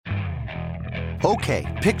Okay,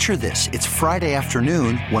 picture this. It's Friday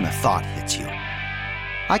afternoon when a thought hits you.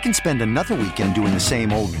 I can spend another weekend doing the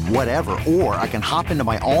same old whatever, or I can hop into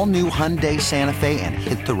my all-new Hyundai Santa Fe and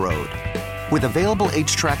hit the road. With available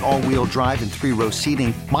H-Track all-wheel drive and 3-row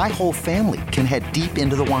seating, my whole family can head deep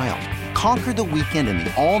into the wild. Conquer the weekend in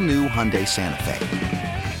the all-new Hyundai Santa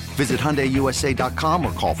Fe. Visit HyundaiUSA.com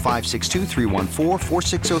or call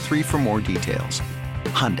 562-314-4603 for more details.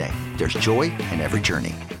 Hyundai, there's joy in every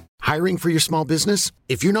journey. Hiring for your small business?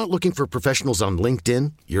 If you're not looking for professionals on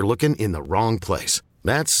LinkedIn, you're looking in the wrong place.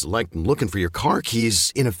 That's like looking for your car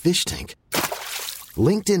keys in a fish tank.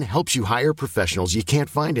 LinkedIn helps you hire professionals you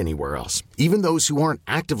can't find anywhere else, even those who aren't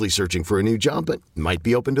actively searching for a new job but might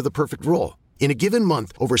be open to the perfect role. In a given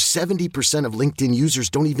month, over 70% of LinkedIn users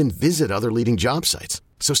don't even visit other leading job sites.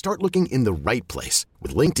 So start looking in the right place.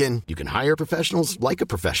 With LinkedIn, you can hire professionals like a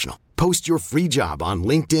professional. Post your free job on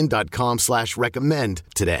linkedin.com/recommend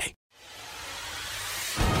today.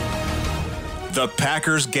 The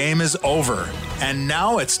Packers game is over, and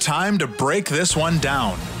now it's time to break this one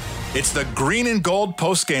down. It's the Green and Gold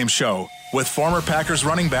postgame show with former Packers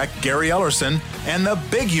running back Gary Ellerson and the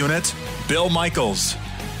big unit, Bill Michaels.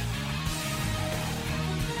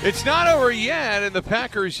 It's not over yet, and the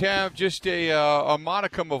Packers have just a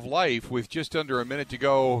modicum of life with just under a minute to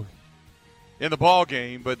go in the ball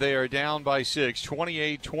game, but they are down by 6,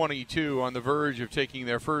 28-22, on the verge of taking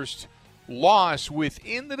their first loss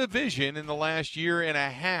within the division in the last year and a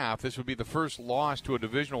half. This would be the first loss to a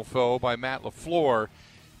divisional foe by Matt LaFleur,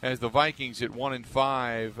 as the Vikings at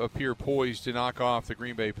 1-5 appear poised to knock off the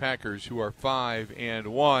Green Bay Packers, who are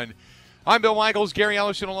 5-1. I'm Bill Michaels, Gary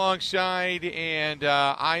Ellerson alongside, and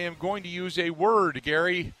I am going to use a word,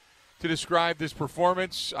 Gary, to describe this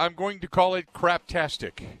performance. I'm going to call it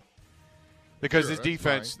craptastic, because this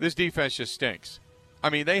defense just stinks. I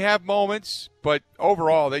mean, they have moments, but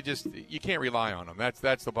overall, you can't rely on them.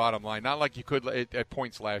 That's the bottom line. Not like you could at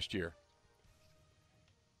points last year.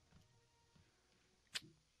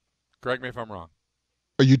 Correct me if I'm wrong.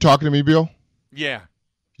 Are you talking to me, Bill? Yeah.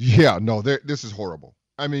 Yeah, no, this is horrible.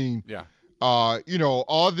 I mean, yeah.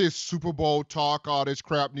 All this Super Bowl talk, all this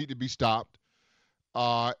crap need to be stopped.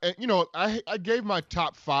 And, I gave my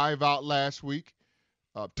top 5 out last week,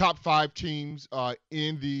 top 5 teams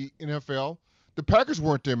in the NFL. The Packers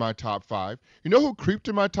weren't in my top 5. You know who creeped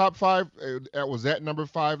in my top 5? Was that number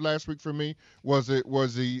 5 last week for me? Was the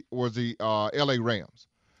LA Rams.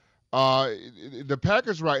 The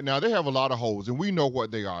Packers right now, they have a lot of holes, and we know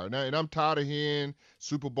what they are. And I'm tired of hearing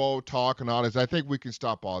Super Bowl talk and all this. I think we can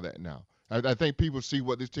stop all that now. I think people see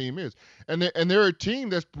what this team is. And they're a team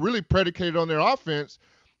that's really predicated on their offense,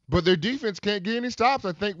 but their defense can't get any stops.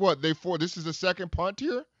 I think this is the second punt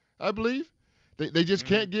here, I believe. They just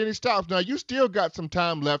can't get any stops. Now, you still got some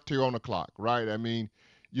time left here on the clock, right? I mean,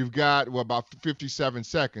 you've got, about 57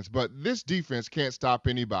 seconds, but this defense can't stop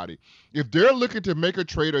anybody. If they're looking to make a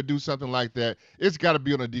trade or do something like that, it's got to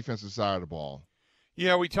be on the defensive side of the ball.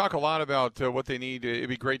 Yeah, we talk a lot about what they need. It'd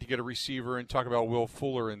be great to get a receiver and talk about Will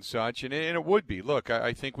Fuller and such, and it would be. Look,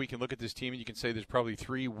 I think we can look at this team and you can say there's probably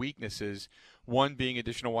 3 weaknesses, one being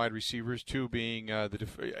additional wide receivers, 2 being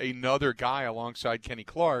another guy alongside Kenny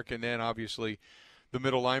Clark, and then obviously the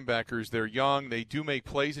middle linebackers. They're young. They do make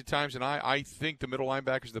plays at times, and I think the middle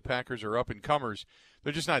linebackers of the Packers are up-and-comers.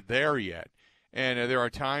 They're just not there yet. And there are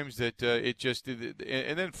times that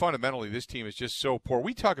and then fundamentally this team is just so poor.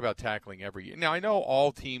 We talk about tackling every year. Now, I know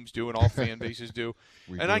all teams do and all fan bases do,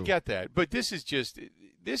 I get that. But this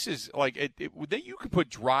is like you could put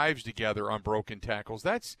drives together on broken tackles.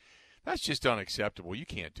 That's just unacceptable. You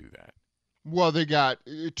can't do that. Well,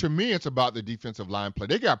 to me, it's about the defensive line play.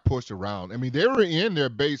 They got pushed around. I mean, they were in their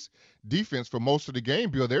base defense for most of the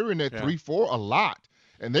game, Bill. They were in that 3-4 a lot,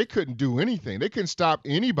 and they couldn't do anything. They couldn't stop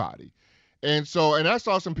anybody. And I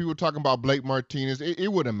saw some people talking about Blake Martinez.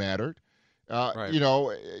 It wouldn't have mattered. Right.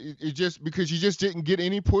 It just because you just didn't get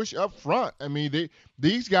any push up front. I mean,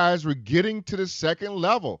 these guys were getting to the second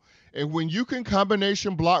level. And when you can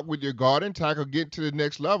combination block with your guard and tackle, get to the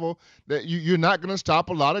next level, that you're not going to stop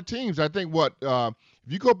a lot of teams. I think if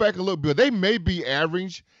you go back a little bit, they may be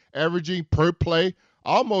averaging per play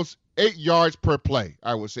almost 8 yards per play,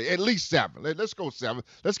 I would say. At least 7. Let's go 7.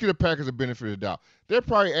 Let's give the Packers a benefit of the doubt. They're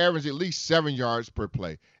probably averaging at least 7 yards per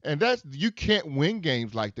play. And you can't win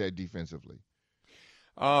games like that defensively.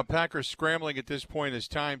 Packers scrambling at this point as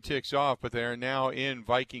time ticks off, but they are now in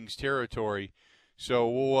Vikings territory. So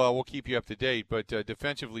we'll keep you up to date. But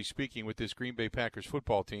defensively speaking, with this Green Bay Packers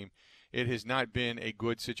football team, it has not been a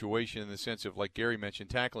good situation in the sense of, like Gary mentioned,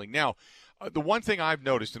 tackling. Now, the one thing I've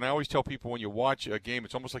noticed, and I always tell people when you watch a game,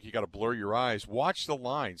 it's almost like you got to blur your eyes. Watch the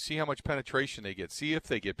line. See how much penetration they get. See if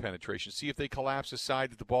they get penetration. See if they collapse the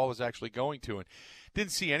side that the ball is actually going to. And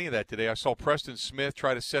didn't see any of that today. I saw Preston Smith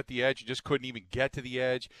try to set the edge and just couldn't even get to the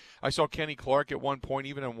edge. I saw Kenny Clark at one point,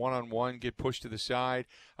 even in one-on-one, get pushed to the side.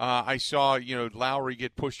 I saw, Lowry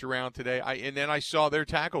get pushed around today. And then I saw their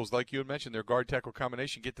tackles, like you had mentioned, their guard-tackle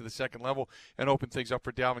combination get to the second level and open things up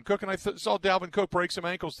for Dalvin Cook. And I saw Dalvin Cook break some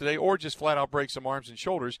ankles today, or just flat-out break some arms and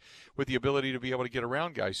shoulders with the ability to be able to get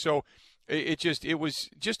around guys. So it was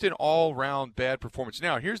just an all-round bad performance.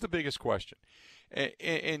 Now, here's the biggest question.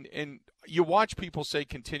 And you watch people say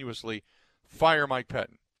continuously, fire Mike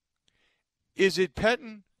Pettin. Is it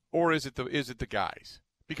Pettin or is it the guys?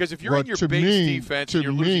 Because if you're in your base defense and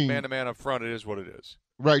you're losing man-to-man up front, it is what it is.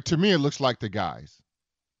 Right. To me, it looks like the guys.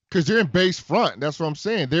 Because they're in base front. That's what I'm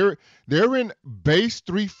saying. They're in base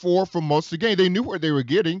 3-4 for most of the game. They knew what they were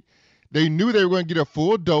getting. They knew they were going to get a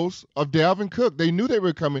full dose of Dalvin Cook. They knew they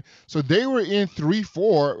were coming. So they were in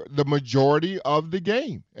 3-4 the majority of the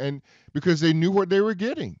game. And because they knew what they were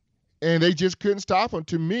getting. And they just couldn't stop them.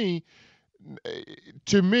 To me,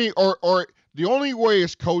 or the only way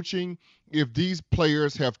is coaching if these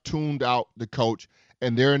players have tuned out the coach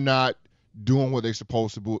and they're not doing what they're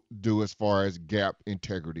supposed to do as far as gap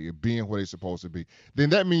integrity or being what they're supposed to be, then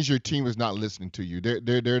that means your team is not listening to you.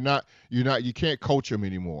 They're not. You can't coach them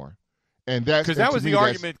anymore. And that's because that was the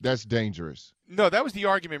argument. That's dangerous. No, that was the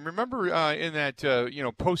argument. Remember in that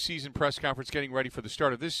postseason press conference, getting ready for the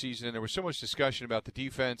start of this season, and there was so much discussion about the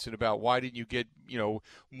defense and about why didn't you get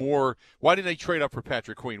more? Why didn't they trade up for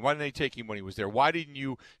Patrick Queen? Why didn't they take him when he was there? Why didn't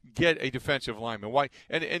you get a defensive lineman? Why?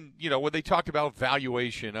 And when they talked about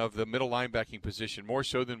valuation of the middle linebacking position more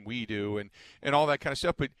so than we do, and all that kind of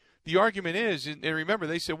stuff, but. The argument is, and remember,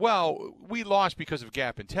 they said, well, we lost because of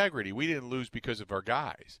gap integrity. We didn't lose because of our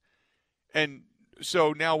guys. And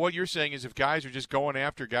so now what you're saying is if guys are just going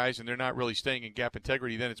after guys and they're not really staying in gap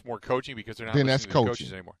integrity, then it's more coaching because they're not listening to the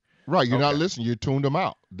coaches anymore. Right, you're not listening. You tuned them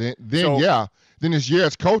out. Then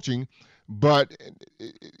it's coaching. But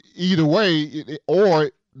either way,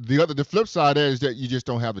 or the flip side is that you just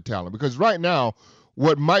don't have the talent. Because right now,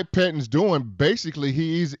 what Mike Pettin's doing, basically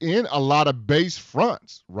he's in a lot of base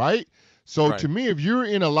fronts, right? So to me, if you're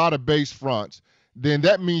in a lot of base fronts, then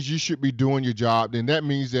that means you should be doing your job. Then that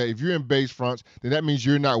means that if you're in base fronts, then that means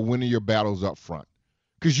you're not winning your battles up front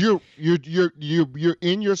because you're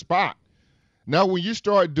in your spot. Now, when you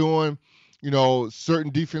start doing,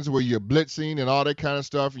 certain defenses where you're blitzing and all that kind of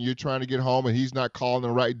stuff, and you're trying to get home, and he's not calling the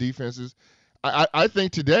right defenses, I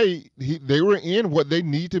think today they were in what they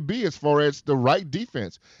need to be as far as the right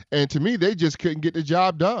defense, and to me, they just couldn't get the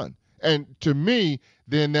job done. And to me,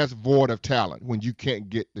 then that's void of talent when you can't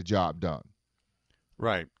get the job done.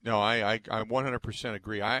 Right. No, I 100%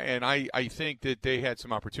 agree. I think that they had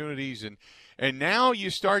some opportunities, and now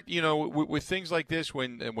you start, with things like this.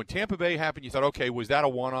 When Tampa Bay happened, you thought, okay, was that a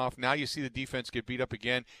one-off? Now you see the defense get beat up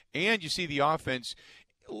again, and you see the offense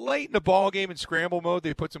late in the ball game in scramble mode.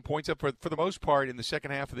 They put some points up for the most part in the second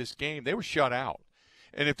half of this game. They were shut out,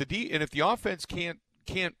 and if the offense can't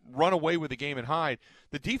run away with the game and hide,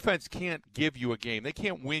 the defense can't give you a game. They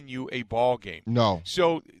can't win you a ball game. No.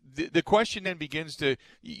 So the question then begins to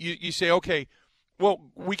you say, okay, well,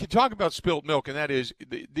 we can talk about spilt milk, and that is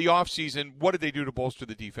the offseason. What did they do to bolster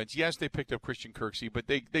the defense? Yes, they picked up Christian Kirksey, but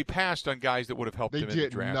they passed on guys that would have helped them in the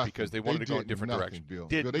draft because they wanted to go in a different direction. Bill,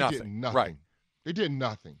 they did nothing. Right. They did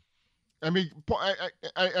nothing. I mean,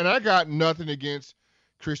 I got nothing against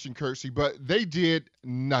Christian Kirksey, but they did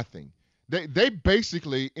nothing. They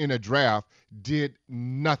basically, in a draft, did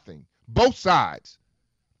nothing. Both sides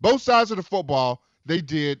of the football, they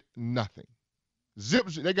did nothing.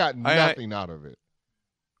 They got nothing out of it.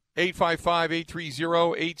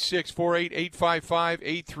 855-830-8648,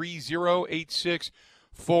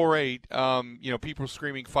 855-830-8648. People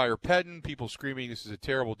screaming fire Pettin, people screaming this is a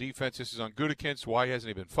terrible defense, this is on Gutekunst, why hasn't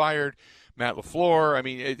he been fired? Matt LaFleur. I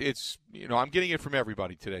mean, it's I'm getting it from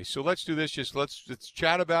everybody today. So let's do this. Just let's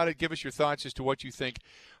chat about it. Give us your thoughts as to what you think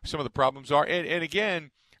some of the problems are. And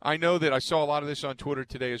again, I know that I saw a lot of this on Twitter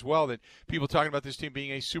today as well, that people talking about this team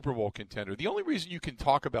being a Super Bowl contender. The only reason you can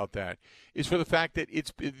talk about that is for the fact that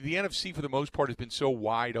the NFC for the most part has been so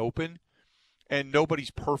wide open, and nobody's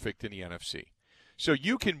perfect in the NFC. So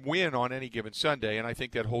you can win on any given Sunday, and I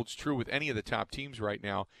think that holds true with any of the top teams right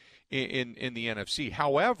now in the NFC.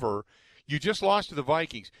 However, you just lost to the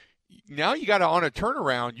Vikings. Now you got to, on a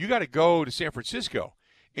turnaround, you got to go to San Francisco.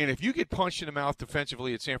 And if you get punched in the mouth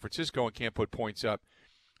defensively at San Francisco and can't put points up,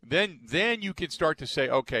 then you can start to say,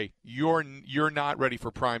 okay, you're not ready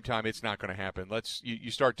for prime time. It's not going to happen.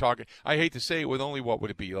 You start talking. I hate to say it, with only what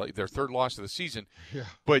would it be, like their third loss of the season. Yeah.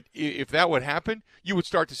 But if that would happen, you would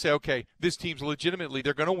start to say, okay, this team's legitimately,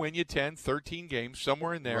 they're going to win you 10, 13 games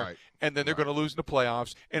somewhere in there, Right. and then they're going to lose in the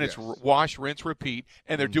playoffs, and it's Yes. wash, rinse, repeat,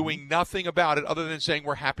 and they're doing nothing about it other than saying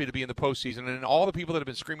we're happy to be in the postseason. And all the people that have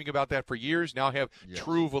been screaming about that for years now have Yes.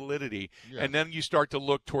 true validity, Yes. and then you start to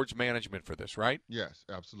look towards management for this, right? Yes,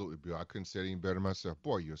 absolutely, Bill. I couldn't say it any better myself.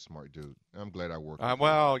 Boy, you're a smart dude. I'm glad I worked with you.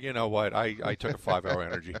 Well, you know what? I took a 5-hour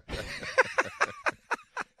energy.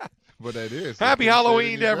 But that is. Happy I couldn't say it Halloween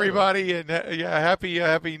any to better. everybody, and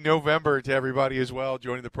happy November to everybody as well.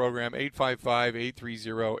 Joining the program,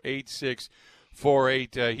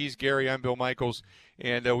 855-830-8648. He's Gary. I'm Bill Michaels,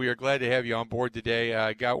 and we are glad to have you on board today.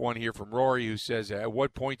 I got one here from Rory who says, at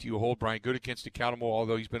what point do you hold Brian Gutekunst accountable?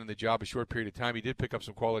 Although he's been in the job a short period of time, he did pick up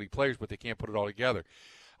some quality players, but they can't put it all together.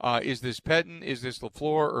 Is this Pettine? Is this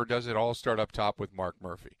LaFleur? Or does it all start up top with Mark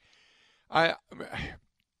Murphy?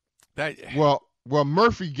 Well,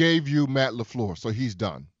 Murphy gave you Matt LaFleur, so he's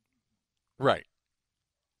done. Right.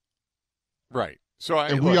 So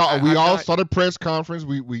We all saw the press conference.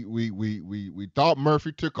 We thought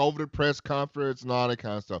Murphy took over the press conference and all that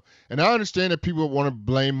kind of stuff. And I understand that people want to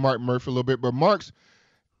blame Mark Murphy a little bit, but Mark's,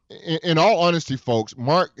 in all honesty, folks,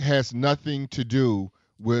 Mark has nothing to do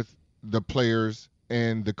with the players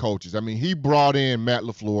and the coaches. I mean, he brought in Matt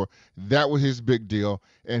LaFleur. That was his big deal,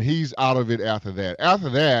 and he's out of it after that. After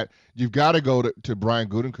that, you've got to go to Brian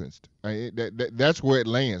Gutekunst. That's where it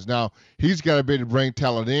lands. Now, he's got to be able to bring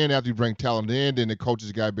talent in. After you bring talent in, then the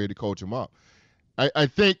coaches got to be able to coach him up. I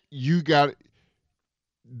think you got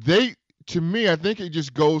 – to me, I think it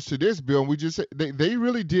just goes to this, Bill, and we just – they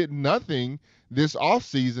really did nothing this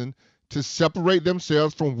offseason to separate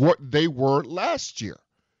themselves from what they were last year.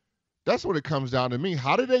 That's what it comes down to me.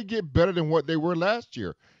 How did they get better than what they were last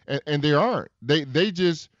year? And they aren't. They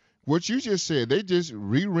just – what you just said, they just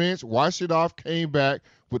re-rinsed, washed it off, came back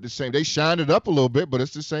with the same. They shined it up a little bit, but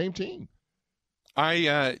it's the same team.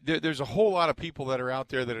 There's a whole lot of people that are out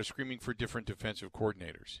there that are screaming for different defensive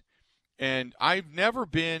coordinators. And I've never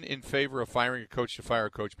been in favor of firing a coach to fire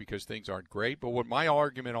a coach because things aren't great. But what my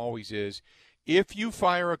argument always is, if you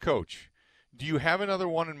fire a coach, do you have another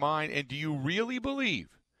one in mind? And do you really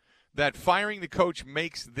believe that firing the coach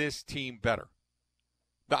makes this team better?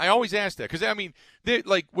 I always ask that because, I mean,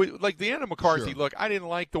 like the end of McCarthy, Sure. Look, I didn't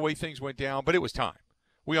like the way things went down, but it was time.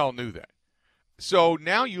 We all knew that. So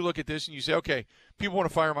now you look at this and you say, okay, people want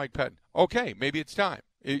to fire Mike Pettine. Okay, maybe it's time.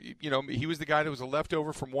 He was the guy that was a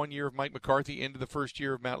leftover from 1 year of Mike McCarthy into the first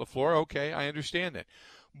year of Matt LaFleur. Okay, I understand that.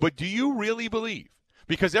 But do you really believe?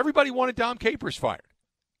 Because everybody wanted Dom Capers fired.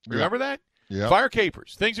 Remember that? Yeah. Fire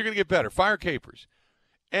Capers. Things are going to get better. Fire Capers.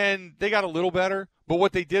 And they got a little better, but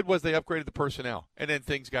what they did was they upgraded the personnel, and then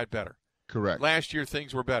things got better. Correct. Last year,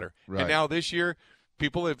 things were better. Right. And now this year, they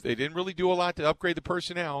didn't really do a lot to upgrade the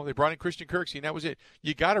personnel. They brought in Christian Kirksey, and that was it.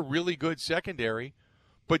 You got a really good secondary,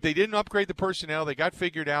 but they didn't upgrade the personnel. They got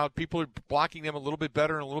figured out. People are blocking them a little bit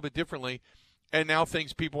better and a little bit differently. And now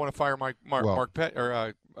people want to fire Mike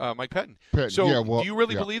Pettine. So do you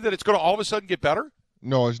really believe that it's going to all of a sudden get better?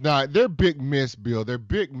 No, it's not. Their big miss, Bill, their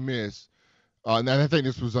big miss, and I think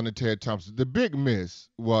this was under Ted Thompson, the big miss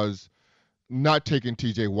was not taking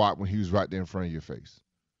T.J. Watt when he was right there in front of your face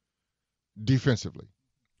defensively.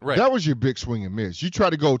 Right. That was your big swing and miss. You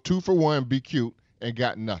tried to go 2 for 1, be cute, and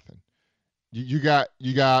got nothing. You got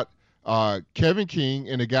Kevin King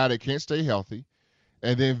and a guy that can't stay healthy,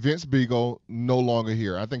 and then Vince Beagle no longer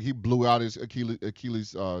here. I think he blew out his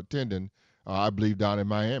Achilles tendon, I believe, down in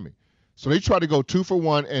Miami. So they tried to go 2 for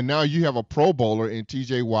 1, and now you have a Pro Bowler in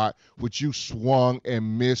T.J. Watt, which you swung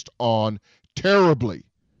and missed on terribly.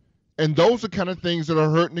 And those are kind of things that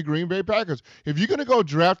are hurting the Green Bay Packers. If you're going to go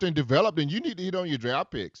draft and develop, then you need to hit on your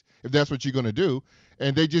draft picks, if that's what you're going to do.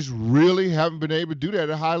 And they just really haven't been able to do that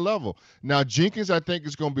at a high level. Now, Jenkins, I think,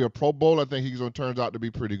 is going to be a Pro Bowler. I think he's going to turn out to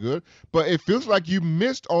be pretty good. But it feels like you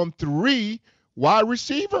missed on 3 wide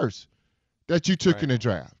receivers that you took in the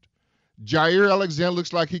draft. Jair Alexander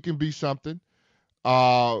looks like he can be something.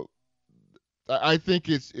 I think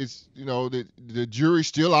it's the jury's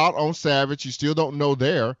still out on Savage. You still don't know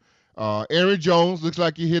there. Aaron Jones looks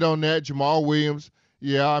like he hit on that. Jamal Williams,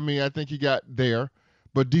 I think he got there.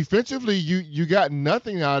 But defensively, you got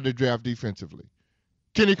nothing out of the draft defensively.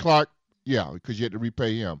 Kenny Clark, because you had to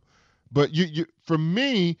repay him. But for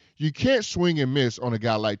me, you can't swing and miss on a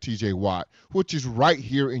guy like T.J. Watt, which is right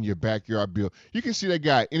here in your backyard, Bill. You can see that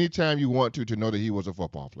guy anytime you want to know that he was a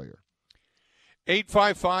football player.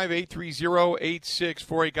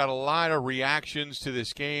 855-830-8648. Got a lot of reactions to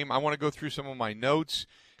this game. I want to go through some of my notes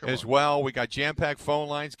as well. We got jam-packed phone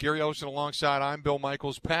lines. Gary Ellerson alongside. I'm Bill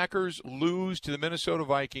Michaels. Packers lose to the Minnesota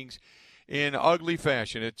Vikings in ugly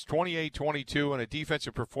fashion. It's 28-22 and a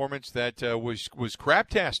defensive performance that was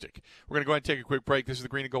craptastic. We're going to go ahead and take a quick break. This is the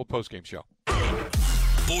Green and Gold postgame show.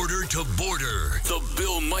 Border to Border, the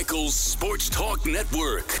Bill Michaels Sports Talk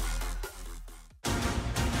Network.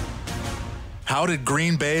 How did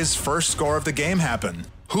Green Bay's first score of the game happen?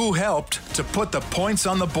 Who helped to put the points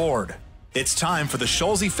on the board? It's time for the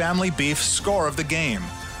Schulze Family Beef score of the game.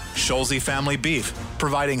 Schulze Family Beef,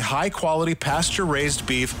 providing high-quality pasture-raised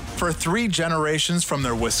beef for 3 generations from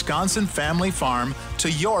their Wisconsin family farm to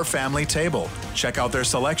your family table. Check out their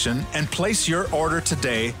selection and place your order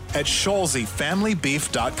today at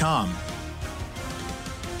SchulzeFamilyBeef.com.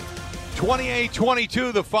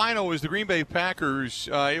 28-22, the final was the Green Bay Packers.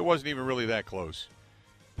 It wasn't even really that close.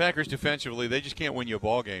 Packers defensively, they just can't win you a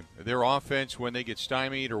ball game. Their offense, when they get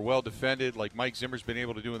stymied or well defended, like Mike Zimmer's been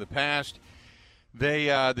able to do in the past,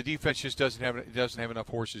 the defense just doesn't have enough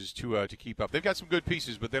horses to keep up. They've got some good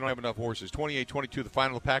pieces, but they don't have enough horses. 28-22, the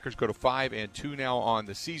final. The Packers go to 5-2 now on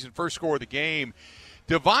the season. First score of the game,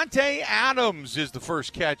 Davante Adams is the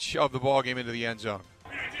first catch of the ball game into the end zone.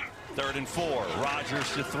 3rd and 4.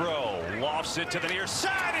 Rodgers to throw. Lofts it to the near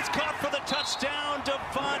side. It's caught for the touchdown.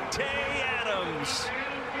 Davante Adams.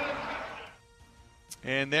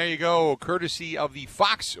 And there you go, courtesy of the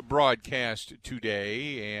Fox broadcast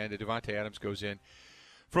today. And Davante Adams goes in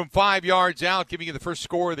from 5 yards out, giving you the first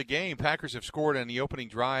score of the game. Packers have scored on the opening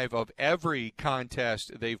drive of every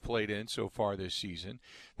contest they've played in so far this season.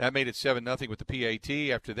 That made it 7-0 with the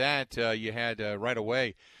PAT. After that, you had right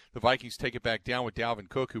away the Vikings take it back down with Dalvin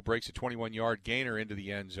Cook, who breaks a 21-yard gainer into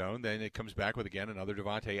the end zone. Then it comes back with, again, another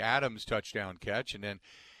Davante Adams touchdown catch. And then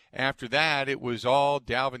after that, it was all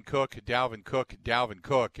Dalvin Cook, Dalvin Cook, Dalvin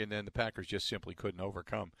Cook. And then the Packers just simply couldn't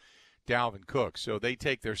overcome Dalvin Cook. So they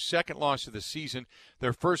take their second loss of the season,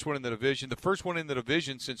 their first one in the division, the first one in the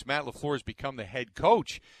division since Matt LaFleur has become the head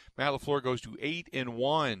coach. Matt LaFleur goes to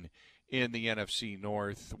 8-1 in the NFC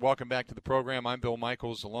North. Welcome back to the program. I'm Bill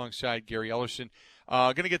Michaels alongside Gary Ellerson.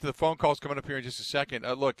 Going to get to the phone calls coming up here in just a second.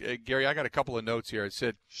 Look, Gary, I got a couple of notes here. It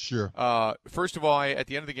said, sure. First of all, at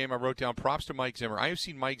the end of the game, I wrote down props to Mike Zimmer. I have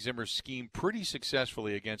seen Mike Zimmer scheme pretty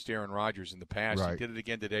successfully against Aaron Rodgers in the past. Right. He did it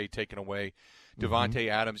again today, taking away Davante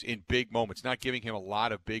Adams in big moments, not giving him a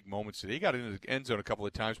lot of big moments today. He got into the end zone a couple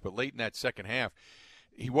of times, but late in that second half,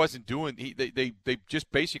 he wasn't doing they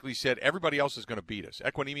just basically said everybody else is going to beat us.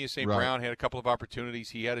 Equanimeous St. Brown had a couple of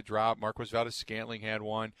opportunities. He had a drop. Marquez Valdes-Scantling had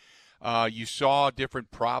one. You saw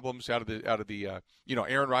different problems out of the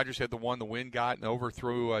Aaron Rodgers had the one the wind got and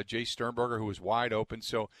overthrew Jay Sternberger, who was wide open.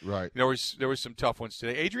 So there was some tough ones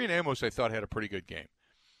today. Adrian Amos, I thought, had a pretty good game.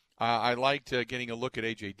 I liked getting a look at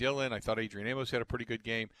A.J. Dillon. I thought Adrian Amos had a pretty good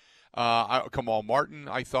game. Kamal Martin,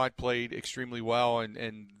 I thought, played extremely well,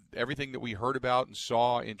 and everything that we heard about and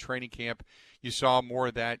saw in training camp, you saw more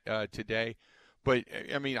of that today. But,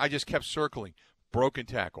 I mean, I just kept circling. Broken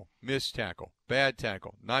tackle, missed tackle, bad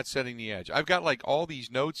tackle, not setting the edge. I've got like all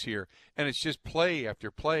these notes here, and it's just play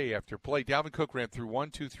after play after play. Dalvin Cook ran through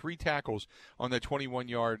 1, 2, 3 tackles on that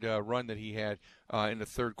 21-yard run that he had in the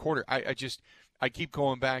third quarter. I keep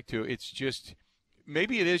going back to it's just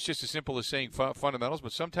maybe it is just as simple as saying fundamentals,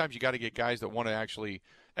 but sometimes you got to get guys that want to actually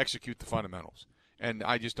execute the fundamentals. And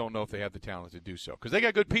I just don't know if they have the talent to do so. Because they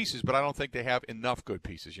got good pieces, but I don't think they have enough good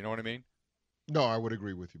pieces. You know what I mean? No, I would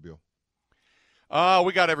agree with you, Bill.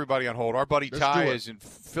 We got everybody on hold. Our buddy Ty is in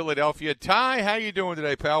Philadelphia. Ty, how you doing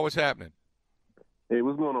today, pal? What's happening? Hey,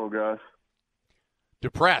 what's going on, guys?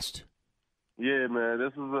 Depressed. Yeah, man,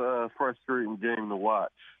 this is a frustrating game to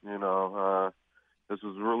watch. You know, this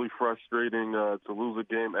is really frustrating to lose a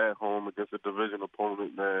game at home against a division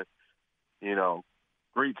opponent, man. You know,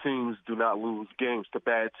 great teams do not lose games to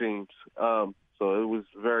bad teams. So it was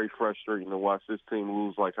very frustrating to watch this team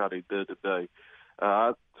lose like how they did today.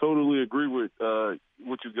 I totally agree with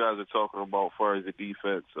what you guys are talking about as far as the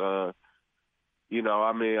defense. You know,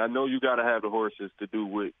 I mean, I know you got to have the horses to do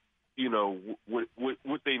what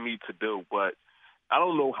they need to do, but I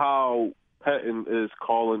don't know how Patton is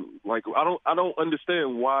calling. Like, I don't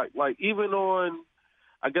understand why. Like, even on,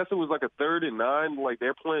 I guess it was like a 3rd and 9. Like,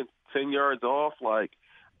 they're playing 10 yards off. Like,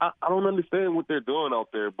 I don't understand what they're doing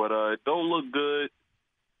out there, but it don't look good.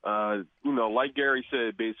 You know, like Gary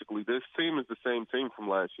said, basically, this team is the same team from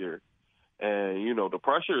last year. And, you know, the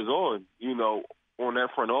pressure is on, you know, on that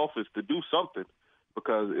front office to do something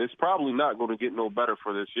because it's probably not going to get no better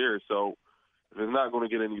for this year. So if it's not going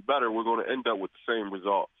to get any better, we're going to end up with the same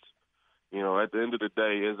results. You know, at the end of the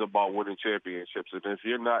day, it's about winning championships. And if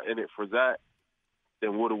you're not in it for that,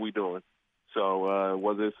 then what are we doing? So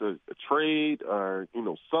whether it's a trade or,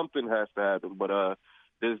 something has to happen. But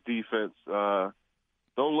this defense don't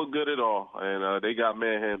look good at all. And they got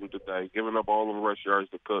manhandled today, giving up all the rush yards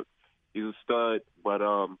to Cook. He's a stud, but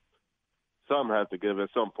some have to give at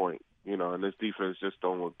some point, and this defense just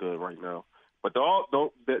don't look good right now. But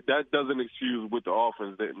that doesn't excuse what the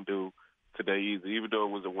offense didn't do today either, even though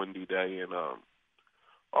it was a windy day and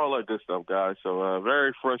all that good stuff, guys. So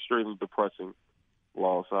very frustrating, depressing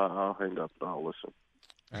loss. I'll hang up and I'll listen.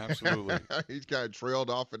 Absolutely. He's kind of trailed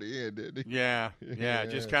off at the end, didn't he? Yeah.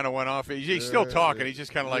 Just kind of went off. He's still talking. He's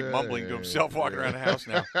just kind of like mumbling to himself, walking around the house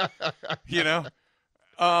now.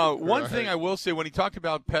 One thing I will say, when he talked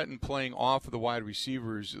about Pettine playing off of the wide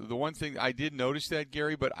receivers, the one thing I did notice that,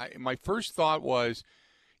 Gary, but my first thought was,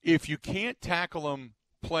 if you can't tackle him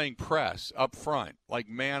playing press up front, like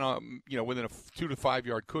man, within a 2 to 5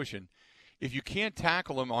 yard cushion, if you can't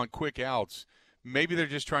tackle him on quick outs, maybe they're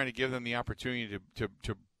just trying to give them the opportunity to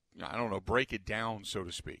I don't know, break it down, so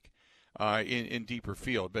to speak, in deeper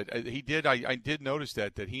field. But he did. I did notice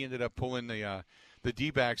that he ended up pulling the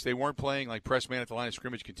D-backs. They weren't playing like press man at the line of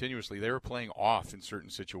scrimmage continuously. They were playing off in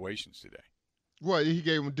certain situations today. Well, he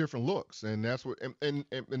gave them different looks, and that's what and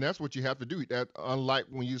that's what you have to do. That, unlike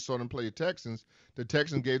when you saw them play the Texans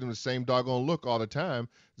gave them the same doggone look all the time.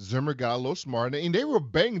 Zimmer got a little smart, and they were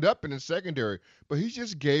banged up in the secondary, but he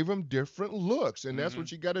just gave them different looks, and that's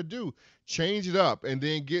what you got to do. Change it up, and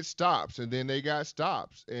then get stops, and then they got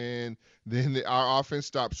stops, and then our offense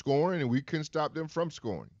stopped scoring, and we couldn't stop them from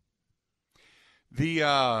scoring.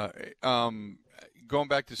 Going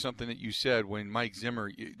back to something that you said, when Mike Zimmer,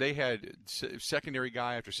 they had secondary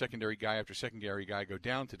guy after secondary guy after secondary guy go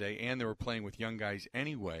down today, and they were playing with young guys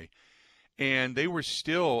anyway. And they were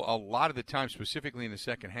still, a lot of the time, specifically in the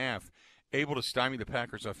second half, able to stymie the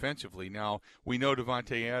Packers offensively. Now, we know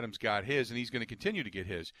Davante Adams got his, and he's going to continue to get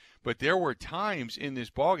his. But there were times in this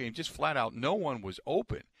ballgame, just flat out, no one was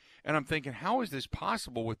open. And I'm thinking, how is this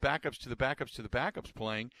possible with backups to the backups to the backups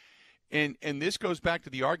playing? And this goes back to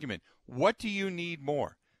the argument. What do you need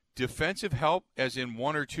more? Defensive help, as in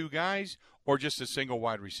one or two guys, or just a single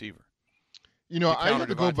wide receiver? I have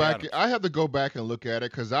to go back. I have to go back and look at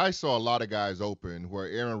it because I saw a lot of guys open where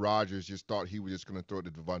Aaron Rodgers just thought he was just going to throw it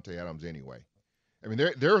to Davante Adams anyway. I mean,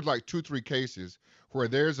 there was like 2-3 cases where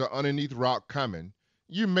there's an underneath route coming.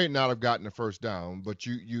 You may not have gotten the first down, but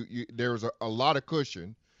you there was a lot of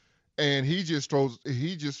cushion, and he just throws it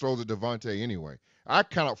Davante anyway. I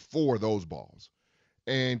count out 4 of those balls.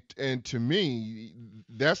 And to me,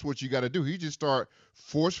 that's what you got to do. He just start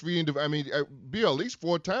force feeding. I mean, at least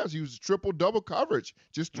 4 times he was triple double coverage,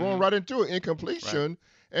 just throwing right into it, incompletion.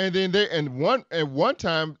 Right. And then one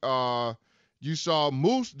time you saw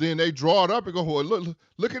Moose. Then they draw it up and go, well,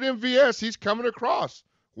 look at MVS. He's coming across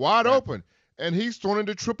wide open, and he's throwing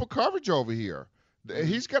into triple coverage over here.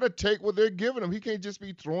 He's got to take what they're giving him. He can't just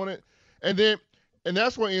be throwing it. And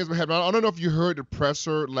that's what ends up happening. I don't know if you heard the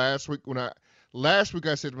presser last week Last week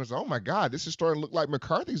I said to myself, oh, my God, this is starting to look like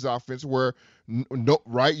McCarthy's offense where,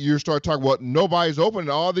 you start talking about nobody's open and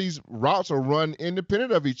all these routes are run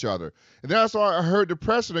independent of each other. And then I heard the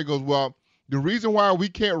presser that goes, well, the reason why we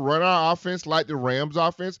can't run our offense like the Rams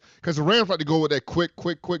offense, because the Rams like to go with that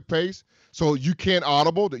quick pace, so you can't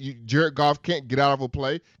audible, Jared Goff can't get out of a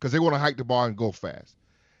play because they want to hike the ball and go fast.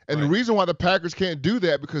 And the reason why the Packers can't do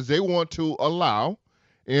that because they want to allow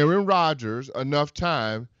Aaron Rodgers enough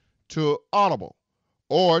time to audible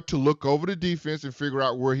or to look over the defense and figure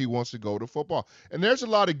out where he wants to go to football. And there's a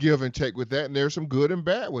lot of give and take with that, and there's some good and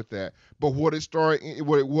bad with that. But what it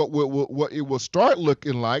will start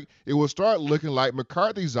looking like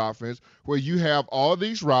McCarthy's offense, where you have all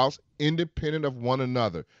these routes independent of one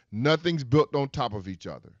another. Nothing's built on top of each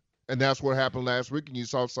other. And that's what happened last week, and you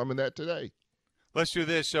saw some of that today. Let's do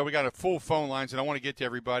this. We got a full phone lines, and I want to get to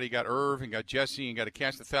everybody. Got Irv and got Jesse and got a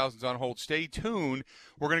cast of thousands on hold. Stay tuned.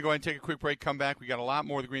 We're going to go ahead and take a quick break, come back. We got a lot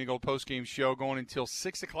more of the Green and Gold postgame show going until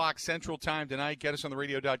 6 o'clock Central Time tonight. Get us on the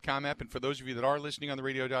radio.com app. And for those of you that are listening on the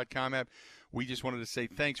radio.com app, we just wanted to say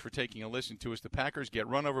thanks for taking a listen to us. The Packers get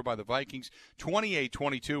run over by the Vikings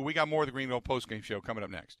 28-22. We got more of the Green and Gold postgame show coming up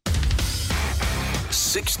next.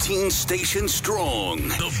 16 stations strong.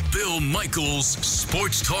 The Bill Michaels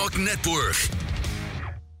Sports Talk Network.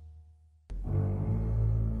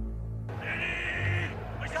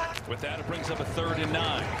 With that, it brings up a 3rd and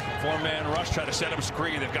 9. 4-man rush, try to set up a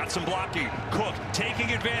screen. They've got some blocking. Cook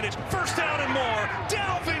taking advantage. First down and more.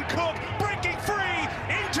 Dalvin Cook breaking free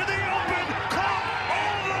into the open. Caught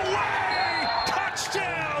all the way.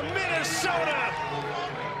 Touchdown, Minnesota.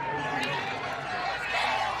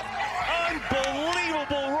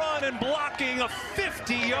 Unbelievable run and blocking a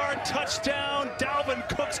 50-yard touchdown. Dalvin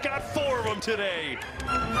Cook's got 4 of them today.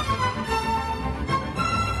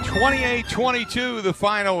 28-22, the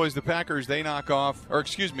final is the Vikings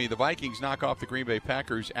knock off the Green Bay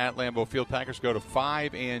Packers at Lambeau Field. Packers go to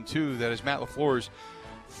 5-2. That is Matt LaFleur's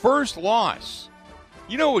first loss.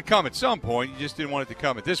 You know it would come at some point. You just didn't want it to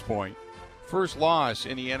come at this point. First loss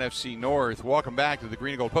in the NFC North. Welcome back to the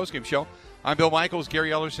Green and Gold Postgame Show. I'm Bill Michaels, Gary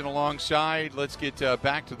Ellerson alongside. Let's get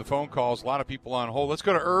back to the phone calls. A lot of people on hold. Let's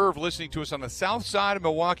go to Irv listening to us on the south side of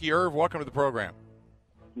Milwaukee. Irv, welcome to the program.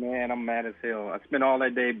 Man, I'm mad as hell. I spent all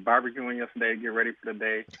that day barbecuing yesterday to get ready for the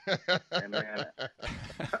day. And man,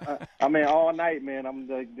 I mean, all night, man. I'm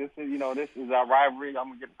like, this is our rivalry. I'm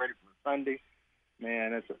gonna get ready for Sunday.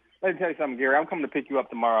 Man, let me tell you something, Gary. I'm coming to pick you up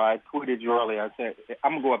tomorrow. I tweeted you earlier. I said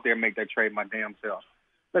I'm gonna go up there and make that trade my damn self.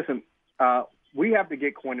 Listen, we have to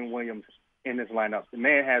get Quentin Williams in this lineup. The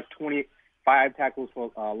man has 25 tackles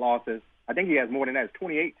for losses. I think he has more than that. It's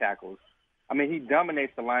 28 tackles. I mean, he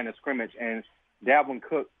dominates the line of scrimmage, and Dalvin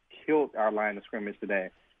Cook killed our line of scrimmage today.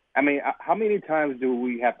 I mean, how many times do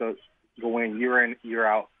we have to go in, year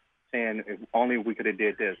out, saying if only we could have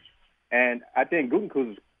did this? And I think Gutekunst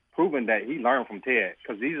has proven that he learned from Ted,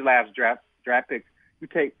 because these last draft picks, you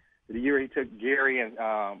take the year he took Gary and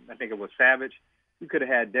I think it was Savage, you could have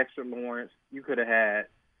had Dexter Lawrence, you could have had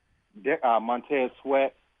Montez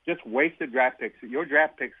Sweat, just wasted draft picks. Your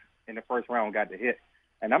draft picks in the first round got the hit,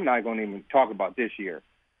 and I'm not going to even talk about this year.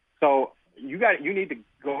 So you need to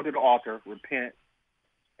go to the altar, repent,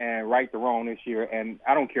 and right the wrong this year. And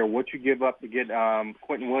I don't care what you give up to get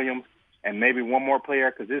Quentin Williams and maybe one more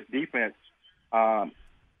player, because this defense,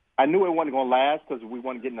 I knew it wasn't going to last because we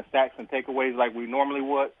weren't getting the sacks and takeaways like we normally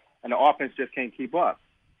would, and the offense just can't keep up.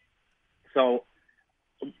 So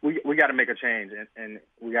we got to make a change, and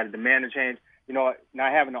we got to demand a change. You know,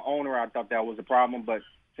 not having an owner, I thought that was a problem, but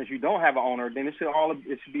since you don't have an owner, then it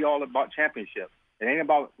should be all about championship. It ain't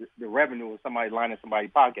about the revenue of somebody lining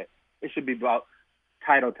somebody's pocket. It should be about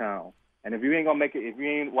title town. And if you ain't gonna make it, if you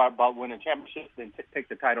ain't about winning championships, then take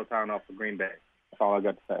the title town off of Green Bay. That's all I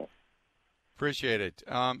got to say. Appreciate it.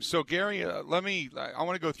 So Gary, I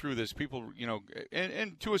want to go through this. People,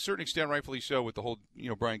 and to a certain extent, rightfully so, with the whole,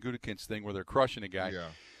 Brian Gutekunst thing where they're crushing a guy. Yeah.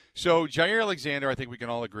 So Jair Alexander, I think we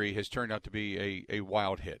can all agree, has turned out to be a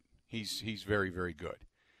wild hit. He's very, very good.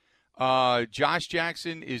 Josh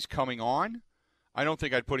Jackson is coming on. I don't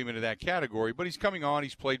think I'd put him into that category, but he's coming on.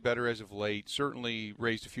 He's played better as of late. Certainly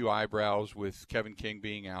raised a few eyebrows with Kevin King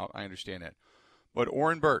being out. I understand that. But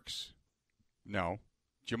Oren Burks, no.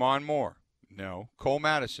 Jamon Moore, no. Cole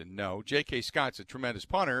Madison, no. J.K. Scott's a tremendous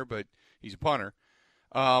punter, but he's a punter.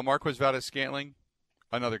 Marquez Valdes-Scantling,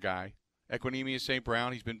 another guy. Equanimeous St.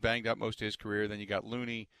 Brown, he's been banged up most of his career. Then you got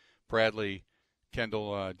Looney, Bradley,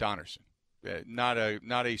 Kendall Donnerson. Not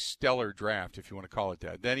a stellar draft, if you want to call it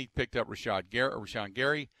that. Then he picked up Rashawn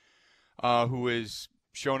Gary, who has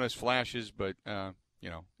shown us flashes, but,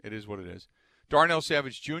 it is what it is. Darnell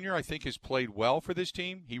Savage Jr., I think, has played well for this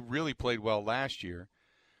team. He really played well last year.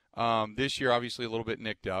 This year, obviously, a little bit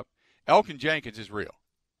nicked up. Elkin Jenkins is real.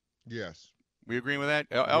 Yes. We agreeing with that?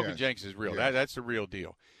 Elkin Yes. Jenkins is real. Yes. That's the real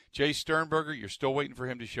deal. Jay Sternberger, you're still waiting for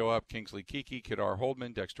him to show up. Kingsley Keke, Kedar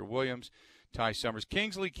Holdman, Dexter Williams, Ty Summers.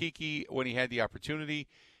 Kingsley Keke, when he had the opportunity,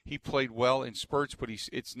 he played well in spurts, but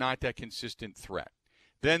it's not that consistent threat.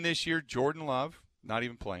 Then this year, Jordan Love, not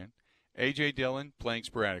even playing. A.J. Dillon, playing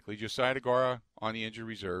sporadically. Josiah DeGuara on the injured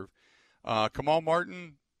reserve. Kamal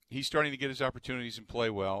Martin, he's starting to get his opportunities and play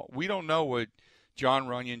well. We don't know what John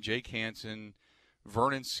Runyon, Jake Hansen,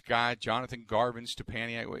 Vernon Scott, Jonathan Garvin,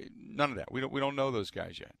 Stepaniak, none of that. We don't know those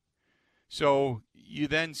guys yet. So you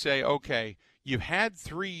then say, okay, you've had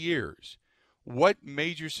 3 years. What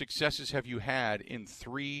major successes have you had in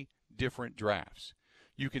 3 different drafts?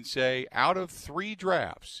 You can say out of 3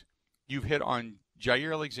 drafts, you've hit on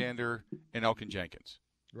Jair Alexander and Elkin Jenkins.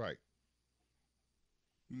 Right.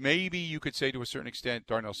 Maybe you could say to a certain extent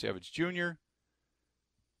Darnell Savage Jr.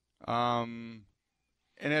 And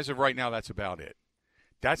as of right now, that's about it.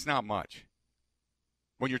 That's not much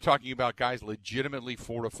when you're talking about guys legitimately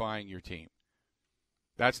fortifying your team.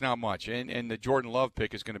 That's not much. And the Jordan Love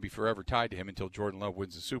pick is going to be forever tied to him until Jordan Love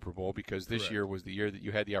wins the Super Bowl, because this Correct. year was the year that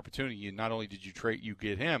you had the opportunity. And not only did you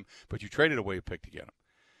get him, but you traded away a pick to get him.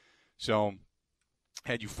 So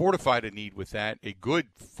had you fortified a need with that, a good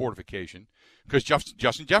fortification, because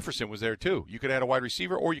Justin Jefferson was there too. You could have had a wide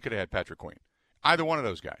receiver, or you could have had Patrick Queen. Either one of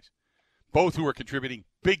those guys. Both who are contributing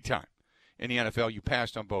big time in the NFL. You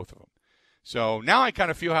passed on both of them. So now I kind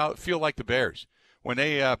of feel like the Bears when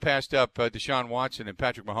they passed up Deshaun Watson and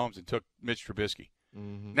Patrick Mahomes and took Mitch Trubisky.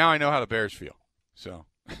 Mm-hmm. Now I know how the Bears feel. So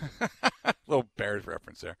Little Bears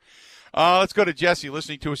reference there. Let's go to Jesse,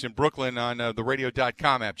 listening to us in Brooklyn on the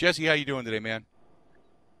radio.com app. Jesse, how you doing today, man?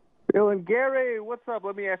 Bill and Gary, what's up?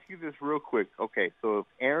 Let me ask you this real quick. Okay, so if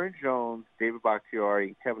Aaron Jones, David Bakhtiari,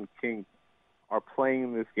 and Kevin King are playing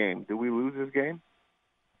in this game, do we lose this game?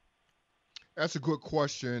 That's a good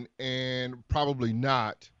question, and probably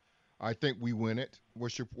not. I think we win it.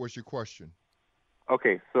 What's your question?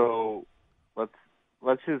 Okay, so let's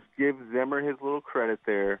just give Zimmer his little credit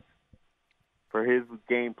there for his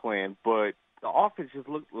game plan, but the offense just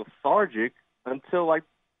looked lethargic until like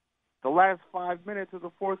the last 5 minutes of the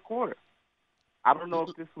fourth quarter. I don't know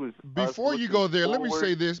if this was before you go there. Let me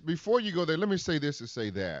say this. Before you go there, let me say this and say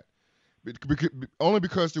that. Only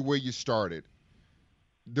because the way you started,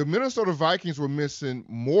 the Minnesota Vikings were missing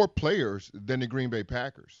more players than the Green Bay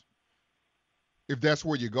Packers. If that's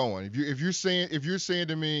where you're going, if you're saying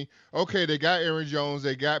to me, okay, they got Aaron Jones,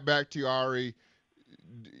 they got Bakhtiari,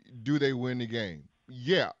 do they win the game?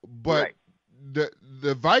 Yeah, but right.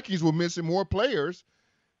 the Vikings were missing more players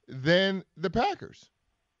than the Packers.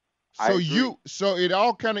 So it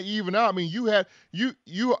all kind of evened out. I mean, you had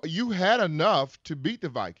enough to beat the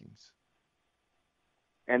Vikings.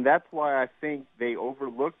 And that's why I think they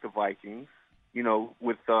overlooked the Vikings. You know,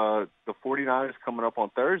 with the 49ers coming up on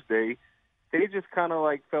Thursday, they just kind of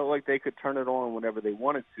like felt like they could turn it on whenever they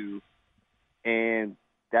wanted to, and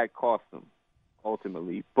that cost them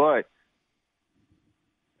ultimately. But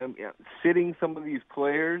sitting some of these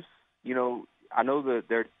players, you know, I know that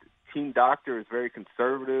their team doctor is very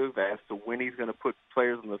conservative as to when he's going to put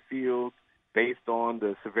players on the field based on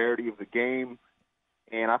the severity of the game,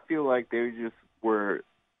 and I feel like they just were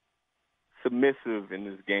submissive in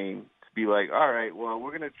this game to be like, all right, well,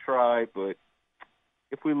 we're going to try, but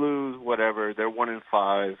if we lose, whatever. They're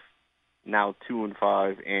 1-5, now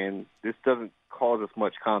 2-5, and this doesn't cause us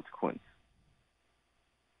much consequence.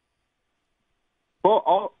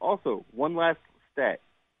 Well, also, one last stat.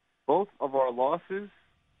 Both of our losses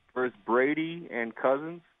versus Brady and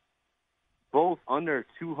Cousins, both under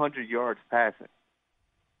 200 yards passing.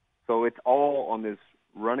 So it's all on this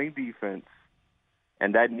running defense,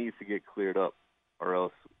 and that needs to get cleared up, or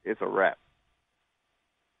else it's a wrap.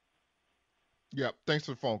 Yeah, thanks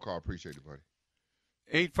for the phone call. Appreciate it, buddy.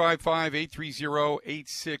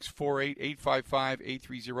 855-830-8648.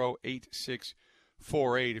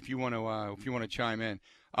 855-830-8648. If you want to chime in.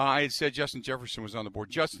 I had said Justin Jefferson was on the board.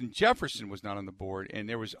 Justin Jefferson was not on the board, and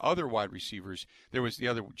there was other wide receivers. There was the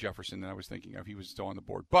other Jefferson that I was thinking of. He was still on the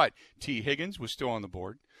board. But T. Higgins was still on the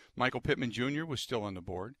board. Michael Pittman Jr. was still on the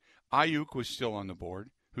board. Ayuk was still on the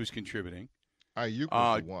board, who's contributing. Ayuk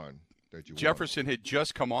was the one. Jefferson had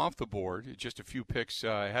just come off the board, just a few picks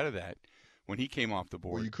ahead of that when he came off the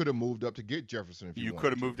board. Well, you could have moved up to get Jefferson if you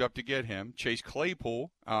could have moved up to get him. Chase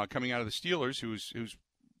Claypool, coming out of the Steelers, who's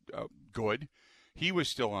good. He was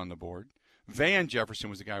still on the board. Van Jefferson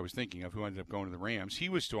was the guy I was thinking of, who ended up going to the Rams. He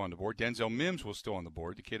was still on the board. Denzel Mims was still on the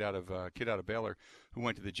board, the kid out of Baylor who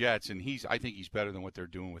went to the Jets, and I think he's better than what they're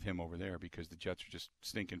doing with him over there because the Jets are just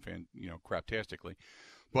stinking craptastically.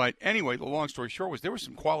 But anyway, the long story short was there was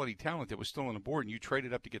some quality talent that was still on the board, and you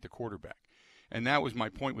traded up to get the quarterback. And that was my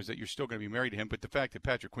point, was that you're still going to be married to him. But the fact that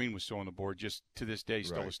Patrick Queen was still on the board just to this day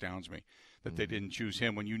still astounds me, that they didn't choose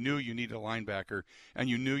him when you knew you needed a linebacker and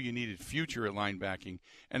you knew you needed future at linebacking.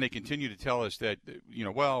 And they continue to tell us that, we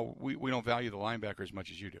don't value the linebacker as much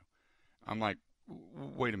as you do. I'm like,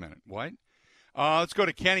 wait a minute, what? Let's go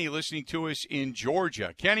to Kenny listening to us in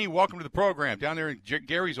Georgia. Kenny, welcome to the program down there in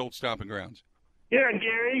Gary's old stomping grounds. Yeah,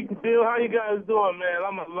 Gary, Bill, how you guys doing, man?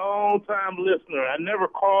 I'm a long-time listener. I never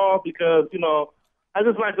call because, I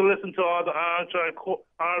just like to listen to all the armchair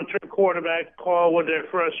quarterbacks call with their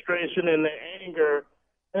frustration and their anger.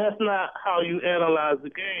 And that's not how you analyze the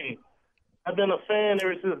game. I've been a fan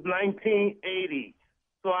ever since 1980,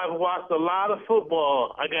 so I've watched a lot of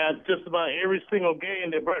football. I got just about every single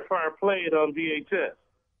game that Brett Favre played on VHS.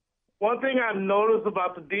 One thing I've noticed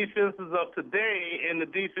about the defenses of today and the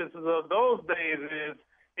defenses of those days is,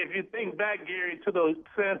 if you think back, Gary, to the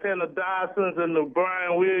Santana Dawsons and the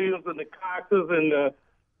Brian Williams and the Coxes and the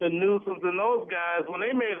Newsoms and those guys, when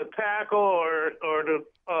they made a tackle or the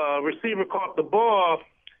receiver caught the ball,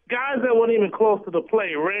 guys that weren't even close to the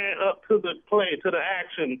play ran up to the play, to the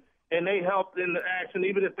action, and they helped in the action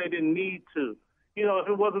even if they didn't need to. If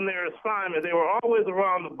it wasn't their assignment, they were always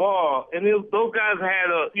around the ball. And those guys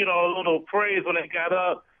had a little phrase when they got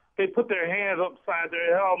up. They put their hands upside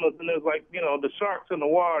their helmets, and it was like, the shark's in the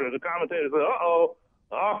water. The commentator said, uh-oh,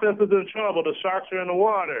 the offense is in trouble. The sharks are in the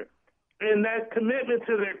water. And that commitment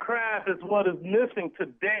to their craft is what is missing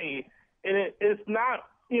today. And it's not,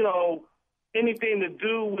 anything to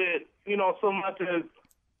do with, so much as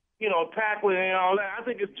tackling and all that. I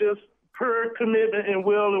think it's just pure commitment and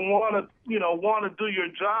will and want to do your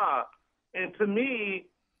job. And to me,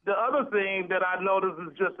 the other thing that I noticed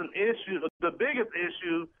is just an issue. The biggest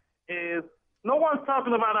issue is no one's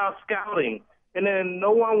talking about our scouting. And then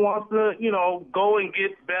no one wants to, go and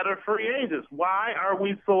get better free agents. Why are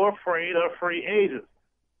we so afraid of free agents?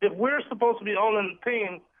 If we're supposed to be owning the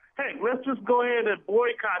team, heck, let's just go ahead and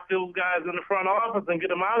boycott those guys in the front office and get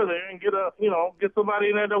them out of there and get somebody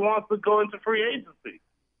in there that wants to go into free agency.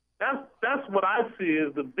 That's what I see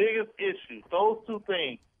as the biggest issue. Those two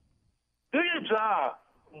things. Do your job.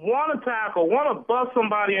 Want to tackle. Want to bust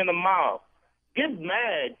somebody in the mouth. Get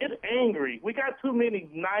mad. Get angry. We got too many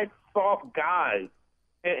nice, soft guys.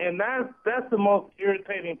 And that's the most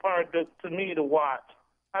irritating part to me to watch.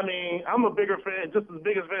 I mean, I'm a bigger fan, just as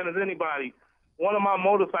big a fan as anybody. One of my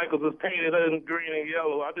motorcycles is painted in green and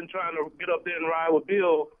yellow. I've been trying to get up there and ride with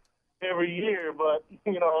Bill every year, but,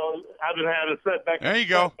 I've been having setbacks. There you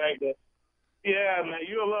go. Yeah, man,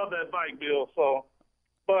 you'll love that bike, Bill. So,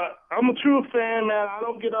 but I'm a true fan, man. I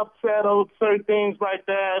don't get upset over certain things like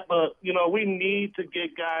that, but, we need to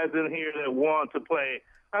get guys in here that want to play.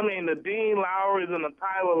 I mean, the Dean Lowrys and the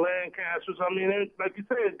Tyler Lancasters, like you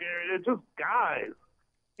said, Gary, they're just guys.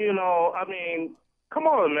 Come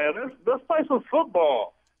on, man. Let's play some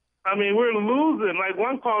football. We're losing. Like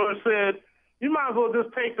one caller said, you might as well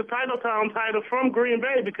just take the Titletown title from Green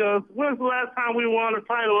Bay because when's the last time we won a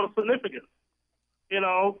title of significance?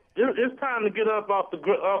 It's time to get up off the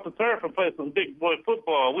turf and play some big boy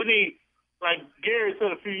football. We need, like Gary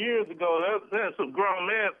said a few years ago, that's some grown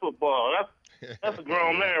man football. That's a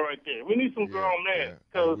grown man right there. We need some grown men.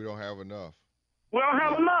 Yeah. We don't have enough. We don't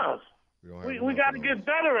have enough. We got to get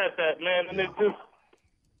better at that, man. And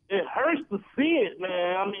it hurts to see it,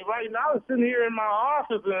 man. Right now I'm sitting here in my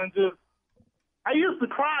office and I used to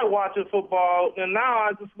cry watching football, and now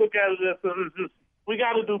I just look at it as we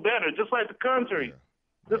got to do better, just like the country,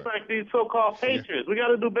 just like these so-called Patriots. We got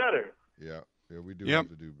to do better. Yeah, we do have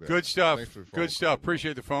to do better. Good stuff. Good stuff.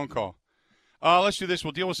 Appreciate the phone call. Let's do this.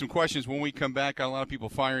 We'll deal with some questions when we come back. Got a lot of people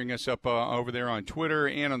firing us up over there on Twitter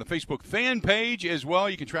and on the Facebook fan page as well.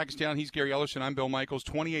 You can track us down. He's Gary Ellerson. I'm Bill Michaels.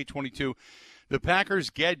 28-22. The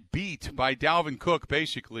Packers get beat by Dalvin Cook,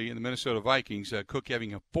 basically, in the Minnesota Vikings. Cook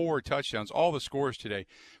having 4 touchdowns. All the scores today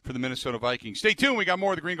for the Minnesota Vikings. Stay tuned. We got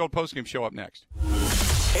more of the Green Gold Postgame Show up next.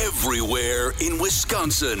 Everywhere in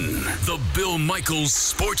Wisconsin. The Bill Michaels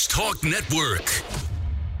Sports Talk Network.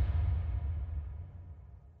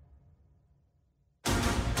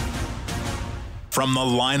 From the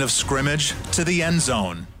line of scrimmage to the end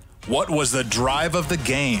zone, what was the drive of the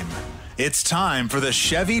game? It's time for the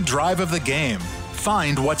Chevy Drive of the Game.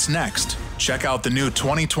 Find what's next. Check out the new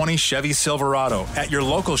 2020 Chevy Silverado at your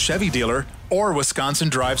local Chevy dealer or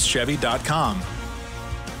WisconsinDrivesChevy.com.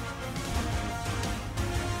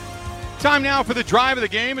 Time now for the drive of the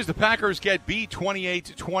game as the Packers get beat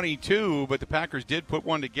 28-22, but the Packers did put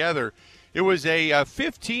one together. It was a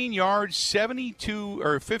 15-yard,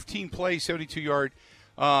 72-yard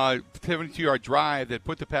drive that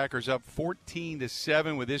put the Packers up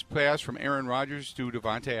 14-7 with this pass from Aaron Rodgers to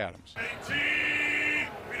Davante Adams.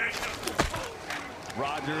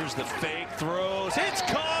 Rodgers, the fake throws. It's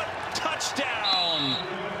caught. Touchdown.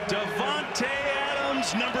 Davante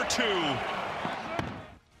Adams, number 2.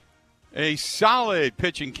 A solid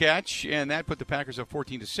pitch and catch, and that put the Packers up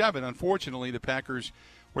 14-7. Unfortunately, the Packers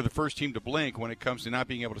were the first team to blink when it comes to not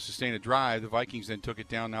being able to sustain a drive. The Vikings then took it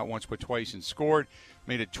down not once but twice and scored.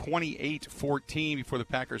 Made it 28-14 before the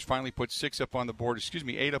Packers finally put 8 up on the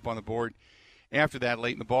board after that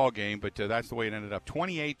late in the ball game. But that's the way it ended up.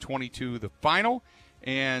 28-22 the final.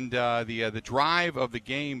 And the drive of the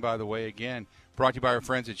game, by the way, again, brought to you by our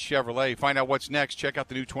friends at Chevrolet. Find out what's next. Check out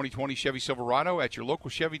the new 2020 Chevy Silverado at your local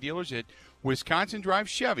Chevy dealers at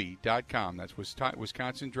WisconsinDriveChevy.com. That's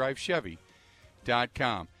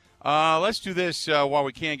WisconsinDriveChevy.com. Let's do this while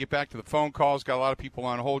we can. Get back to the phone calls. Got a lot of people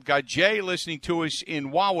on hold. Got Jay listening to us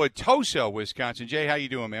in Wauwatosa, Wisconsin. Jay, how you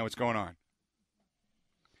doing, man? What's going on?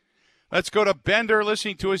 Let's go to Bender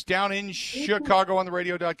listening to us down in Chicago on the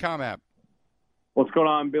radio.com app. What's going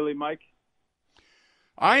on, Billy, Mike?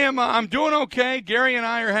 I'm doing okay. Gary and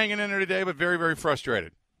I are hanging in there today, but very, very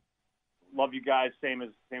frustrated. Love you guys, same as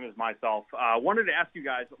myself. Wanted to ask you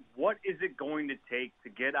guys, what is it going to take to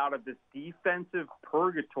get out of this defensive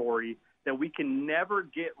purgatory that we can never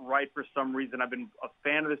get right for some reason? I've been a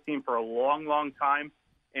fan of this team for a long, long time,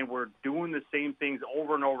 and we're doing the same things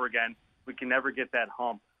over and over again. We can never get that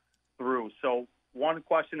hump through. So one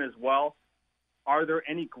question as well, are there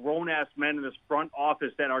any grown-ass men in this front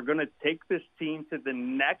office that are going to take this team to the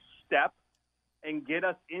next step and get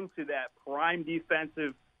us into that prime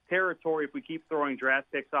defensive territory if we keep throwing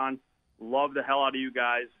draft picks on. Love the hell out of you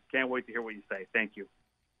guys. Can't wait to hear what you say. Thank you.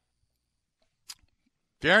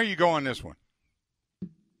 Gary, you go on this one.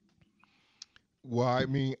 Well, I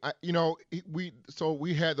mean,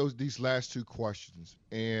 we had these last two questions,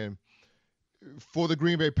 and for the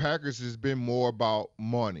Green Bay Packers, it's been more about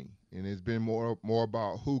money, and it's been more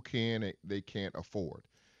about who they can't afford.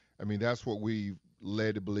 I mean, that's what we've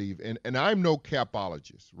led to believe, and I'm no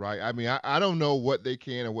capologist, right? I mean, I don't know what they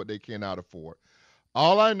can and what they cannot afford.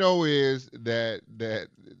 All I know is that the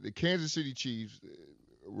Kansas City Chiefs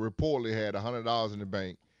reportedly had $100 in the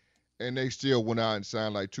bank, and they still went out and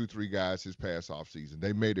signed like 2-3 guys this past offseason.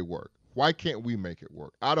 They made it work. Why can't we make it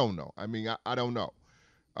work? I don't know. I mean, I don't know.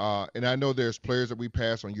 And I know there's players that we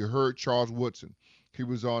pass on. You heard Charles Woodson. He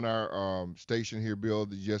was on our station here, Bill,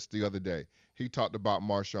 just the other day. He talked about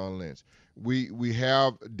Marshawn Lynch. We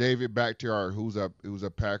have David Bakhtiari, who's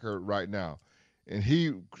a Packer right now. And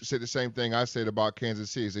he said the same thing I said about Kansas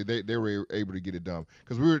City. They were able to get it done.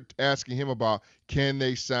 Because we were asking him about, can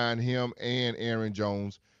they sign him and Aaron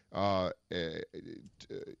Jones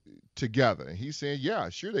together? And he's saying, yeah,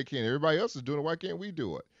 sure they can. Everybody else is doing it. Why can't we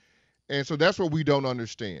do it? And so that's what we don't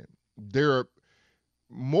understand. There are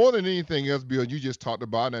more than anything else, Bill, you just talked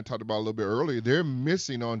about, and I talked about a little bit earlier, they're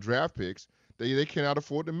missing on draft picks. They cannot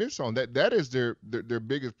afford to miss on. That is their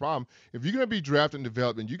biggest problem. If you're going to be drafted and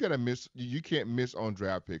development, you can't miss on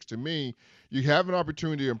draft picks. To me, you have an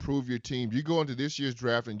opportunity to improve your team. You go into this year's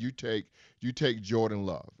draft and you take Jordan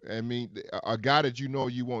Love. I mean, a guy that you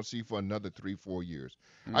won't see for another 3-4 years.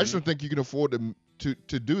 Mm-hmm. I just don't think you can afford to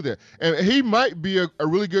do that. And he might be a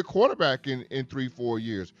really good quarterback in 3-4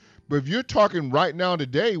 years. But if you're talking right now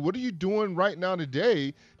today, what are you doing right now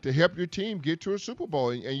today to help your team get to a Super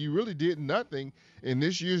Bowl? And you really did nothing in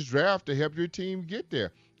this year's draft to help your team get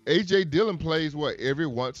there. A.J. Dillon plays, every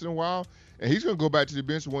once in a while? And he's going to go back to the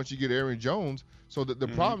bench once you get Aaron Jones. So that the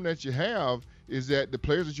problem that you have is that the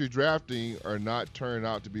players that you're drafting are not turning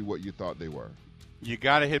out to be what you thought they were. You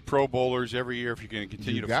got to hit Pro Bowlers every year if you're going to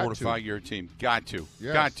continue to fortify your team. Got to.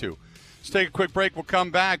 Yes. Got to. Let's take a quick break. We'll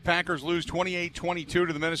come back. Packers lose 28-22 to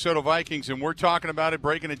the Minnesota Vikings, and we're talking about it,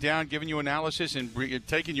 breaking it down, giving you analysis, and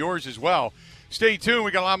taking yours as well. Stay tuned.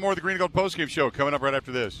 We got a lot more of the Green and Gold postgame show coming up right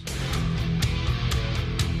after this.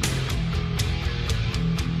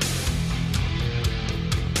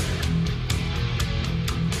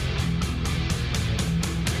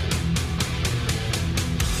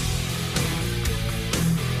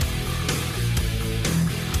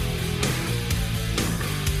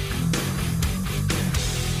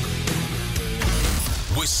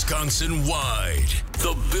 Wisconsin-wide,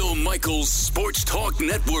 the Bill Michaels Sports Talk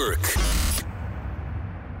Network.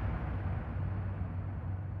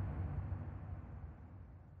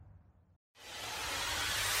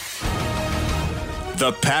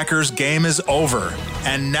 The Packers game is over,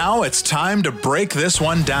 and now it's time to break this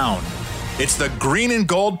one down. It's the Green and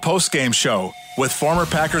Gold postgame show with former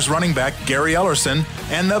Packers running back Gary Ellerson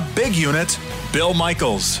and the big unit, Bill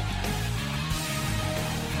Michaels.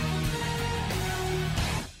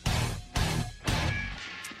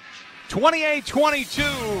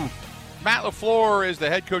 28-22. Matt LaFleur, as the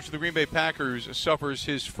head coach of the Green Bay Packers, suffers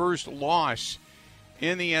his first loss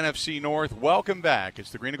in the NFC North. Welcome back.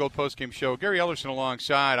 It's the Green and Gold postgame show. Gary Ellerson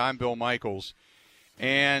alongside. I'm Bill Michaels.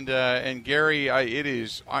 And Gary,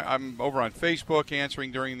 I'm over on Facebook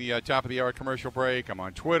answering during the top of the hour commercial break. I'm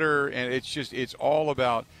on Twitter, and it's all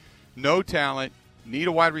about no talent, need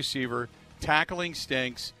a wide receiver, tackling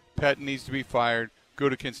stinks, Pettin needs to be fired,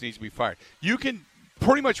 Gutekunst needs to be fired. You can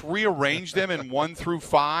pretty much rearrange them in 1 through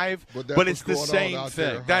 5, but it's the same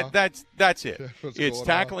thing. There, huh? That's it. It's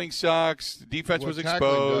tackling sucks. Defense was exposed.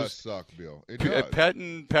 Tackling does suck, Bill. It does.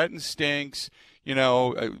 Pettin stinks. Need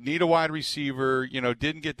a wide receiver.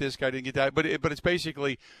 Didn't get this guy, didn't get that. But it's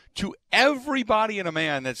basically to everybody and a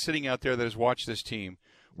man that's sitting out there that has watched this team,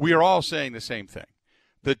 we are all saying the same thing.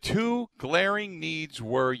 The two glaring needs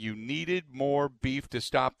were you needed more beef to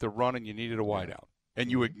stop the run and you needed a wideout. And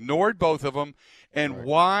you ignored both of them. And right.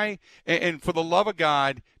 Why? And for the love of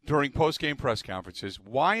God, during post-game press conferences,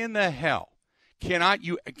 why in the hell can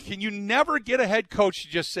you never get a head coach to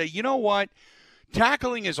just say, you know what?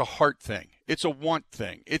 Tackling is a heart thing. It's a want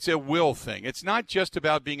thing. It's a will thing. It's not just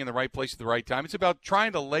about being in the right place at the right time. It's about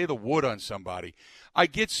trying to lay the wood on somebody. I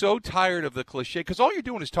get so tired of the cliche because all you're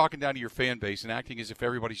doing is talking down to your fan base and acting as if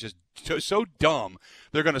everybody's just so dumb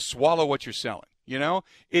they're going to swallow what you're selling.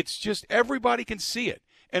 It's just everybody can see it.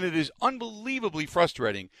 And it is unbelievably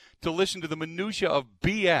frustrating to listen to the minutia of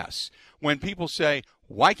BS when people say,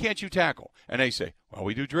 why can't you tackle? And they say, well,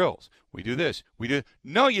 we do drills. We do this. We do.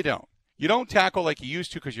 No, you don't. You don't tackle like you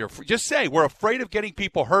used to because you're just say we're afraid of getting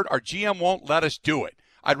people hurt. Our GM won't let us do it.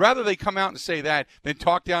 I'd rather they come out and say that than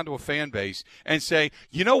talk down to a fan base and say,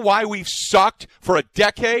 you know why we've sucked for a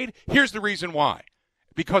decade? Here's the reason why.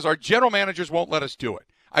 Because our general managers won't let us do it.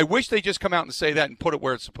 I wish they just come out and say that and put it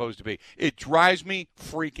where it's supposed to be. It drives me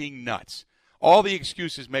freaking nuts. All the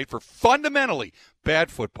excuses made for fundamentally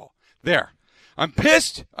bad football. There. I'm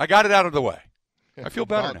pissed. I got it out of the way. I feel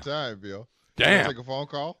better now. About time, Bill. Damn. You want to take a phone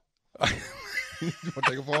call? You want to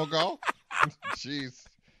take a phone call? Jeez.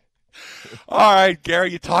 All right,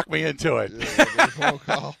 Gary, you talked me into it. Yeah, take a phone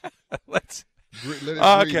call. Let's. Let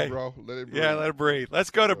it breathe, bro. Let it breathe. Yeah, let it breathe. Let's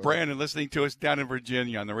go to Brandon, listening to us down in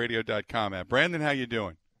Virginia on the radio.com app. Brandon, how you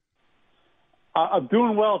doing? I'm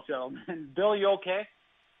doing well, gentlemen. Bill, you okay?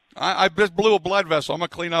 I just blew a blood vessel. I'm going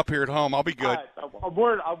to clean up here at home. I'll be good. I'm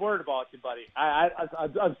worried about you, buddy.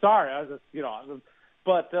 I'm sorry. I was just,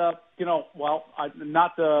 but,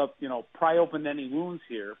 not to, pry open any wounds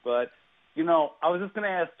here, but, I was just going to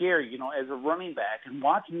ask Gary, as a running back and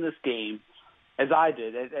watching this game, as I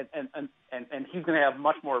did, and he's going to have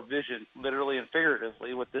much more vision, literally and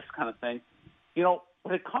figuratively, with this kind of thing.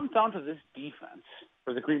 When it comes down to this defense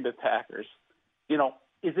for the Green Bay Packers,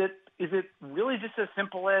 is it really just as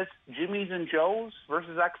simple as Jimmy's and Joe's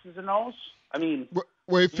versus X's and O's? I mean,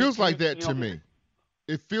 well, it feels like that to me.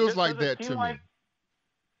 It feels like that to me.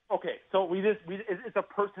 Okay, so it's a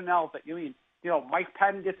personnel thing. Mike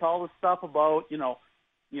Patton gets all this stuff about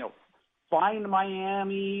flying to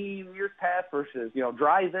Miami in years past versus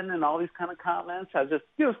drive-in and all these kind of comments. I was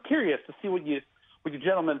just curious to see what you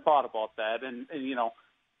gentlemen thought about that, and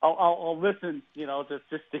I'll listen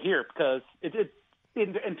just to hear, because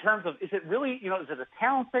in terms of, is it really is it a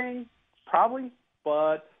talent thing? Probably,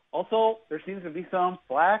 but also there seems to be some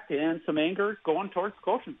flack and some anger going towards the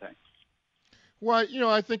coaching thing. Well,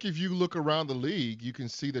 I think if you look around the league, you can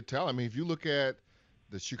see the talent. I mean, if you look at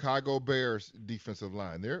the Chicago Bears defensive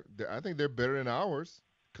line, I think they're better than ours.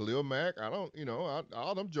 Khalil Mack,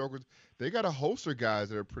 all them jokers, they got a host of guys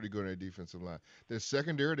that are pretty good on their defensive line. Their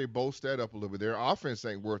secondary, they bolster that up a little bit. Their offense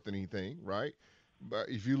ain't worth anything, right? But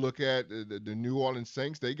if you look at the New Orleans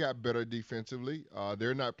Saints, they got better defensively.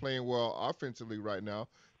 They're not playing well offensively right now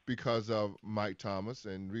because of Mike Thomas.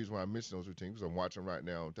 And the reason why I mention those two teams, I'm watching right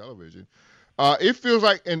now on television. It feels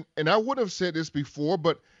like, and I would have said this before,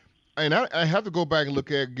 but I have to go back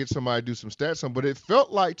and get somebody to do some stats on, but it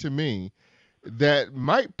felt like to me that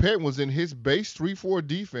Mike Patton was in his base 3-4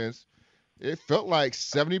 defense. It felt like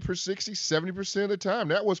 70% of the time.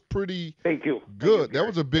 That was pretty good. That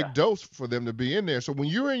was a big dose for them to be in there. So when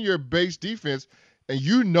you're in your base defense and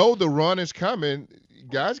the run is coming,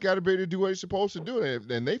 guys got to be able to do what they're supposed to do,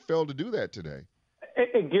 and they failed to do that today.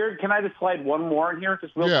 Hey, Gary, can I just slide one more in here?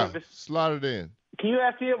 Just real quick. Slide it in. Can you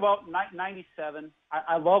ask me about 97?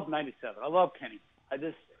 I love 97. I love Kenny.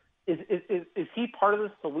 Is he part of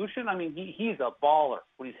the solution? I mean, he's a baller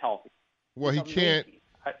when he's healthy. Well, he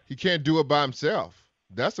can't do it by himself.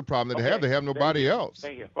 That's the problem that they have. They have nobody else.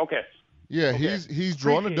 Thank you. Okay. Yeah, okay. He's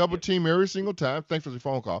drawing a double team every single time. Thanks for the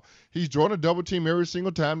phone call. He's drawing a double team every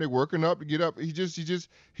single time. They're working up to get up. He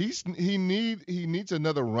needs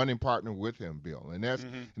another running partner with him, Bill, and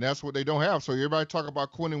that's what they don't have. So everybody talk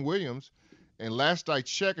about Quentin Williams, and last I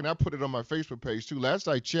checked, and I put it on my Facebook page too. Last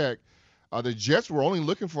I checked, the Jets were only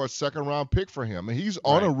looking for a second-round pick for him, and he's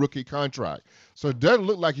on a rookie contract. So it doesn't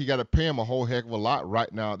look like you got to pay him a whole heck of a lot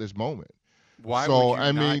right now at this moment. Why would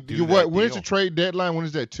you not do that when is the trade deadline? When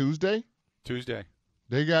is that, Tuesday? Tuesday.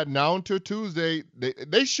 They got now until Tuesday.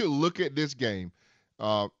 They should look at this game,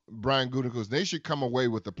 Brian Gutekunst. They should come away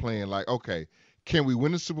with a plan like, okay, can we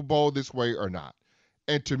win the Super Bowl this way or not?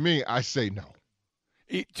 And to me, I say no.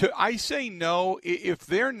 I say no. If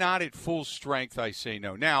they're not at full strength, I say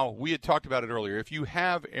no. Now, we had talked about it earlier. If you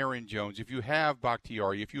have Aaron Jones, if you have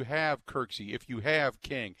Bakhtiari, if you have Kirksey, if you have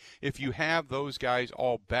King, if you have those guys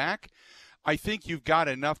all back, I think you've got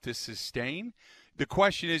enough to sustain. The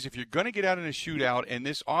question is, if you're going to get out in a shootout and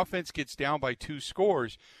this offense gets down by 2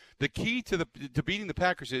 scores, the key to beating the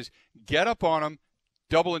Packers is get up on them,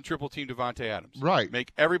 double and triple team Devontae Adams. Right.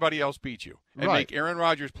 Make everybody else beat you. And make Aaron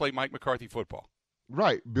Rodgers play Mike McCarthy football.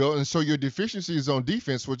 Right, Bill. And so your deficiency is on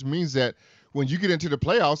defense, which means that when you get into the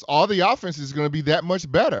playoffs, all the offense is going to be that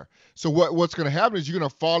much better. So what's going to happen is you're going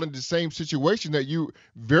to fall into the same situation that you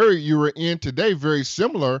were in today, very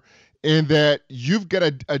similar, in that you've got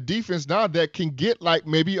a defense now that can get like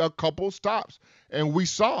maybe a couple stops. And we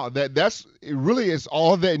saw that it really is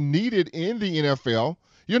all that needed in the NFL.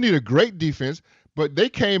 You don't need a great defense, but they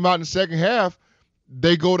came out in the second half.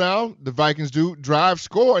 They go down, the Vikings do, drive,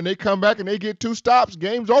 score, and they come back and they get 2 stops.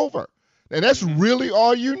 Game's over. And that's really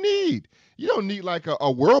all you need. You don't need like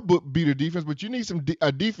a world beater defense, but you need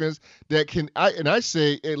a defense that can, I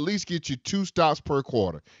say, at least get you 2 stops per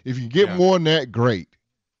quarter. If you get more than that, great.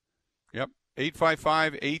 Yep.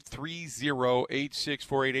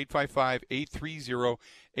 855-830-8648.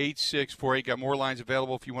 855-830-8648. Got more lines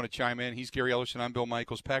available if you want to chime in. He's Gary Ellerson. I'm Bill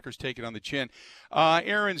Michaels. Packers take it on the chin.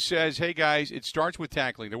 Aaron says, hey, guys, it starts with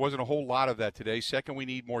tackling. There wasn't a whole lot of that today. Second, we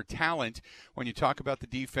need more talent. When you talk about the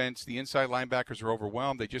defense, the inside linebackers are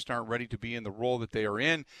overwhelmed. They just aren't ready to be in the role that they are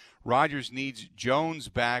in. Rodgers needs Jones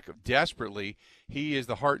back desperately. He is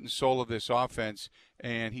the heart and soul of this offense.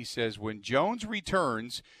 And he says when Jones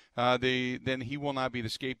returns, then he will not be the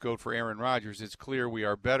scapegoat for Aaron Rodgers. It's clear we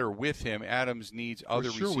are better with him. Adams needs other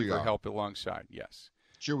receiver help alongside. Yes.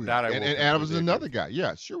 Sure we are. And Adams is another guy.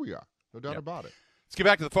 Yeah, sure we are. No doubt about it. Let's get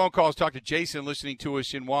back to the phone calls. Talk to Jason listening to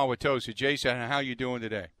us in Wauwatosa. Jason, how you doing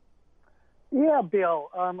today? Yeah, Bill.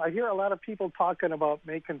 I hear a lot of people talking about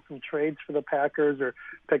making some trades for the Packers or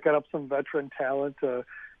picking up some veteran talent.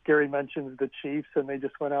 Gary mentions the Chiefs, and they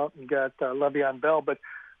just went out and got Le'Veon Bell. But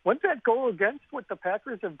wouldn't that go against what the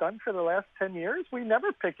Packers have done for the last 10 years? We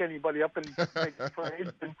never pick anybody up and make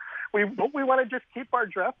trades. And we want to just keep our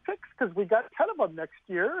draft picks because we got 10 of them next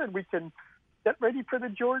year, and we can get ready for the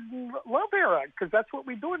Jordan Love era because that's what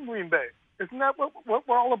we do in Green Bay. Isn't that what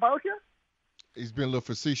we're all about here? He's been a little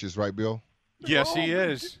facetious, right, Bill? Yes, he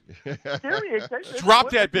is. Gary, Drop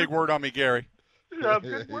that big word on me, Gary.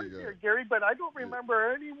 Good work here, Gary, but I don't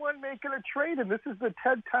remember anyone making a trade, and this is the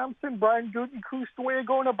Ted Thompson, Brian Gutekunst way of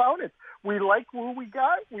going about it. We like who we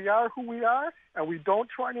got, we are who we are, and we don't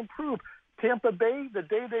try and improve. Tampa Bay, the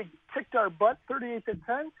day they kicked our butt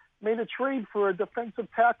 38-10, made a trade for a defensive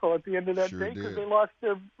tackle at the end of that day because they lost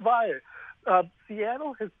their Via.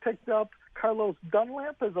 Seattle has picked up Carlos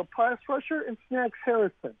Dunlap as a pass rusher and Snacks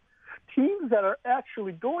Harrison. Teams that are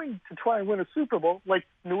actually going to try and win a Super Bowl, like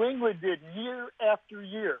New England did year after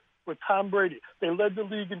year with Tom Brady. They led the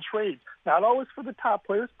league in trades. Not always for the top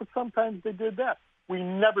players, but sometimes they did that. We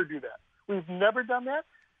never do that. We've never done that.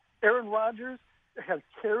 Aaron Rodgers has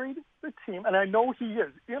carried the team, and I know he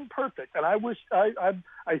is imperfect, and I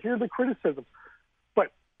hear the criticisms.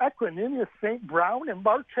 But Equanimeous St. Brown and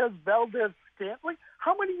Marquez Valdez-Scantling,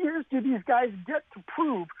 how many years do these guys get to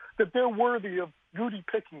prove that they're worthy of Goody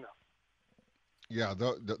picking them? Yeah,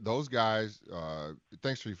 those guys,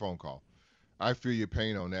 thanks for your phone call. I feel your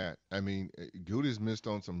pain on that. I mean, Goody's missed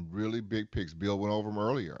on some really big picks. Bill went over them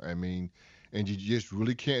earlier. I mean, and you just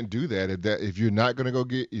really can't do that if you're not going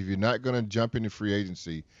to jump into free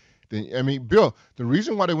agency. Then, I mean, Bill, the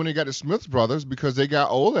reason why they got the Smith brothers because they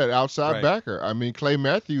got old at outside backer. I mean, Clay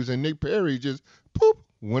Matthews and Nick Perry just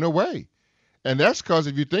went away. And that's because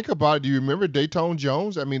if you think about it, do you remember Dayton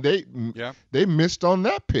Jones? I mean, they missed on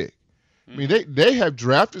that pick. I mean, they have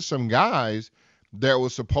drafted some guys that were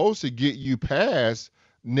supposed to get you past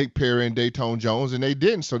Nick Perry and Dayton Jones, and they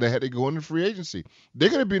didn't, so they had to go into free agency. They're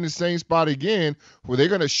going to be in the same spot again where they're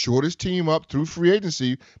going to short his team up through free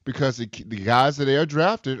agency because the guys that they are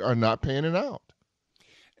drafted are not panning out.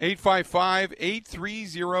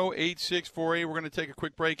 855-830-8648. We're going to take a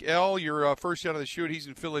quick break. El, you're first out of the chute. He's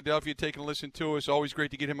in Philadelphia taking a listen to us. Always great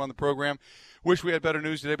to get him on the program. Wish we had better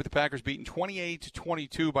news today, but the Packers beaten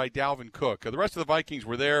 28-22 by Dalvin Cook. The rest of the Vikings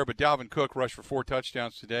were there, but Dalvin Cook rushed for 4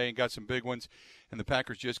 touchdowns today and got some big ones, and the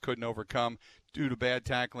Packers just couldn't overcome due to bad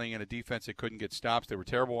tackling and a defense that couldn't get stops. They were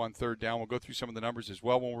terrible on third down. We'll go through some of the numbers as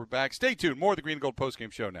well when we're back. Stay tuned. More of the Green and Gold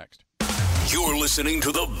postgame show next. You're listening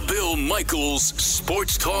to the Bill Michaels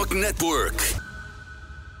Sports Talk Network.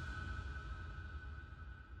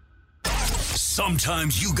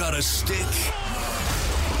 Sometimes you gotta stick,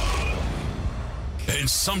 and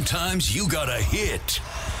sometimes you gotta hit.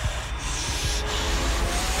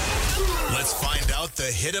 Let's find out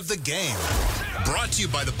the hit of the game. Brought to you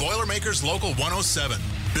by the Boilermakers Local 107.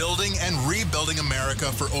 Building and rebuilding America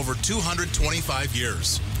for over 225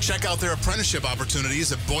 years. Check out their apprenticeship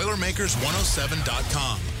opportunities at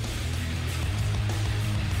BoilerMakers107.com.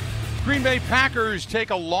 Green Bay Packers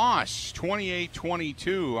take a loss,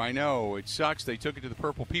 28-22. I know, it sucks. They took it to the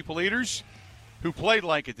Purple People Eaters, who played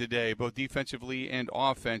like it today, both defensively and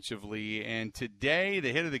offensively. And today,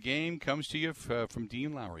 the hit of the game comes to you from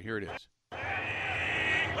Dean Lowry. Here it is.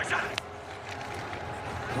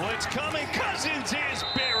 Blitz coming. Cousins is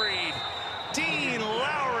buried. Dean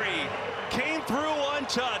Lowry came through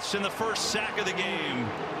untouched in the first sack of the game.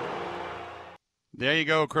 There you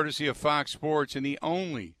go, courtesy of Fox Sports, and the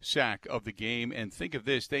only sack of the game. And think of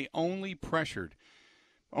this, they only pressured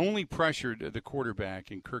the quarterback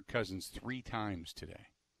and Kirk Cousins 3 times today.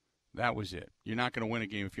 That was it. You're not going to win a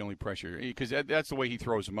game if you only pressure, because that's the way he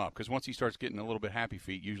throws them up. Because once he starts getting a little bit happy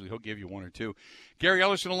feet, usually he'll give you one or two. Gary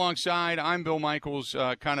Ellerson alongside. I'm Bill Michaels,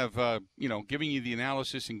 giving you the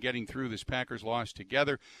analysis and getting through this Packers loss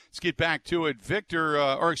together. Let's get back to it.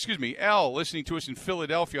 Elle, listening to us in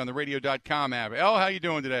Philadelphia on the radio.com app. Elle, how you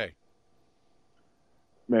doing today?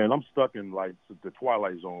 Man, I'm stuck in like the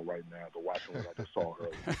Twilight Zone right now to watching what I just saw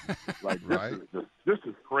earlier. Like this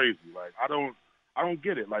is crazy. Like I don't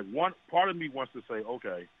get it. Like one part of me wants to say,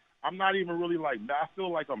 okay, I'm not even really like I feel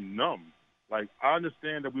like I'm numb. Like I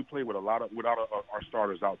understand that we played without our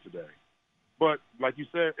starters out today, but like you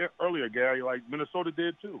said earlier, Gary, like Minnesota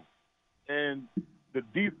did too, and the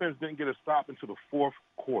defense didn't get a stop until the fourth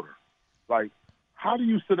quarter. Like, how do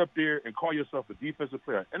you sit up there and call yourself a defensive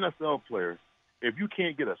player, NFL player, if you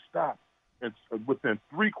can't get a stop within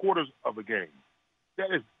 3 quarters of a game?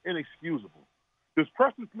 That is inexcusable. Does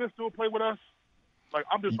Preston Smith still play with us? Like,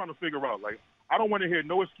 I'm just trying to figure out. Like, I don't want to hear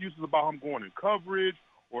no excuses about him going in coverage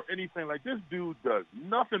or anything. Like, this dude does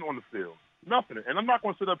nothing on the field. Nothing. And I'm not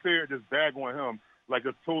going to sit up here and just bag on him like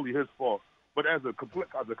it's totally his fault. But as a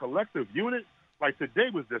collective unit, like, today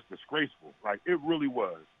was just disgraceful. Like, it really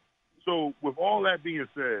was. So with all that being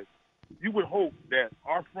said, you would hope that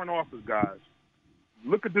our front office guys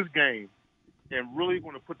look at this game and really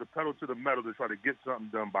going to put the pedal to the metal to try to get something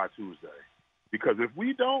done by Tuesday. Because if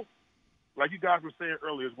we don't, like you guys were saying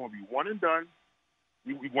earlier, it's going to be one and done.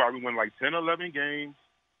 We win like 10, 11 games,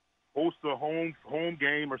 host a home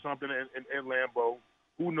game or something in Lambeau.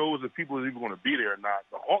 Who knows if people are even going to be there or not.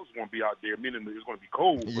 The Hawks are going to be out there, meaning it's going to be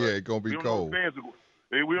cold. Yeah, it's going to be cold.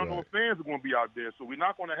 We don't know if fans are going to be out there, so we're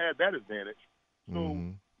not going to have that advantage. So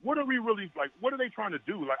what are we really, like, what are they trying to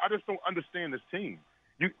do? Like, I just don't understand this team.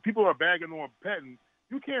 People are bagging on Pettin.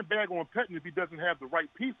 You can't bag on Pettin if he doesn't have the right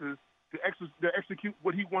pieces to execute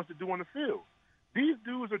what he wants to do on the field. These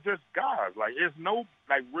dudes are just guys. Like, there's no,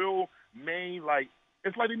 like, real main, like,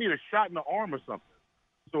 it's like they need a shot in the arm or something.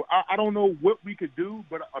 So I don't know what we could do,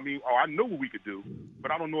 but, I know what we could do,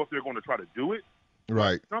 but I don't know if they're going to try to do it.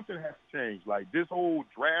 Right. Something has to change. Like, this whole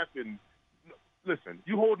draft and, listen,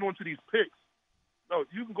 you holding on to these picks. No,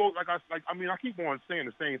 you can go, I keep on saying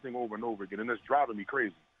the same thing over and over again, and it's driving me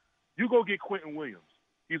crazy. You go get Quentin Williams.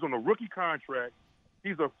 He's on a rookie contract.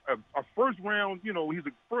 He's a first-round, he's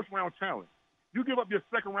a first-round talent. You give up your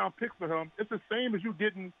second-round pick for him, it's the same as you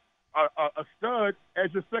getting a stud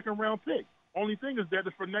as your second-round pick. Only thing is that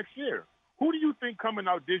it's for next year. Who do you think coming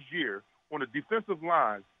out this year on a defensive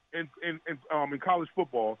line in college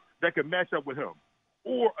football that could match up with him?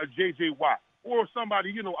 Or a J.J. Watt? Or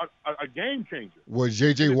somebody, a game changer. Well,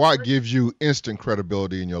 J.J. Watt gives you instant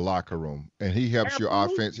credibility in your locker room, and he helps your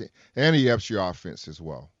offense, and he helps your offense as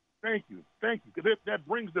well. Thank you. Because that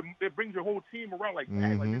brings your whole team around like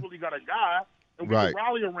that. Like, they really got a guy, and we can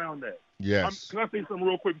rally around that. Yes. Can I say something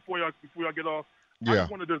real quick before y'all get off? Yeah. I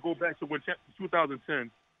just wanted to go back to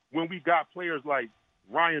 2010 when we got players like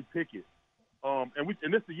Ryan Pickett, and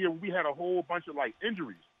this is the year we had a whole bunch of like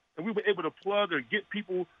injuries, and we were able to plug or get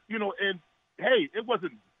people, and hey, it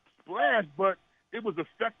wasn't splash, but it was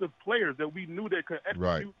effective players that we knew that could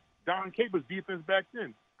execute Don Capers' defense back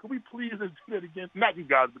then. Could we please do that again? Not you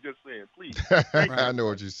guys, but just saying, please. I know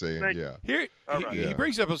what you're saying. He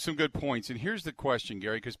brings up some good points, and here's the question,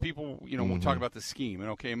 Gary, because people, will talk about the scheme.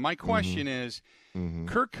 And my question is,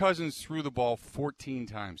 Kirk Cousins threw the ball 14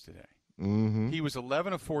 times today. He was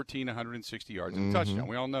 11 of 14, 160 yards and a touchdown.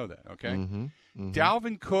 We all know that, okay?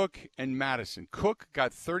 Dalvin Cook and Madison. Cook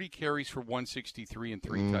got 30 carries for 163 and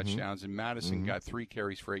 3 touchdowns, and Madison got 3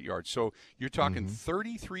 carries for 8 yards. So you're talking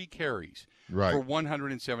 33 carries for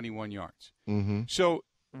 171 yards. So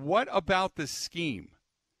what about the scheme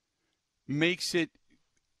makes it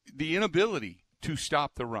the inability to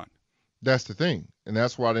stop the run? That's the thing, and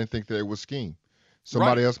that's why I didn't think that it was scheme.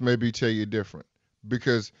 Somebody else maybe tell you different.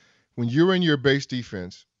 Because when you're in your base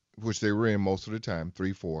defense, which they were in most of the time,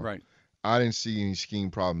 3-4, I didn't see any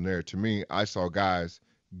scheme problem there. To me, I saw guys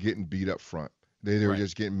getting beat up front. They were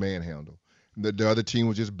just getting manhandled. The other team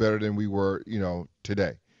was just better than we were,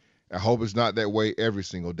 today. I hope it's not that way every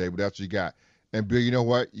single day, but that's what you got. And, Bill, you know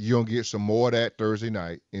what? You're going to get some more of that Thursday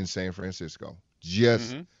night in San Francisco.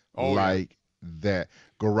 Just that.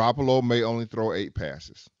 Garoppolo may only throw 8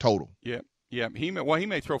 passes total. Yeah. He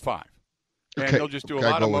may throw 5. And they'll just do a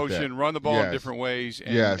lot of motion, run the ball in different ways.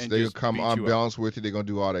 And they'll come unbalanced with it. They're going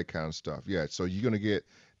to do all that kind of stuff. Yeah, so you're going to get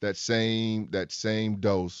that same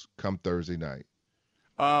dose come Thursday night.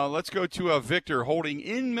 Let's go to Victor holding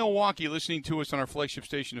in Milwaukee, listening to us on our flagship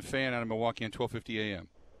station, The Fan, out of Milwaukee on 1250 AM.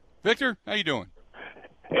 Victor, how you doing?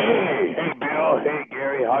 Hey, Bill. Hey,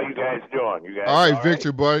 Gary. How you guys doing? You guys all right,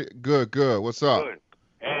 Victor, buddy. Good. What's up? Good.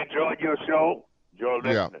 Enjoy Joe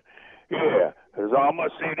listener. Yeah. So I'm going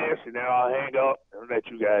to say this, and then I'll hang up and let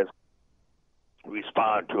you guys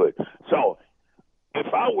respond to it. So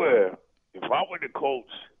if I were the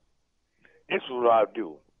coach, this is what I'd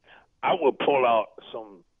do. I would pull out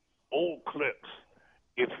some old clips,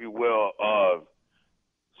 if you will, of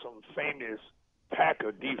some famous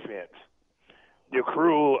Packer defense. The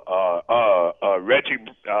crew,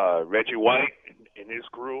 Reggie White and his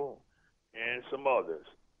crew, and some others,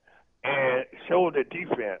 and show the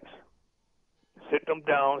defense. Sit them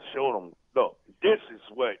down, show them, look, this is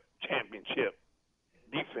what championship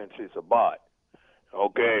defense is about,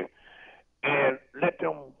 okay? And let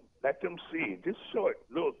them see just short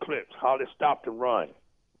little clips how they stop the run,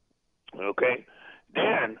 okay?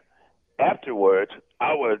 Then afterwards,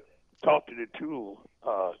 I would talk to the two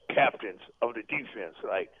captains of the defense,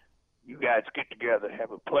 like, you guys get together,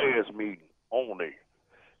 have a players meeting only,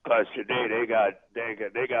 because today they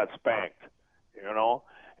got spanked, you know.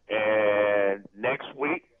 And next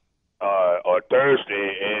week or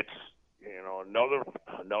Thursday, it's another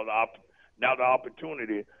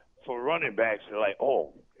opportunity for running backs. They're like,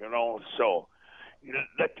 so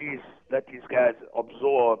let these guys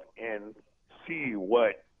absorb and see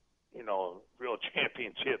what real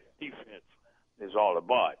championship defense is all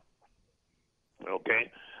about.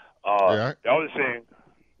 Okay. The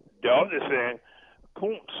other thing,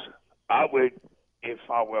 Kuntz, if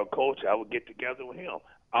I were a coach, I would get together with him.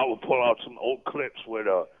 I would pull out some old clips with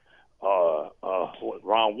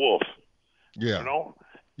Ron Wolf. Yeah. You know?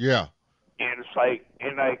 Yeah. And it's like,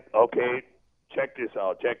 okay, check this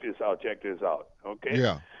out. Okay?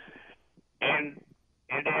 Yeah. And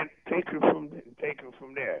then take it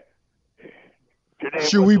from there. Today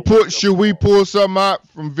Should we pull something out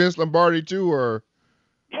from Vince Lombardi too, or?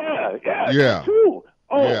 Yeah. Yeah. Too.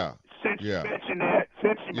 Oh, yeah. Since you mentioned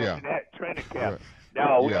that training camp. Right.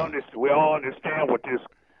 Now we all understand what this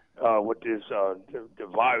the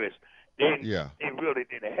virus. They really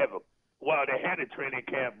didn't have they had a training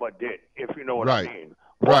camp, but if you know what I mean.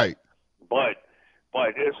 Right. But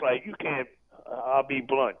it's like you can't. I'll be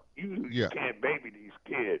blunt. You can't baby these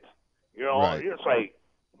kids. You know, it's like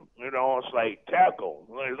it's like tackle.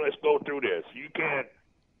 Let's go through this. You can't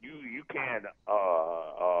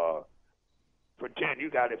pretend you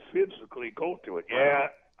got to physically go through it. Yeah,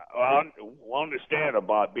 I understand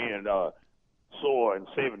about being sore and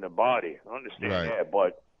saving the body. I understand that,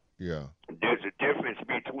 but there's a difference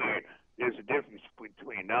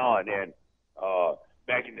between now and then.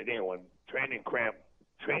 Back in the day when training camp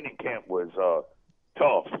was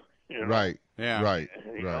tough. You know? Right. Yeah. Right.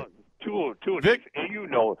 Two Vic, and you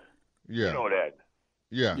know that.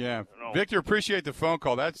 Yeah. Victor, appreciate the phone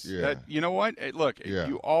call. That. You know what? Hey, look,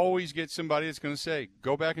 you always get somebody that's going to say,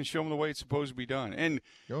 "Go back and show them the way it's supposed to be done." And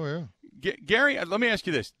Gary, let me ask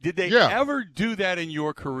you this: did they ever do that in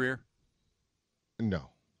your career? No.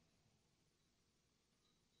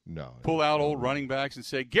 Pull out old running backs and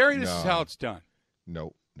say, "Gary, this is how it's done."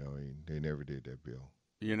 No, they never did that, Bill.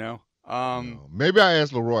 You know. No. Maybe I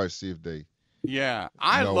asked Leroy to see if they. Yeah,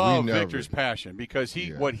 I love Victor's passion because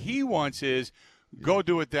what he wants is go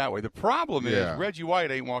do it that way. The problem is Reggie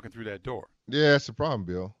White ain't walking through that door. Yeah, that's the problem,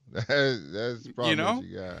 Bill. That's the problem. You know?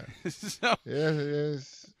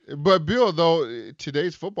 Yes. But Bill, though,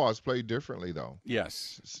 today's football is played differently, though.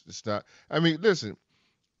 Yes. It's not. I mean, listen.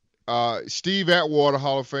 Steve Atwater,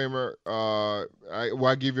 Hall of Famer.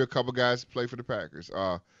 I give you a couple guys to play for the Packers.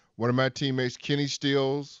 One of my teammates, Kenny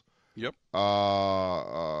Stills. Yep.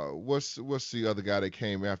 What's the other guy that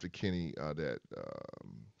came after Kenny that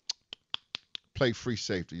played free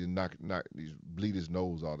safety and he bleed his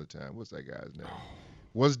nose all the time? What's that guy's name?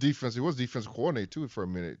 Was defensive coordinator too for a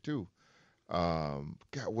minute too. God,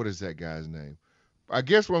 what is that guy's name? I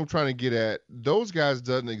guess what I'm trying to get at, those guys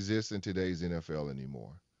doesn't exist in today's NFL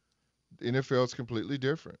anymore. The NFL is completely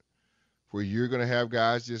different, where you're going to have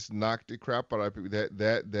guys just knock the crap out of people.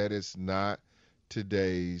 That is not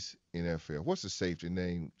today's NFL. What's the safety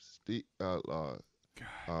name?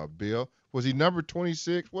 Bill? Was he number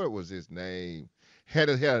 26? What was his name? Had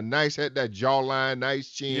that jawline, nice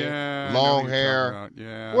chin, long hair.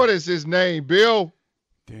 Yeah. What is his name, Bill?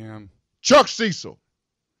 Damn. Chuck Cecil.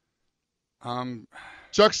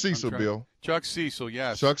 Chuck Cecil, Bill. Chuck Cecil,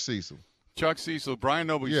 yes. Chuck Cecil. Brian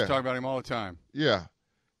Noble used to talk about him all the time. Yeah.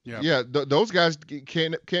 Those guys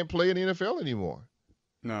can't play in the NFL anymore.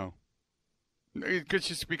 No. It's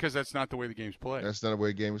just because that's not the way the game's played. That's not the way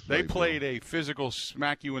the game is played. They played a physical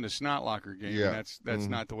smack you in the snot locker game, and that's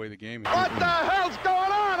not the way the game is. What the hell's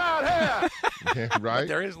going on out here? Right? But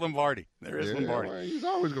there is Lombardi. Lombardi. Well, he's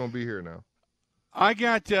always going to be here now. I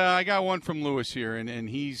got one from Lewis here, and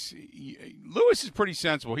Lewis is pretty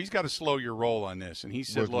sensible. He's got to slow your roll on this, and he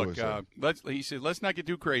said, let's not get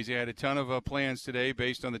too crazy. I had a ton of plans today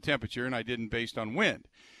based on the temperature, and I didn't based on wind.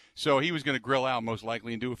 So he was going to grill out most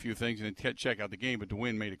likely and do a few things and then check out the game, but the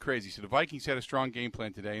wind made it crazy. So the Vikings had a strong game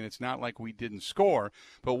plan today, and it's not like we didn't score,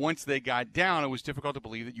 but once they got down, it was difficult to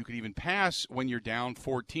believe that you could even pass when you're down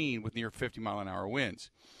 14 with near 50-mile-an-hour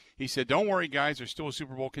winds. He said, don't worry, guys, they're still a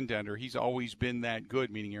Super Bowl contender. He's always been that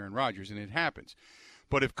good, meaning Aaron Rodgers, and it happens.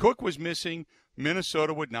 But if Cook was missing,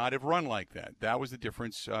 Minnesota would not have run like that. That was the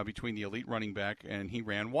difference between the elite running back, and he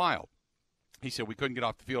ran wild. He said we couldn't get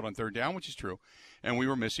off the field on third down, which is true, and we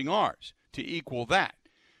were missing ours to equal that.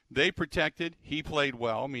 They protected. He played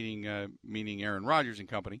well, meaning Aaron Rodgers and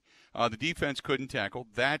company. The defense couldn't tackle.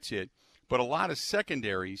 That's it. But a lot of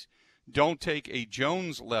secondaries don't take a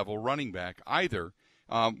Jones-level running back either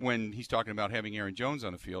when he's talking about having Aaron Jones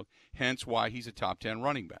on the field, hence why he's a top 10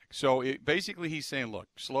 running back. So basically he's saying, look,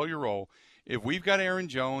 slow your roll. If we've got Aaron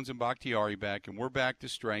Jones and Bakhtiari back and we're back to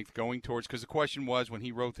strength going towards – because the question was when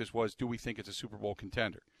he wrote this was, do we think it's a Super Bowl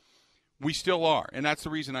contender? We still are, and that's the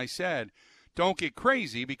reason I said don't get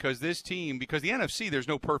crazy because this team – because the NFC, there's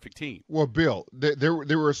no perfect team. Well, Bill, they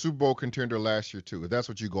were a Super Bowl contender last year too, if that's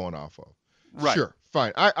what you're going off of. Right. Sure,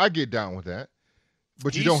 fine. I get down with that.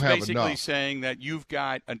 But you don't have enough. He's basically saying that you've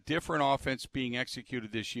got a different offense being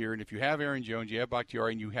executed this year, and if you have Aaron Jones, you have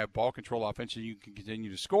Bakhtiari, and you have ball control offense, and you can continue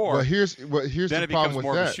to score. Well, here's then the it problem becomes with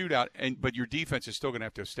more that. of a shootout, but your defense is still going to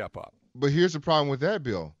have to step up. But here's the problem with that,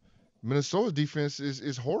 Bill. Minnesota's defense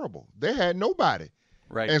is horrible. They had nobody.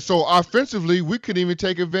 Right. And so offensively, we couldn't even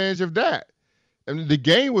take advantage of that. And the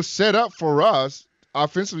game was set up for us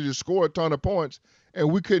offensively to score a ton of points,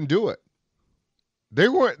 and we couldn't do it. They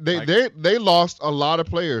lost a lot of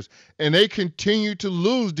players, and they continued to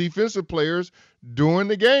lose defensive players during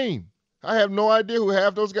the game. I have no idea who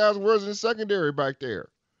half those guys were in the secondary back there.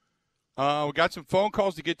 We got some phone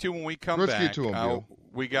calls to get to when we come back. Let's get to them, Bill.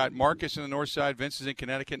 We got Marcus in the north side, Vince is in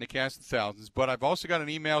Connecticut, and the cast of thousands. But I've also got an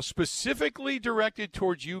email specifically directed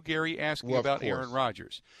towards you, Gary, asking about Aaron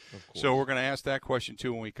Rodgers. So we're going to ask that question,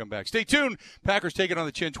 too, when we come back. Stay tuned. Packers take it on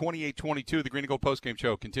the chin, 28-22. The Green and Gold postgame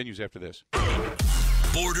show continues after this.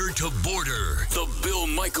 Border to Border, the Bill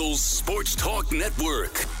Michaels Sports Talk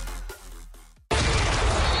Network.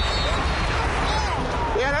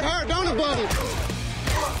 Yeah, that hurt, don't it, buddy?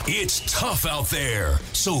 It's tough out there,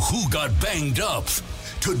 so who got banged up?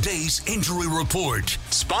 Today's injury report.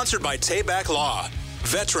 Sponsored by Tayback Law.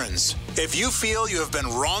 Veterans, if you feel you have been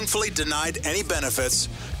wrongfully denied any benefits,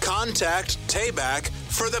 contact Tayback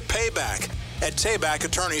for the payback at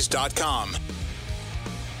taybackattorneys.com.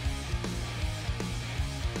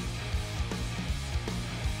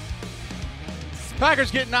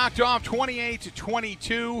 Packers get knocked off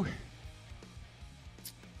 28-22.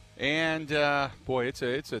 And, boy, it's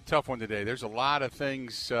a tough one today. There's a lot of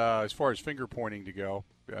things as far as finger pointing to go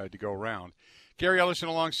around. Gary Ellerson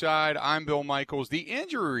alongside. I'm Bill Michaels. The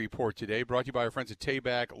injury report today brought to you by our friends at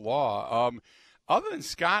Tayback Law. Other than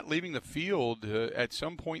Scott leaving the field at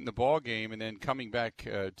some point in the ball game and then coming back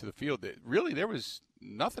to the field, really there was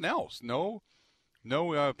nothing else. No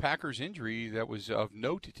Packers injury that was of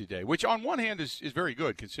note today, which on one hand is very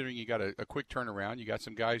good considering you got a quick turnaround. You got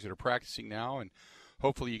some guys that are practicing now, and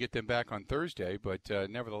hopefully you get them back on Thursday. But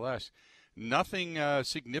nevertheless, nothing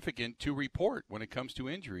significant to report when it comes to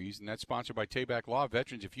injuries, and that's sponsored by Tayback Law.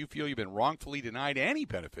 Veterans, if you feel you've been wrongfully denied any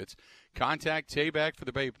benefits, contact Tayback for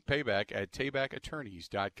the payback at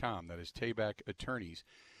taybackattorneys.com. That is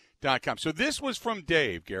taybackattorneys.com. So this was from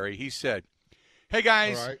Dave, Gary. He said, hey,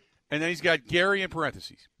 guys. All right. And then he's got Gary in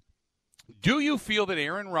parentheses. Do you feel that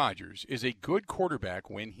Aaron Rodgers is a good quarterback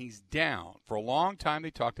when he's down? For a long time, they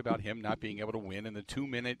talked about him not being able to win in the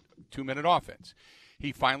two-minute offense.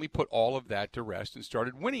 He finally put all of that to rest and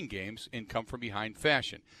started winning games in come-from-behind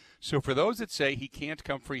fashion. So for those that say he can't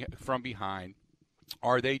come from behind,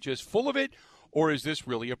 are they just full of it, or is this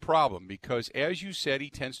really a problem? Because, as you said, he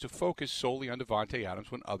tends to focus solely on Davante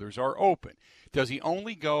Adams when others are open. Does he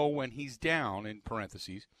only go when he's down, in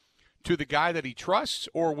parentheses, to the guy that he trusts,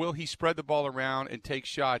 or will he spread the ball around and take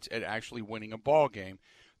shots at actually winning a ball game?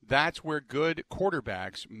 That's where good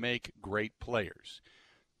quarterbacks make great players.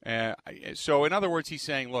 So, in other words, he's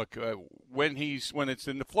saying, look, when it's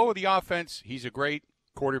in the flow of the offense, he's a great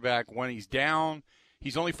quarterback. When he's down,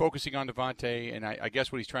 he's only focusing on Davante, and I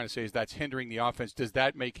guess what he's trying to say is that's hindering the offense. Does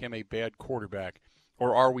that make him a bad quarterback,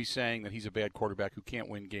 or are we saying that he's a bad quarterback who can't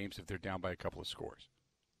win games if they're down by a couple of scores?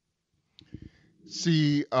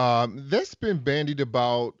 See, that's been bandied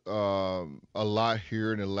about a lot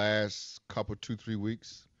here in the last couple, 2-3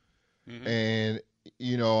 weeks. Mm-hmm. And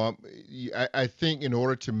I think in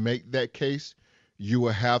order to make that case, you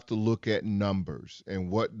will have to look at numbers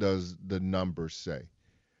and what does the numbers say.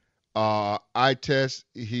 Eye test,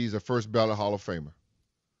 he's a first ballot Hall of Famer.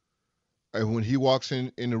 And when he walks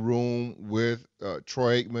in the room with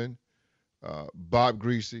Troy Aikman, Bob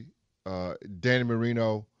Greasy, Danny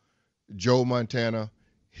Marino, Joe Montana,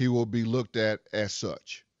 he will be looked at as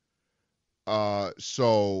such.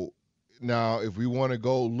 So now if we want to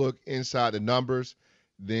go look inside the numbers,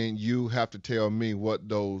 then you have to tell me what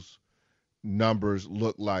those numbers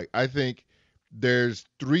look like. I think there's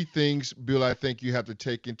three things, Bill, I think you have to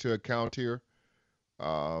take into account here.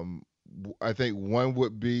 I think one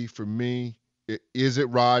would be, for me, is it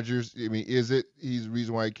Rodgers? I mean, is it he's the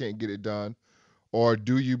reason why he can't get it done? Or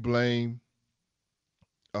do you blame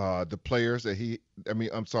the players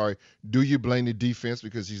do you blame the defense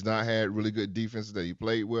because he's not had really good defenses that he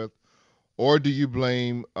played with? Or do you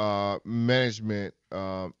blame management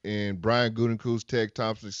and Brian Gutekunst, Ted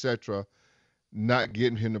Thompson, etc., not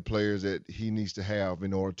getting him the players that he needs to have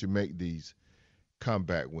in order to make these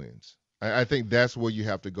comeback wins? I think that's where you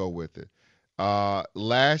have to go with it.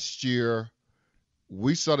 Last year,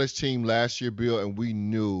 we saw this team last year, Bill, and we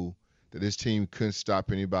knew that this team couldn't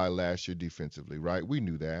stop anybody last year defensively, right? We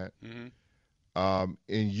knew that. Mm-hmm.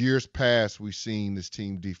 In years past, we've seen this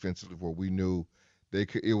team defensively where we knew they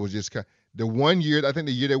could. It was just the one year, I think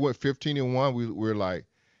the year they went 15-1, we were like,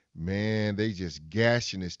 man, they just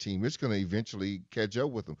gashing this team. It's going to eventually catch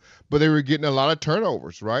up with them. But they were getting a lot of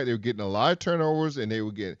turnovers, right? They were getting a lot of turnovers, and they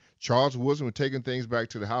were getting Charles Woodson was taking things back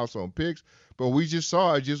to the house on picks. But we just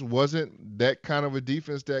saw it just wasn't that kind of a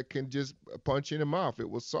defense that can just punch in the mouth. It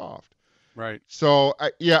was soft. Right. So,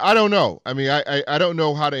 I don't know. I mean, I don't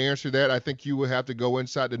know how to answer that. I think you would have to go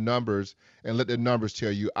inside the numbers and let the numbers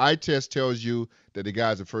tell you. Eye test tells you that the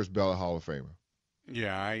guy's a first ballot Hall of Famer.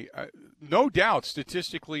 Yeah, I no doubt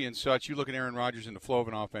statistically and such, you look at Aaron Rodgers in the flow of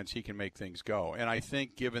an offense, he can make things go. And I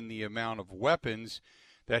think given the amount of weapons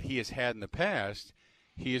that he has had in the past,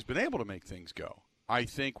 he has been able to make things go. I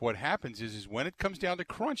think what happens is when it comes down to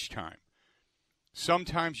crunch time,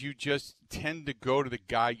 sometimes you just tend to go to the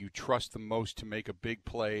guy you trust the most to make a big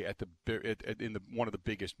play in one of the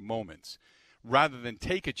biggest moments, rather than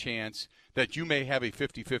take a chance that you may have a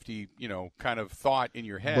 50-50, kind of thought in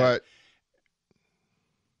your head. But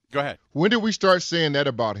go ahead. When did we start saying that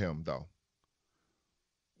about him, though?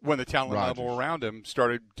 When the talent level around him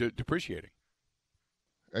started depreciating.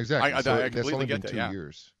 Exactly. That's only been 2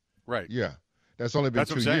 years. Right. Yeah. That's only been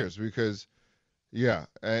 2 years because,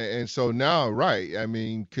 and so now, right, I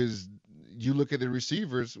mean, because you look at the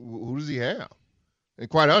receivers, who does he have? And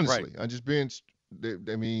quite honestly, right. I'm just being,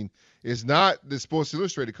 I mean, it's not the Sports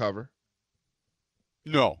Illustrated cover.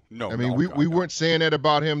 No. I mean, we weren't saying that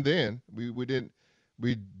about him then. We didn't.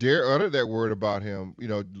 We dare utter that word about him,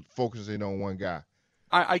 focusing on one guy.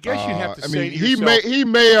 I guess you'd have to say to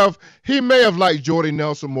yourself, he may have liked Jordy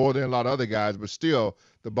Nelson more than a lot of other guys, but still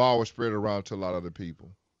the ball was spread around to a lot of other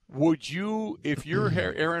people. Would you, if you're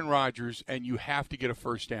Aaron Rodgers and you have to get a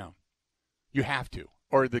first down, you have to,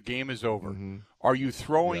 or the game is over, are you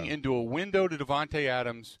throwing into a window to Devontae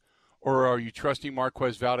Adams, or are you trusting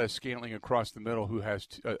Marquez Valdes-Scantling across the middle who has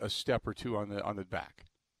a step or two on the back?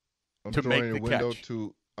 I'm to throwing make in the a window catch.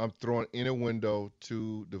 I'm throwing in a window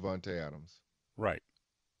to Devontae Adams. Right.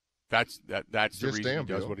 That's the Just reason he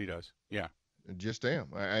does Bill. what he does. Yeah. Just am.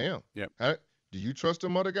 I am. Yep. Do you trust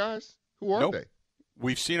them other guys? Who are they?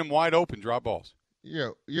 We've seen them wide open drop balls. Yeah.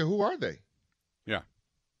 Who are they? Yeah.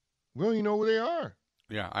 We don't even know who they are.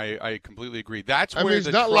 Yeah, I completely agree. That's I where mean, it's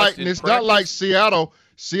the not trust like in it's practice, not like Seattle.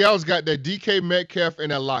 Seattle's got that DK Metcalf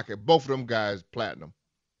and that Lockett. Both of them guys platinum.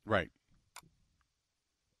 Right.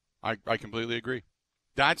 I completely agree.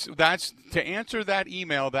 That's to answer that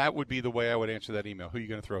email. That would be the way I would answer that email. Who are you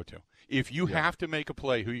going to throw to? If you have to make a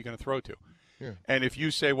play, who are you going to throw to? Yeah. And if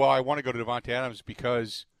you say, well, I want to go to Devontae Adams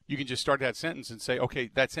because you can just start that sentence and say,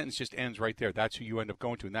 okay, that sentence just ends right there. That's who you end up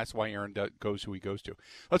going to, and that's why Aaron goes who he goes to.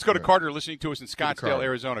 Let's go to Carter, listening to us in Scottsdale,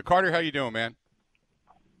 Arizona. Carter, how you doing, man?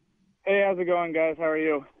 Hey, how's it going, guys? How are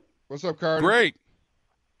you? What's up, Carter? Great.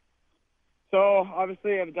 So,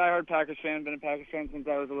 obviously, I'm a diehard Packers fan. Been a Packers fan since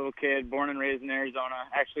I was a little kid. Born and raised in Arizona.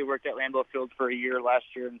 Actually worked at Lambeau Field for a year last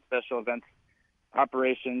year in special events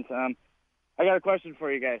operations. I got a question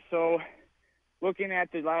for you guys. So, looking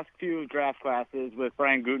at the last few draft classes with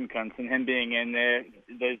Brian Gutekunst and him being in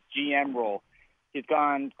the GM role, he's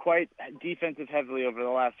gone quite defensive heavily over the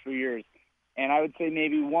last few years. And I would say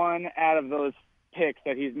maybe one out of those picks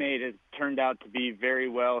that he's made has turned out to be very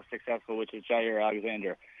well successful, which is Jair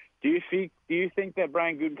Alexander. Do you think that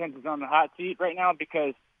Brian Gutekunst is on the hot seat right now?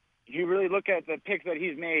 Because if you really look at the picks that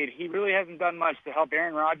he's made, he really hasn't done much to help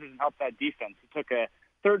Aaron Rodgers and help that defense. He took a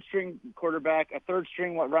third-string quarterback, a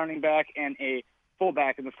third-string running back, and a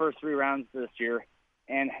fullback in the first 3 rounds this year,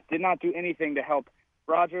 and did not do anything to help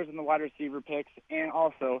Rodgers and the wide receiver picks and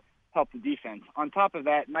also help the defense. On top of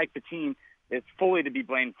that, Mike Pettine is fully to be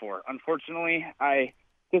blamed for. Unfortunately, I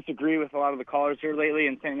disagree with a lot of the callers here lately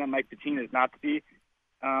in saying that Mike Pettine is not to be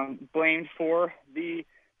blamed for the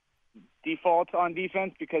default on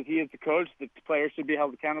defense because he is the coach. The players should be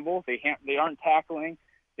held accountable. They aren't tackling.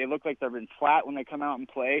 They look like they've been flat when they come out and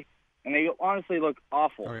play, and they honestly look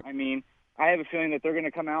awful. Right. I mean, I have a feeling that they're going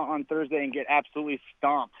to come out on Thursday and get absolutely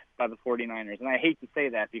stomped by the 49ers, and I hate to say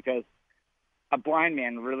that because a blind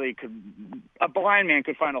man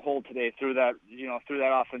could find a hole today through that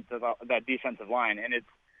defensive line, and it's,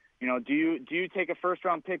 do you take a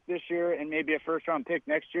first-round pick this year and maybe a first-round pick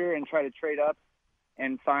next year and try to trade up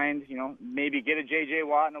and find, maybe get a J.J.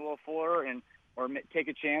 Watt and a Will Fuller or take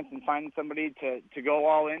a chance and find somebody to go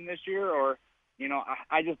all in this year? Or,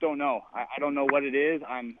 I just don't know. I don't know what it is.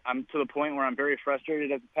 I'm to the point where I'm very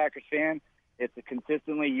frustrated as a Packers fan. It's a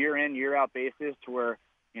consistently year-in, year-out basis to where,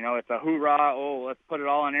 it's a hoorah, let's put it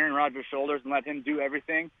all on Aaron Rodgers' shoulders and let him do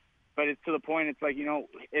everything. But it's to the point, it's like,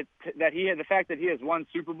 the fact that he has won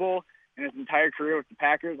Super Bowl in his entire career with the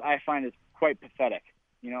Packers, I find is quite pathetic.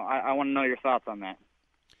 I want to know your thoughts on that.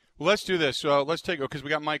 Well, let's do this. Let's take because we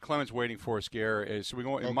got Mike Clemens waiting for us, Gare. So we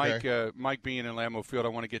go. Okay. Mike being in Lambeau Field, I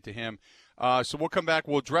want to get to him. So we'll come back.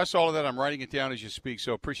 We'll address all of that. I'm writing it down as you speak.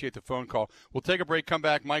 So appreciate the phone call. We'll take a break. Come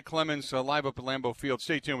back. Mike Clemens live up at Lambeau Field.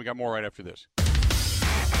 Stay tuned. We got more right after this.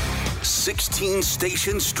 16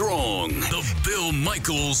 stations strong. The Bill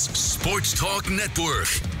Michaels Sports Talk Network.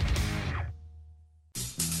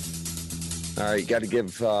 All right, you got to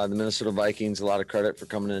give the Minnesota Vikings a lot of credit for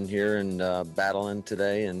coming in here and battling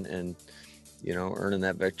today and earning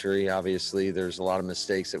that victory. Obviously, there's a lot of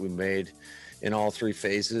mistakes that we made in all 3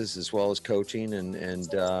 phases, as well as coaching, and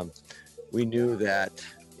we knew that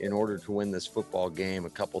in order to win this football game, a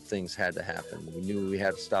couple things had to happen. We knew we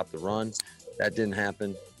had to stop the run. That didn't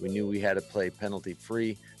happen. We knew we had to play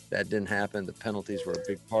penalty-free. That didn't happen. The penalties were a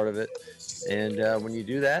big part of it, and when you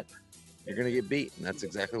do that, you're going to get beat, and that's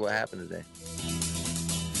exactly what happened today.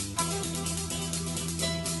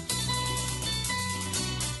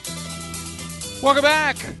 Welcome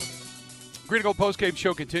back. Green and Gold postgame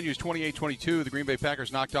show continues 28-22. The Green Bay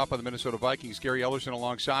Packers knocked off by the Minnesota Vikings. Gary Ellerson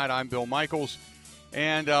alongside. I'm Bill Michaels.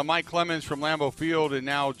 And Mike Clemens from Lambeau Field and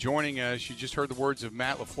now joining us. You just heard the words of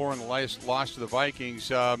Matt LaFleur in the last loss to the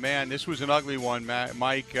Vikings. Man, this was an ugly one,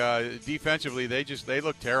 Mike. Defensively, they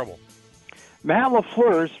look terrible. Matt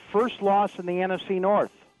LaFleur's first loss in the NFC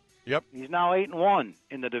North. Yep. He's now 8-1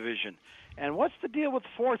 in the division. And what's the deal with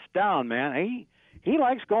fourth down, man? He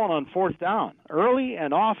likes going on fourth down early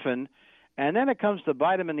and often, and then it comes to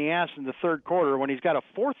bite him in the ass in the third quarter when he's got a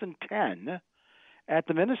 4th and 10 at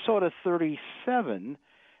the Minnesota 37,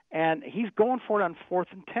 and he's going for it on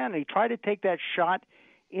 4th and 10. He tried to take that shot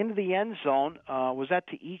into the end zone. Was that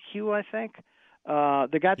to EQ, I think?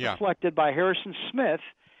 That got deflected by Harrison Smith.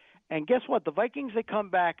 And guess what? The Vikings, they come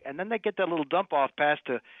back, and then they get that little dump-off pass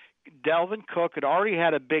to Dalvin Cook. Had already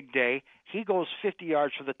had a big day. He goes 50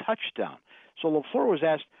 yards for the touchdown. So LaFleur was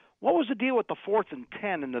asked, what was the deal with the 4th and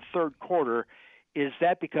 10 in the third quarter? Is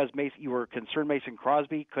that because you were concerned Mason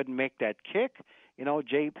Crosby couldn't make that kick?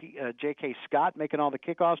 J.K. Scott making all the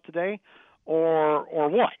kickoffs today? Or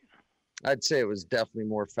what? I'd say it was definitely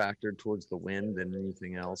more factored towards the wind than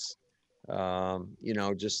anything else.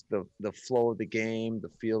 Just the flow of the game, the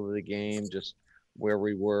feel of the game, just where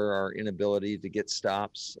we were, our inability to get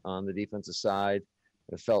stops on the defensive side.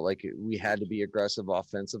 It felt like we had to be aggressive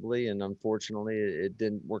offensively, and unfortunately, it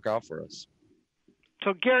didn't work out for us.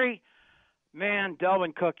 So, Gary, man,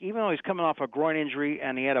 Dalvin Cook, even though he's coming off a groin injury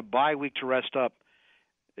and he had a bye week to rest up,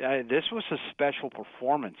 this was a special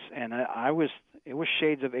performance, and it was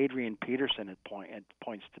shades of Adrian Peterson at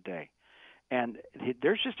points today. And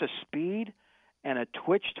there's just a speed and a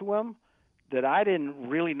twitch to him that I didn't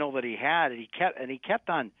really know that he had. And he kept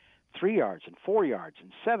on 3 yards and 4 yards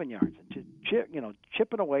and 7 yards and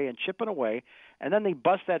chipping away. And then they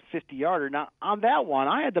bust that 50-yarder. Now, on that one,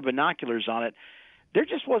 I had the binoculars on it. There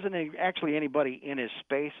just wasn't actually anybody in his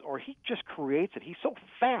space, or he just creates it. He's so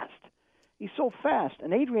fast.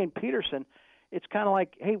 And Adrian Peterson, it's kind of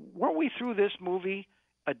like, hey, weren't we through this movie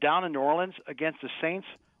down in New Orleans against the Saints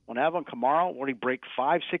when Alvin Kamara, where he break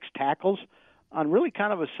 5-6 tackles on really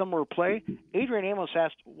kind of a similar play? Adrian Amos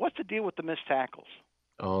asked, what's the deal with the missed tackles?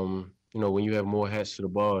 When you have more hats to the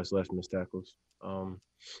ball, it's less missed tackles.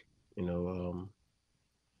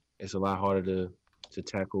 It's a lot harder to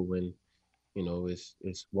tackle when You know, it's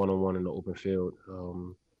one-on-one in the open field.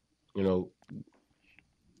 You know,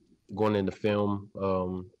 going into film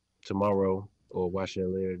tomorrow or watching it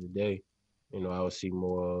later today, you know, I will see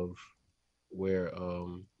more of where,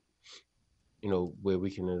 you know, where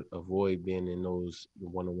we can avoid being in those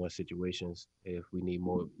one-on-one situations. If we need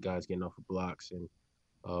more guys getting off of blocks and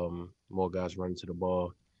more guys running to the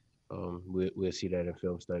ball, we'll see that in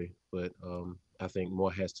film study. But I think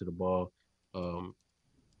more heads to the ball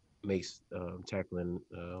makes tackling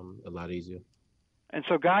a lot easier. And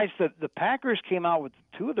so, guys, the Packers came out with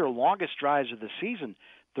two of their longest drives of the season,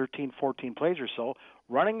 13, 14 plays or so,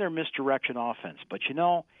 running their misdirection offense. But, you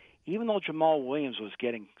know, even though Jamal Williams was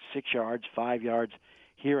getting 6 yards, 5 yards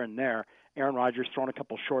here and there, Aaron Rodgers throwing a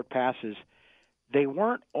couple short passes, they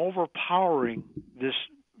weren't overpowering this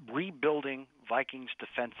rebuilding Vikings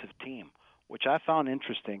defensive team, which I found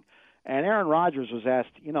interesting. And Aaron Rodgers was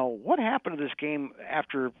asked, you know, what happened to this game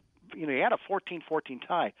after, you know, he had a 14-14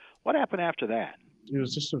 tie. What happened after that? It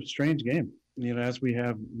was just a strange game. You know, as we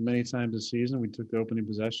have many times this season, we took the opening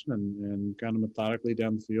possession and kind of methodically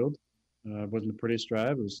down the field. It wasn't the prettiest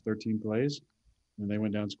drive. It was 13 plays, and they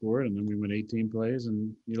went down and scored, and then we went 18 plays,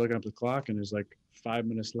 and you look up the clock, and there's like 5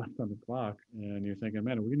 minutes left on the clock, and you're thinking,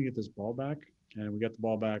 man, are we going to get this ball back? And we got the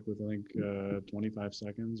ball back with, I think, 25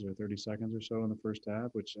 seconds or 30 seconds or so in the first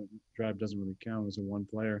half, which drive doesn't really count as a one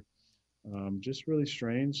player. Just really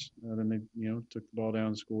strange. Then they, you know, took the ball down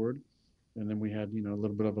and scored. And then we had, you know, a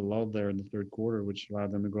little bit of a lull there in the third quarter, which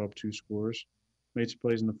allowed them to go up 2 scores. Made some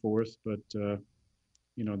plays in the fourth, but,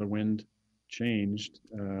 you know, the wind changed.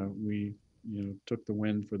 We, you know, took the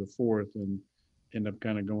wind for the fourth and ended up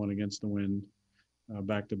kind of going against the wind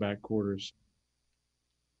back-to-back quarters.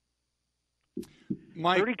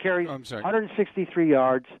 Mike, 30 carries, 163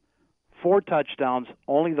 yards, 4 touchdowns,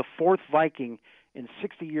 only the fourth Viking in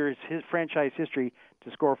 60 years his franchise history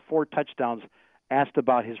to score 4 touchdowns. Asked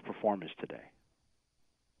about his performance today.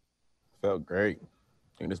 Felt great.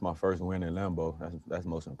 I think this is my first win in Lambeau. That's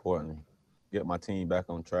most important. Get my team back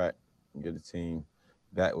on track and get the team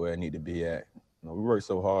back where it need to be at. You know, we work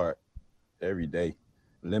so hard every day,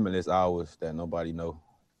 limitless hours that nobody know,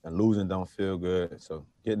 and losing don't feel good. So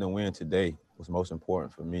getting a win today was most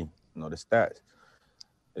important for me. You know, the stats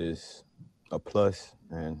is a plus,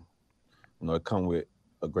 and you know, it come with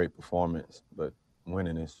a great performance, but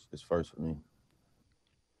winning is first for me.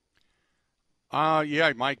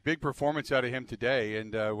 Yeah, Mike, big performance out of him today.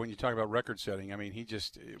 And when you talk about record setting, I mean,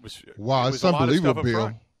 it was wow, it was it's unbelievable,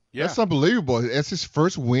 Bill. Yeah. That's unbelievable. That's his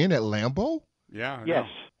first win at Lambeau? Yeah.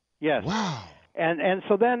 Yes. Wow. And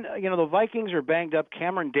so then, you know, the Vikings are banged up.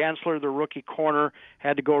 Cameron Dantzler, the rookie corner,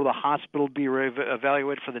 had to go to the hospital to be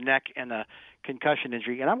evaluated for the neck and a concussion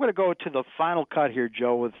injury. And I'm going to go to the final cut here,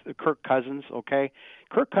 Joe, with Kirk Cousins, okay?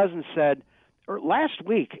 Kirk Cousins said, last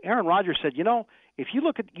week, Aaron Rodgers said, you know, if you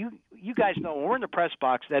look at, you guys know, when we're in the press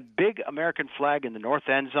box, that big American flag in the north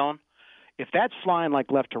end zone, if that's flying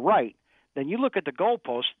like left to right, then you look at the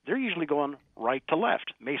goalposts, they're usually going right to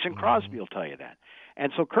left. Mason Crosby will tell you that.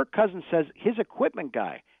 And so Kirk Cousins says his equipment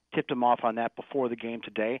guy tipped him off on that before the game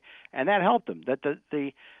today, and that helped him. That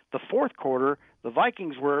the fourth quarter, the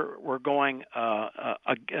Vikings were going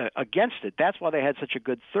against it. That's why they had such a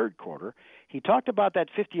good third quarter. He talked about that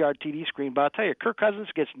 50-yard TD screen, but I'll tell you, Kirk Cousins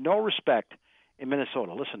gets no respect in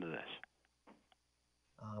Minnesota. Listen to this.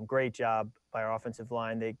 Great job by our offensive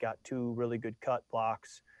line. They got 2 really good cut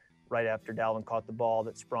blocks right after Dalvin caught the ball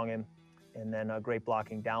that sprung him, and then great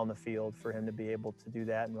blocking down the field for him to be able to do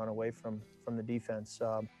that and run away from the defense.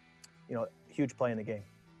 You know, huge play in the game.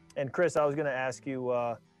 And Chris, I was going to ask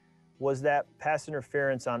you, was that pass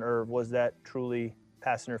interference on Irv, was that truly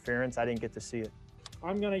pass interference? I didn't get to see it.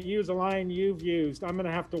 I'm going to use a line you've used. I'm going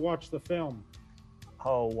to have to watch the film.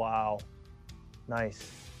 Oh, wow.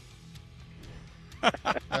 Nice. That's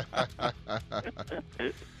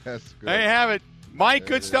good. There you have it. Mike,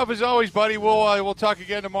 good stuff as always, buddy. We'll talk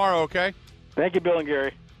again tomorrow, okay? Thank you, Bill and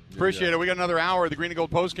Gary. Appreciate it. We got another hour of the Green and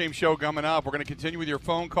Gold postgame show coming up. We're going to continue with your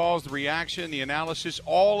phone calls, the reaction, the analysis,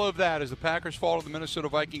 all of that as the Packers fall to the Minnesota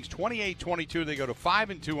Vikings 28-22. They go to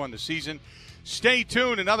 5-2 on the season. Stay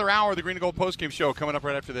tuned. Another hour of the Green and Gold postgame show coming up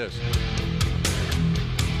right after this.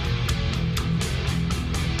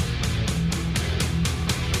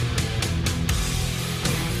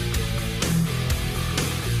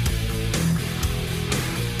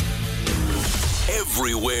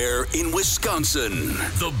 Everywhere in Wisconsin.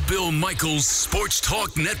 The Bill Michaels Sports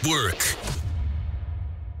Talk Network.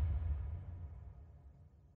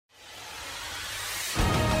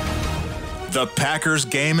 The Packers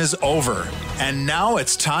game is over, and now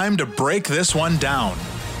it's time to break this one down.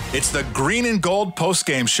 It's the Green and Gold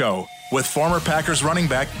postgame show with former Packers running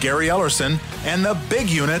back Gary Ellerson and the big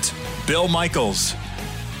unit, Bill Michaels.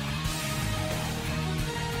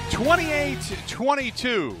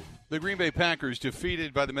 28-22. The Green Bay Packers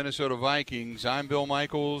defeated by the Minnesota Vikings. I'm Bill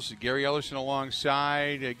Michaels, Gary Ellerson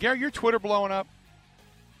alongside. Gary, your Twitter blowing up?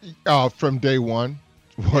 From day one.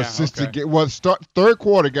 Third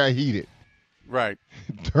quarter got heated. Right.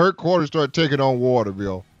 Third quarter started taking on water,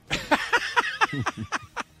 Bill.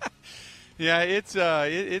 Yeah, it's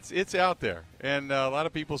out there, and a lot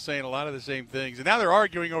of people saying a lot of the same things, and now they're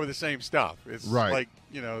arguing over the same stuff. It's like,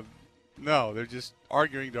 no, they're just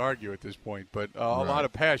arguing to argue at this point. But a lot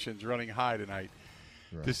of passions running high tonight,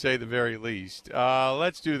 to say the very least.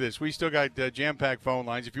 Let's do this. We still got jam-packed phone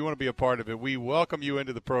lines. If you want to be a part of it, we welcome you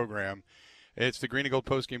into the program. It's the Green and Gold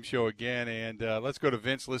postgame show again, and let's go to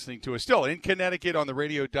Vince listening to us still in Connecticut on the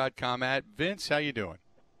radio.com app. Vince, how you doing?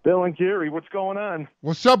 Bill and Gary, what's going on?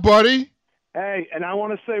 What's up, buddy? Hey, and I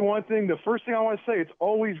want to say one thing. The first thing I want to say, it's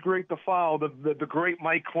always great to follow the great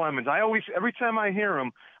Mike Clemens. Every time I hear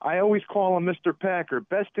him, I always call him Mr. Packer.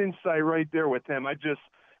 Best insight right there with him. I just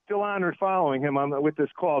feel honored following him with this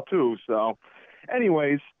call too. So,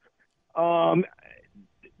 anyways, does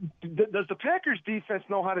the Packers defense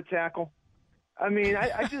know how to tackle? I mean,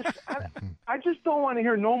 I just don't want to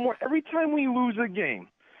hear no more. Every time we lose a game,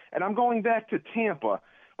 and I'm going back to Tampa,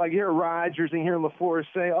 like hear Rodgers and hear LaFleur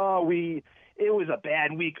say, it was a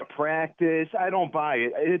bad week of practice. I don't buy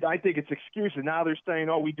it. I think it's excuses. Now they're saying,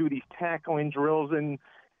 we do these tackling drills in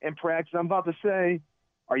practice. I'm about to say,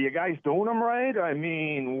 are you guys doing them right? I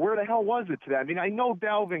mean, where the hell was it today? I mean, I know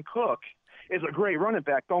Dalvin Cook is a great running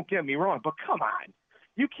back. Don't get me wrong. But come on.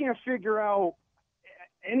 You can't figure out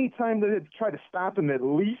any time that they try to stop him at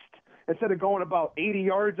least instead of going about 80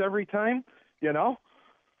 yards every time,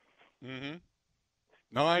 Mm-hmm.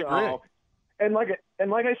 No, I agree. And like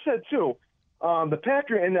I said too, the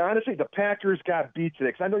Packers got beat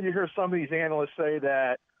today. 'Cause I know you hear some of these analysts say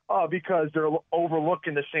that because they're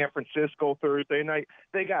overlooking the San Francisco Thursday night,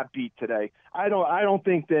 they got beat today. I don't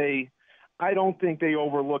think they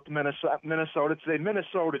overlooked Minnesota today.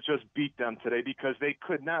 Minnesota just beat them today because they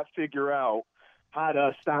could not figure out how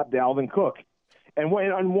to stop Dalvin Cook. And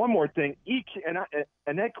one more thing,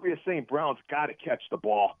 Equanimeous St. Brown's got to catch the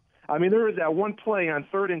ball. I mean, there was that one play on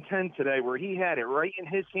 3rd and 10 today where he had it right in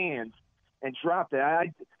his hands and dropped it.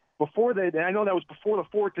 I know that was before the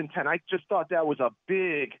 4th and 10. I just thought that was a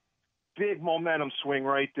big momentum swing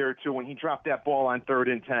right there, too, when he dropped that ball on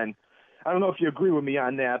 3rd and 10. I don't know if you agree with me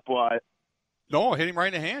on that, but no, hit him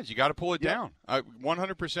right in the hands. You got to pull it down. I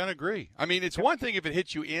 100% agree. I mean, it's one thing if it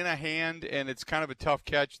hits you in a hand and it's kind of a tough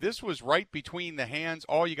catch. This was right between the hands.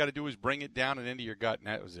 All you got to do is bring it down and into your gut, and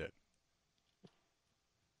that was it.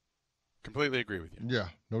 Completely agree with you. Yeah,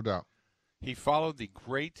 no doubt. He followed the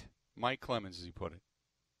great Mike Clemens, as he put it.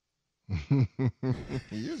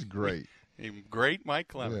 He is great. Great Mike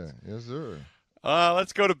Clemens. Yeah, yes, sir.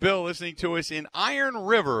 Let's go to Bill listening to us in Iron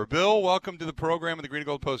River. Bill, welcome to the program of the Green and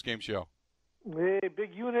Gold postgame show. Hey,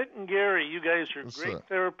 Big Unit and Gary, you guys are great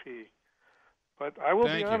therapy. But I will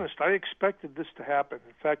be honest, I expected this to happen.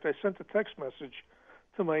 In fact, I sent a text message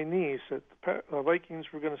to my niece that the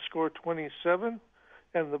Vikings were going to score 27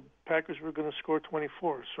 and the Packers were going to score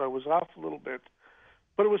 24. So I was off a little bit.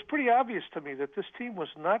 But it was pretty obvious to me that this team was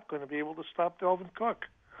not going to be able to stop Dalvin Cook.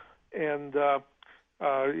 And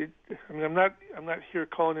I'm not here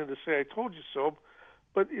calling in to say I told you so,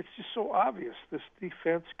 but it's just so obvious. This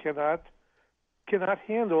defense cannot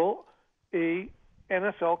handle a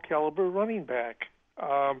NFL caliber running back.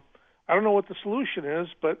 I don't know what the solution is,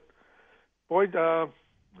 but boy,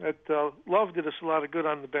 Love did us a lot of good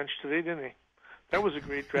on the bench today, didn't he? That was a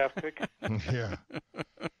great draft pick. Yeah.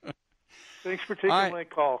 Thanks for taking my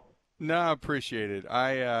call. No, I appreciate it.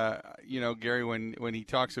 Gary, when he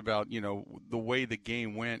talks about, the way the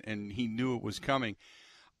game went and he knew it was coming,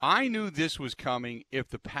 I knew this was coming if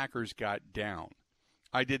the Packers got down.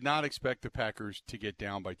 I did not expect the Packers to get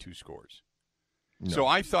down by 2 scores. No. So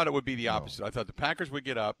I thought it would be the opposite. No. I thought the Packers would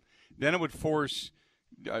get up, then it would force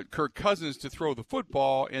Kirk Cousins to throw the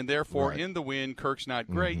football, and therefore in the win, Kirk's not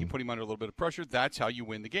great. You put him under a little bit of pressure. That's how you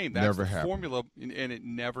win the game. That's the formula, and it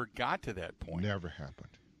never got to that point. Never happened.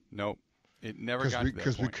 Nope. It never got to that point.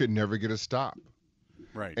 Because we could never get a stop.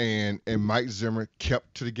 Right. And Mike Zimmer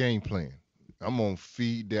kept to the game plan. I'm going to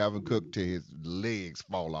feed Dalvin Cook till his legs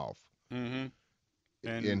fall off. Mm-hmm.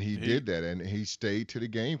 And he did that, and he stayed to the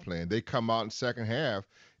game plan. They come out in second half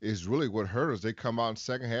is really what hurt us. They come out in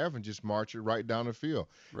second half and just march it right down the field.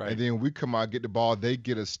 Right. And then we come out, get the ball, they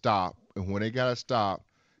get a stop. And when they got a stop,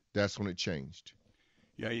 that's when it changed.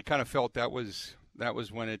 Yeah, you kind of felt that was That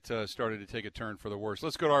was when it started to take a turn for the worse.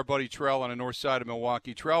 Let's go to our buddy Trell on the north side of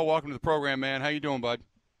Milwaukee. Trell, welcome to the program, man. How you doing, bud?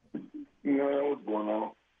 Man, what's going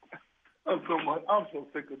on? I'm so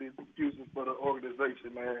sick of these excuses for the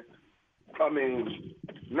organization, man. I mean,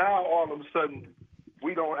 now all of a sudden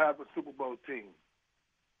we don't have a Super Bowl team.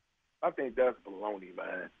 I think that's baloney,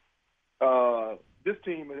 man. This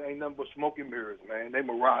team ain't nothing but smoke and mirrors, man. They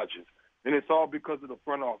mirages. And it's all because of the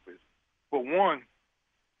front office. For one,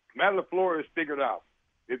 Matt LaFleur is figured out.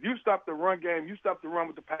 If you stop the run game, you stop the run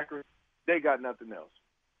with the Packers, they got nothing else.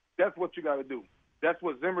 That's what you got to do. That's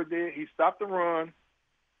what Zimmer did. He stopped the run,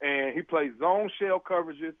 and he played zone shell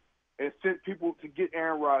coverages and sent people to get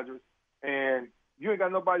Aaron Rodgers. And you ain't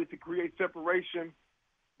got nobody to create separation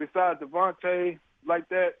besides Devontae like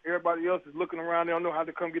that. Everybody else is looking around. They don't know how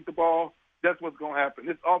to come get the ball. That's what's going to happen.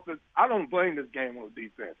 This offense, I don't blame this game on the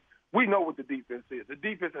defense. We know what the defense is. The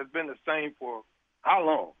defense has been the same for how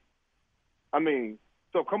long? I mean,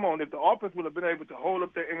 so come on. If the offense would have been able to hold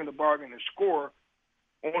up their end of the bargain and score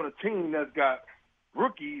on a team that's got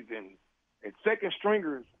rookies and second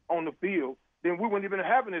stringers on the field, then we wouldn't even be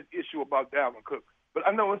having this issue about Dalvin Cook. But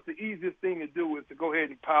I know it's the easiest thing to do is to go ahead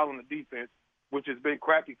and pile on the defense, which has been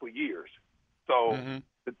crappy for years. So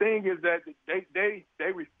the thing is that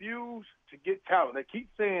they refuse to get talent. They keep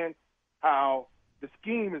saying how the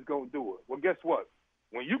scheme is going to do it. Well, guess what?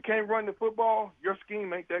 When you can't run the football, your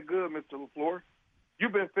scheme ain't that good, Mr. LaFleur.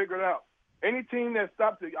 You've been figured out. Any team that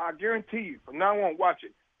stops it, I guarantee you, from now on, watch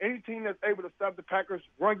it. Any team that's able to stop the Packers'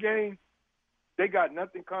 run game, they got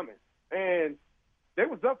nothing coming. And they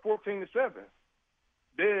was up 14-7.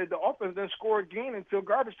 The offense didn't score again until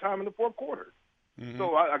garbage time in the fourth quarter.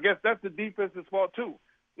 So I guess that's the defense's fault too.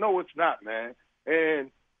 No, it's not, man.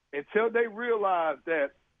 And until they realize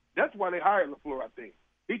that's why they hired LaFleur, I think.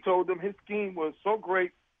 He told them his scheme was so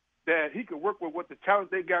great that he could work with what the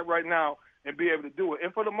talent they got right now and be able to do it.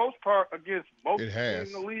 And for the most part, against most teams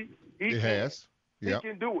in the league, he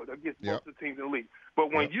can do it against most of the teams in the league.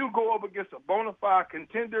 But when you go up against a bona fide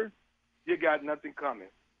contender, you got nothing coming.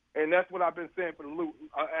 And that's what I've been saying for the Loot.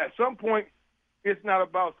 At some point, it's not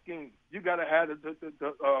about scheme. You got to have the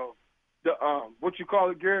what you call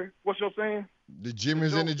it, Gary? What's your saying? The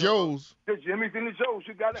Jimmys and the Joes. The Jimmys and the Joes.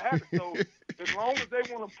 You got to have it. So as long as they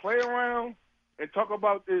want to play around and talk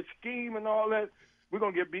about their scheme and all that, we're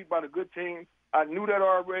going to get beat by the good teams. I knew that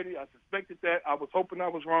already. I suspected that. I was hoping I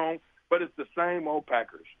was wrong. But it's the same old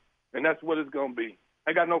Packers. And that's what it's going to be.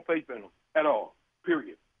 I got no faith in them at all,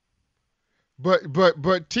 period.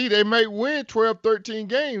 But T, they may win 12, 13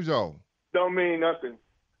 games, though. Don't mean nothing.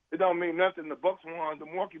 It don't mean nothing. The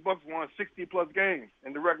Milwaukee Bucks won 60-plus games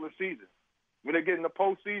in the regular season. When they get in the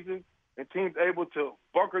postseason and teams able to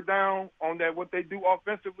bunker down on that what they do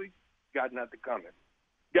offensively, got nothing coming.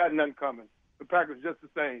 Got nothing coming. The Packers just the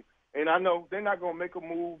same. And I know they're not going to make a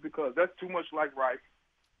move because that's too much like Reich.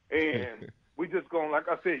 And we just going, like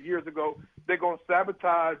I said years ago, they're going to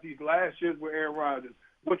sabotage these last years with Aaron Rodgers.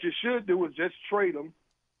 What you should do is just trade them,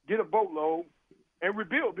 get a boatload, and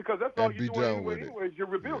rebuild because that's all you're doing anyways. You're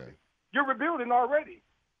rebuilding. Yeah. You're rebuilding already.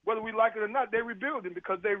 Whether we like it or not, they're rebuilding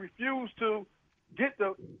because they refuse to get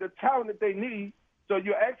the talent that they need. So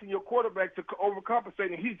you're asking your quarterback to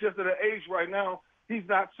overcompensate, and he's just at an age right now, he's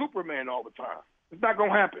not Superman all the time. It's not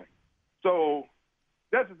going to happen. So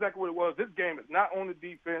that's exactly what it was. This game is not on the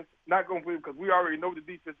defense, not going to be because we already know what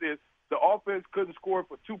the defense is. The offense couldn't score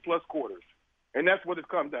for 2+ quarters, and that's what it's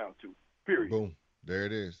come down to, period. Boom. There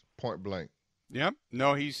it is, point blank. Yep.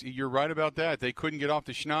 No, you're right about that. They couldn't get off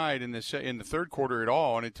the schneid in the third quarter at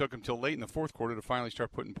all, and it took them till late in the fourth quarter to finally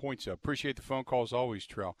start putting points up. Appreciate the phone calls always,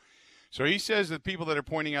 Trell. So he says that people that are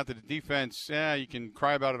pointing out that the defense, you can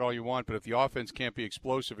cry about it all you want, but if the offense can't be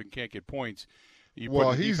explosive and can't get points, you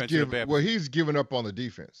put the defense in a bad position. He's given up on the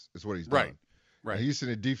defense is what he's done. Right. And he's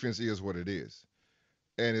saying the defense is what it is,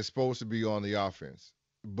 and it's supposed to be on the offense.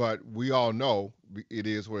 But we all know it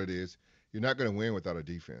is what it is. You're not going to win without a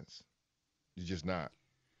defense. You're just not.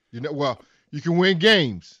 You can win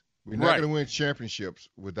games. We're not going to win championships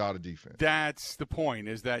without a defense. That's the point,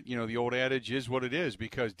 is that, the old adage is what it is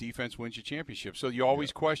because defense wins you championships. So you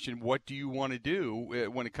always question, what do you want to do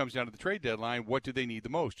when it comes down to the trade deadline? What do they need the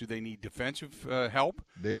most? Do they need defensive help?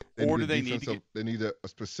 Or do they need to they need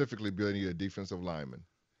specifically a defensive lineman.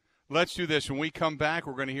 Let's do this. When we come back,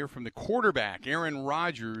 we're going to hear from the quarterback, Aaron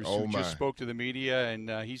Rodgers, who just spoke to the media, and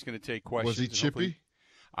he's going to take questions. Was he chippy?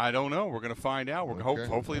 I don't know. We're going to find out.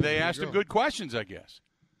 Hopefully they asked him good questions, I guess.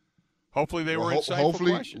 Hopefully they were insightful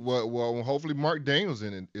questions. Hopefully Mark Daniels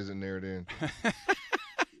isn't there then.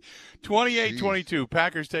 28-22,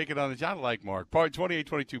 Packers take it on the – I like Mark.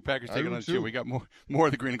 28-22, Packers take it on the show. We got more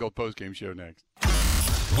of the Green and Gold postgame show next.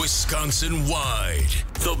 Wisconsin-wide,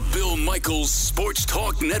 the Bill Michaels Sports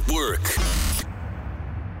Talk Network.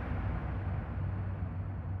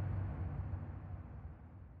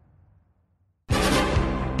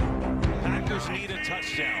 Packers need a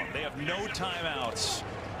touchdown. They have no timeouts.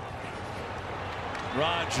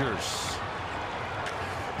 Rodgers.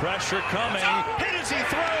 Pressure coming. Hit as he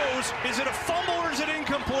throws. Is it a fumble or is it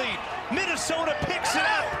incomplete? Minnesota picks it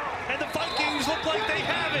up, and the Vikings look like they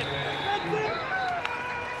have it.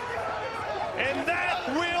 And that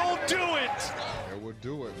will do it. That will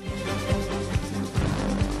do it.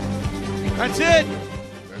 That's it.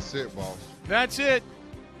 That's it, boss. That's it.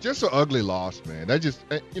 Just an ugly loss, man. That just,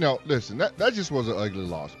 listen, that just was an ugly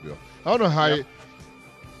loss, Bill. I don't know how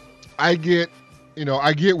I get we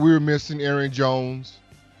were missing Aaron Jones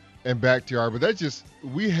and Bakhtiari, but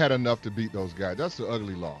we had enough to beat those guys. That's an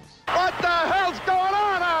ugly loss. What the hell's going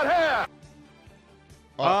on out here?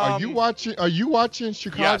 Are you watching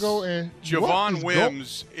Chicago? Yes. And Javon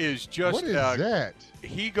Wims is just. What is that?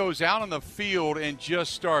 He goes out on the field and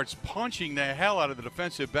just starts punching the hell out of the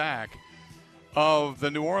defensive back of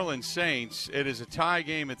the New Orleans Saints. It is a tie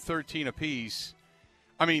game at 13 apiece.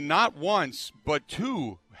 I mean, not once, but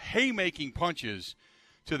two haymaking punches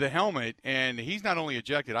to the helmet, and he's not only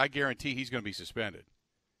ejected, I guarantee he's going to be suspended.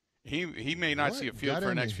 He may not see a field for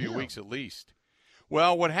the next few weeks at least.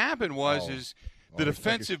 Well, what happened was the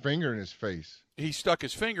defensive stuck his finger in his face. He stuck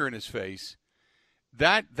his finger in his face.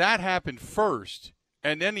 That happened first,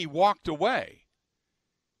 and then he walked away,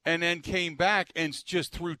 and then came back and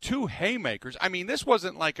just threw two haymakers. I mean, this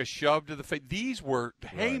wasn't like a shove to the face. These were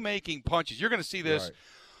haymaking punches. You're going to see this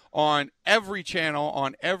on every channel,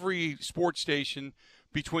 on every sports station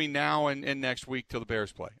between now and next week till the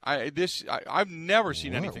Bears play. I've never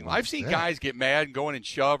seen anything. I've seen guys get mad and go in and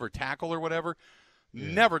shove or tackle or whatever.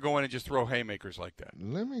 Yeah. Never go in and just throw haymakers like that.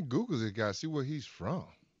 Let me Google this guy, see where he's from.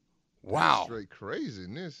 Wow. That's straight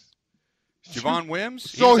craziness. Javon Wims?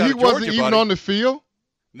 So he wasn't even on the field?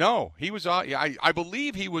 No, he was. I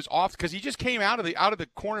believe he was off because he just came out of the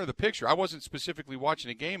corner of the picture. I wasn't specifically watching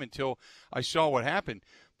the game until I saw what happened.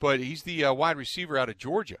 But he's the wide receiver out of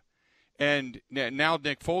Georgia, and now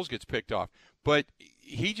Nick Foles gets picked off. But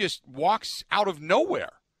he just walks out of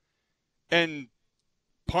nowhere and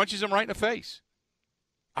punches him right in the face.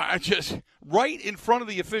 Right in front of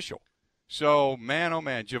the official. So, man, oh,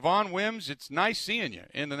 man, Javon Wims, it's nice seeing you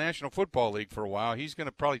in the National Football League for a while. He's going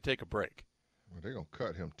to probably take a break. Well, they're going to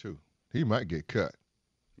cut him, too. He might get cut.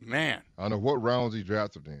 Man. I don't know what rounds he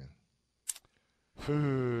drafted in.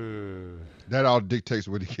 That all dictates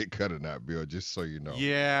whether he get cut or not, Bill, just so you know.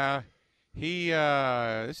 Yeah.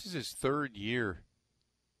 This is his third year.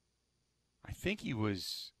 I think he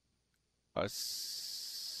was a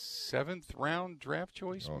seventh-round draft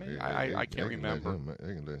choice, maybe? I can't remember.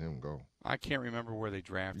 They can let him go. I can't remember where they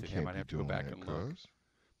drafted him. I'd have to go back and look.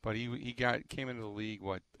 But he came into the league,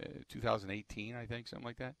 2018, I think, something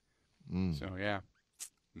like that. So, yeah.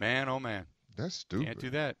 Man, oh, man. That's stupid. Can't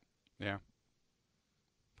do that. Yeah.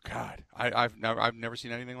 God, I've never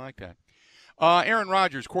seen anything like that. Aaron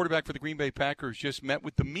Rodgers, quarterback for the Green Bay Packers, just met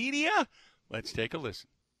with the media. Let's take a listen.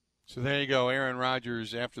 So there you go, Aaron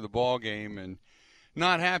Rodgers after the ball game, and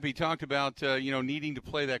not happy. Talked about needing to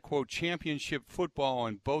play that quote championship football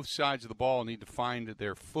on both sides of the ball, need to find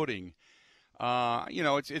their footing.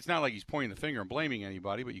 It's not like he's pointing the finger and blaming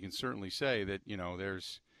anybody, but you can certainly say that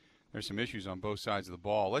there's some issues on both sides of the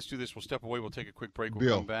ball. Let's do this. We'll step away. We'll take a quick break.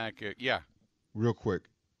 We'll come back. Real quick.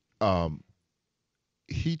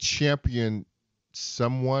 He championed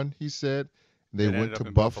someone, he said. They went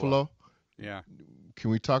to Buffalo. Yeah.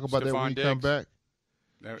 Can we talk about that when you come back?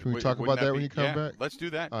 Can we talk about that when you come back? Let's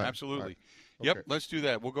do that. Right. Absolutely. Right. Yep, Okay. let's do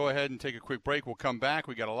that. We'll go ahead and take a quick break. We'll come back.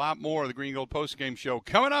 We got a lot more of the Green Gold Postgame Show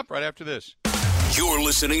coming up right after this. You're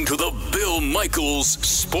listening to the Bill Michaels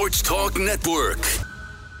Sports Talk Network.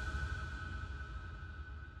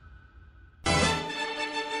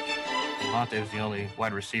 Devontae was the only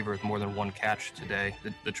wide receiver with more than one catch today.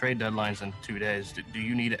 The trade deadline's in 2 days. Do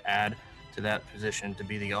you need to add to that position to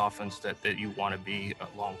be the offense that you want to be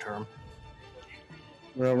long-term?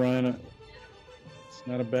 Well, Ryan, it's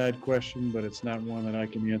not a bad question, but it's not one that I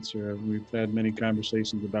can answer. We've had many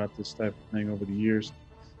conversations about this type of thing over the years.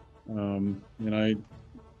 And I,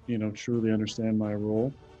 truly understand my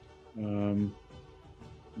role. I'm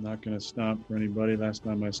not going to stomp for anybody. Last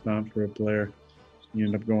time I stomped for a player, he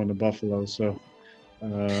ended up going to Buffalo. So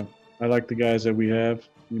I like the guys that we have.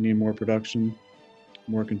 We need more production,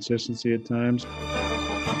 more consistency at times.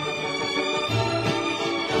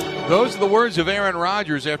 Those are the words of Aaron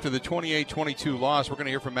Rodgers after the 28-22 loss. We're going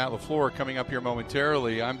to hear from Matt LaFleur coming up here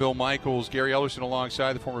momentarily. I'm Bill Michaels, Gary Ellerson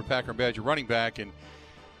alongside the former Packer and Badger running back. And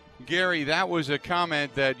Gary, that was a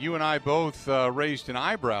comment that you and I both raised an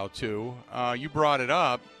eyebrow to. You brought it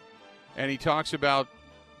up, and he talks about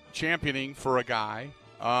championing for a guy.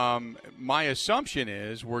 My assumption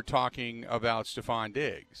is we're talking about Stephon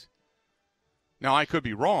Diggs. Now, I could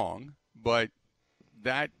be wrong, but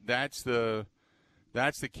that's the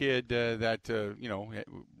kid that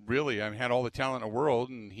really had all the talent in the world,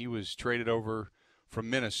 and he was traded over from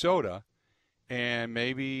Minnesota. And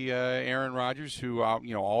maybe Aaron Rodgers, who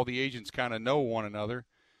all the agents kind of know one another,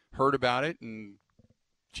 heard about it and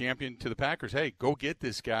championed to the Packers. Hey, go get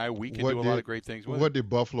this guy. We can do a lot of great things with him. What did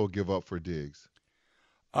Buffalo give up for Diggs?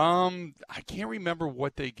 I can't remember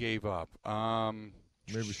what they gave up.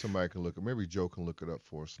 Maybe somebody can look it. Maybe Joe can look it up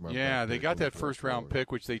for us. Yeah, they got that first-round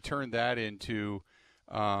pick, which they turned that into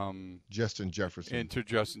Justin Jefferson. Into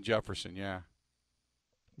Justin Jefferson, yeah.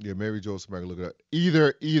 Yeah, maybe Joe somebody can look it up.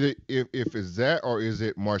 Either if it's that or is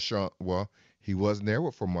it Marshawn? Well, he wasn't there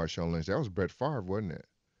for Marshawn Lynch. That was Brett Favre, wasn't it?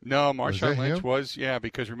 No, Marshawn Lynch was,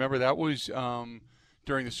 because remember that was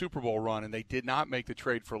during the Super Bowl run, and they did not make the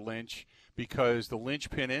trade for Lynch because the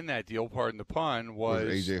linchpin in that deal, pardon the pun,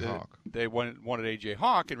 was A.J. Hawk. They wanted A.J.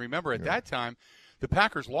 Hawk, and remember at that time, the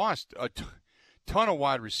Packers lost a ton of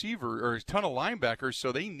wide receiver or a ton of linebackers,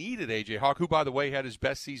 so they needed A.J. Hawk, who, by the way, had his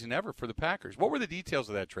best season ever for the Packers. What were the details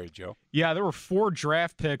of that trade, Joe? Yeah, there were 4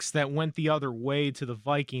 draft picks that went the other way to the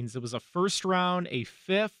Vikings. It was a first round, a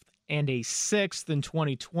 5th, and a 6th in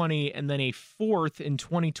 2020, and then a 4th in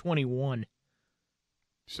 2021.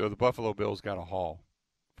 So the Buffalo Bills got a haul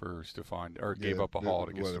for Stephon, or gave up a haul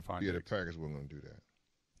to get Stephon. Yeah, the Packers weren't going to do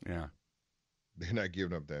that. Yeah. They're not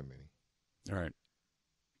giving up that many. All right.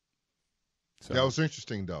 So. That was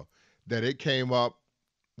interesting, though, that it came up.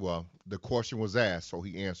 Well, the question was asked, so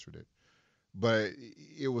he answered it. But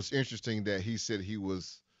it was interesting that he said he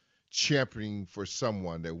was championing for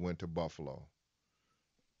someone that went to Buffalo.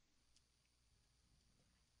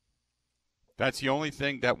 That's the only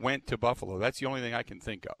thing that went to Buffalo. That's the only thing I can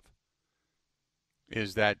think of,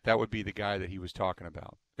 is that would be the guy that he was talking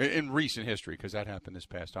about in recent history, because that happened this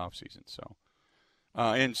past offseason. So,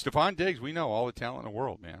 and Stephon Diggs, we know all the talent in the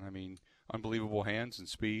world, man. I mean, unbelievable hands and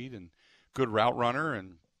speed and good route runner.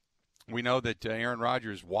 And we know that Aaron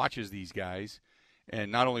Rodgers watches these guys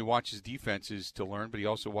and not only watches defenses to learn, but he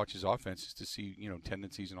also watches offenses to see,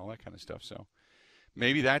 tendencies and all that kind of stuff. So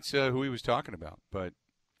maybe that's who he was talking about. But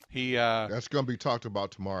he that's going to be talked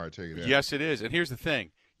about tomorrow, I tell you that. Yes, it is. And here's the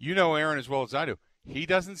thing. You know Aaron as well as I do. He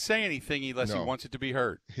doesn't say anything unless he wants it to be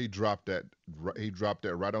heard. He dropped that. He dropped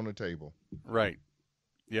that right on the table. Right.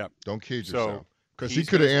 Yep. Don't kid yourself. Because he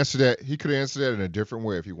could have answered that. He could have answered that in a different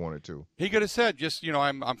way if he wanted to. He could have said, "Just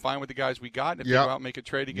I'm fine with the guys we got. And if they go out and make a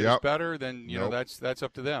trade to get us better, then that's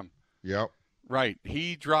up to them." Yep. Right.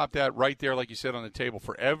 He dropped that right there, like you said, on the table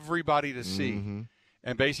for everybody to see,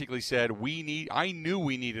 and basically said, I knew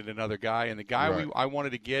we needed another guy, and the guy I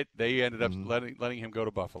wanted to get, they ended up letting him go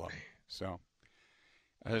to Buffalo. So,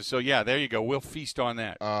 yeah, there you go. We'll feast on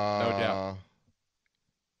that, no doubt.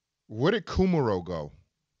 Where did Kumaro go?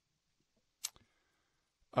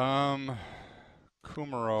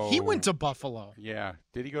 Kumaro. He went to Buffalo. Yeah.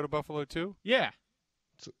 Did he go to Buffalo too? Yeah.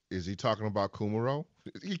 So is he talking about Kumaro?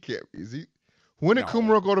 He can't. Is he? When did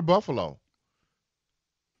Kumaro go to Buffalo?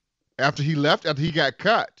 After he left? After he got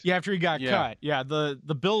cut? Yeah, after he got cut. Yeah,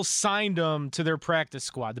 the Bills signed him to their practice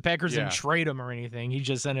squad. The Packers didn't trade him or anything. He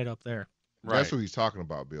just ended up there. Right. That's what he's talking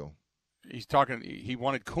about, Bill. He's talking. He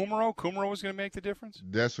wanted Kumaro. Kumaro was going to make the difference.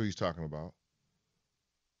 That's what he's talking about.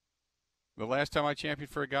 The last time I championed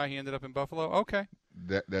for a guy, he ended up in Buffalo? Okay.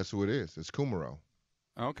 That's who it is. It's Kumaro.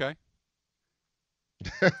 Okay.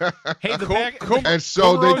 Hey, and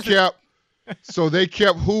so they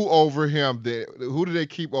kept who over him? Who did they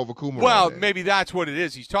keep over Kumaro? Well, maybe that's what it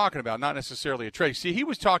is he's talking about, not necessarily a trade. See, he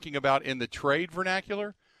was talking about in the trade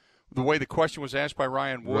vernacular, the way the question was asked by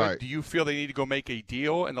Ryan Wood, do you feel they need to go make a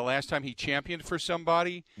deal? And the last time he championed for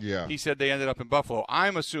somebody, he said they ended up in Buffalo.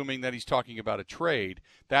 I'm assuming that he's talking about a trade.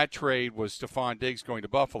 That trade was Stephon Diggs going to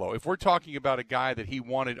Buffalo. If we're talking about a guy that he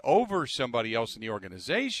wanted over somebody else in the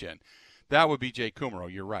organization, that would be Jay Kumaro.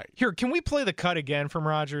 You're right. Here, can we play the cut again from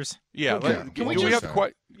Rodgers? Yeah. Do we have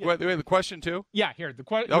the question too? Yeah, here. Here's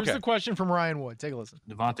the question from Ryan Wood. Take a listen.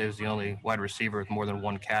 Devontae was the only wide receiver with more than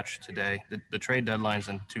one catch today. The trade deadline's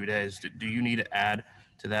in 2 days. Do you need to add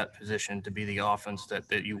to that position to be the offense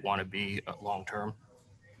that you want to be long-term?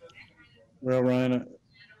 Well, Ryan,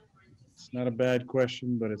 it's not a bad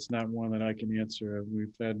question, but it's not one that I can answer.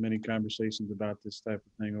 We've had many conversations about this type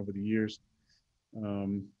of thing over the years.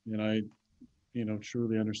 And I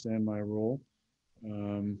truly understand my role.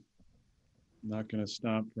 I'm not going to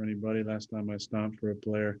stomp for anybody. Last time I stomped for a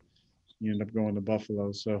player, he ended up going to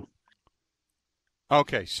Buffalo. So.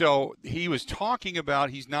 Okay, so he was talking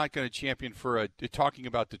about he's not going to champion talking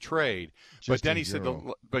about the trade, but then he said,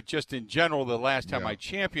 but just in general, the last time I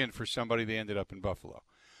championed for somebody, they ended up in Buffalo.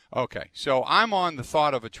 Okay, so I'm on the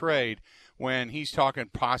thought of a trade when he's talking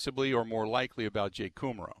possibly or more likely about Jake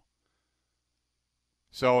Kumerow.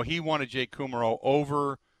 So he wanted Jake Kumerow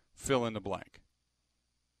over fill in the blank.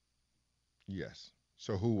 Yes.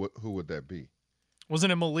 So who would that be?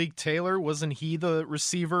 Wasn't it Malik Taylor? Wasn't he the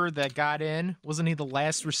receiver that got in? Wasn't he the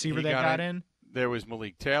last receiver that got in? There was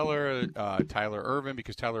Malik Taylor, Tyler Ervin,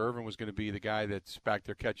 because Tyler Ervin was going to be the guy that's back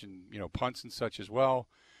there catching, punts and such as well.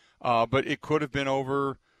 But it could have been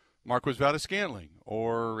over Marquez Valdes-Scantling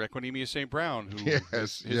or Equanimeous St. Brown, who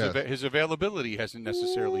his availability hasn't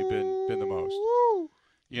necessarily been the most.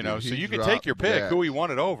 So you can take your pick who he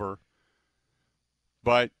wanted over.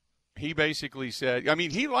 But he basically said,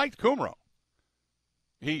 he liked Kumerow.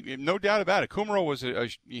 He, no doubt about it. Kumerow was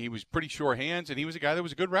he was pretty sure hands, and he was a guy that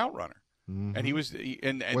was a good route runner. Mm-hmm. And he was,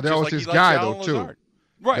 and well, that was his guy though too. Lazard.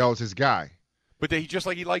 Right, that was his guy. But he just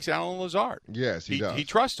like he likes Allen Lazard. Yes, he does. He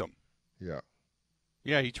trusts him.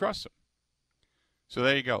 Yeah, he trusts him. So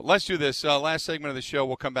there you go. Let's do this last segment of the show.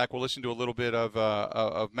 We'll come back. We'll listen to a little bit of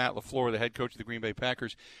Matt LaFleur, the head coach of the Green Bay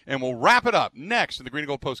Packers, and we'll wrap it up next in the Green and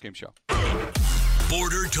Gold postgame show.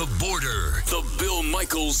 Border to Border, the Bill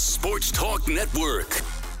Michaels Sports Talk Network.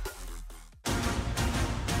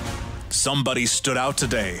 Somebody stood out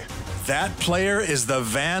today. That player is the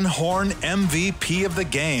Van Horn MVP of the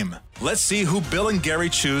game. Let's see who Bill and Gary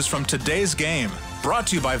choose from today's game. Brought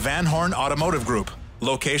to you by Van Horn Automotive Group.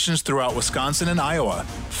 Locations throughout Wisconsin and Iowa.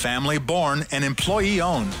 Family born and employee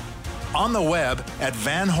owned. On the web at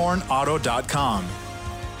vanhornauto.com.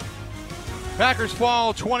 Packers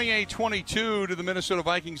fall 28-22 to the Minnesota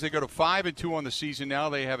Vikings. They go to 5-2 on the season now.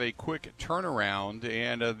 They have a quick turnaround,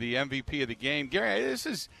 and the MVP of the game. Gary,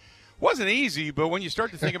 wasn't easy, but when you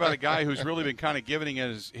start to think about a guy who's really been kind of giving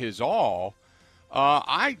his all,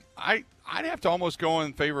 I'd have to almost go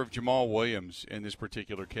in favor of Jamal Williams in this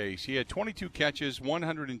particular case. He had 22 catches,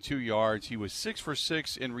 102 yards. He was 6 for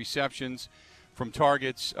 6 in receptions from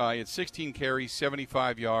targets. He had 16 carries,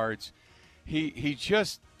 75 yards. He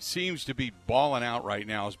just seems to be balling out right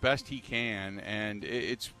now as best he can, and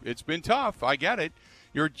it's been tough. I get it.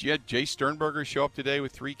 You had Jay Sternberger show up today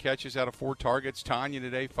with 3 catches out of 4 targets. Tanya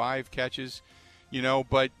today, 5 catches.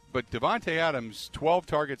 But Devontae Adams, 12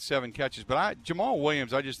 targets, 7 catches. But Jamal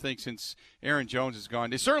Williams, I just think since Aaron Jones is gone,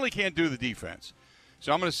 they certainly can't do the defense.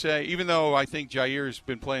 So I'm going to say, even though I think Jair's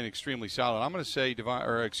been playing extremely solid, I'm going to say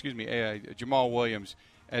Jamal Williams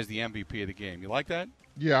as the MVP of the game. You like that?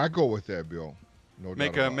 Yeah, I go with that, Bill. No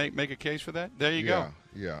doubt. Make a case for that. There you go.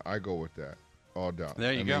 Yeah, I go with that. All doubt.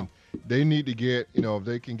 There you go. They need to get, if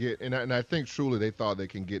they can get, and I think truly they thought they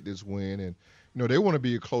can get this win, and they want to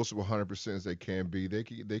be as close to 100% as they can be. They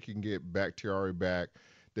can get Bakhtiari back.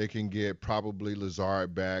 They can get probably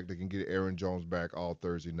Lazard back. They can get Aaron Jones back all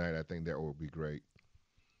Thursday night. I think that will be great.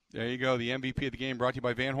 There you go. The MVP of the game brought to you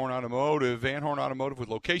by Van Horn Automotive. Van Horn Automotive with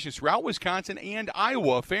locations throughout Wisconsin and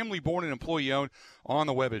Iowa. Family born and employee owned. On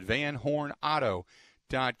the web at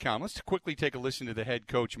vanhornauto.com. Let's quickly take a listen to the head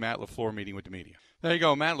coach Matt LaFleur meeting with the media. There you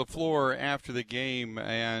go. Matt LaFleur after the game.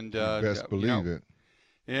 And best believe it.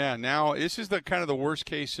 Yeah, now this is the kind of the worst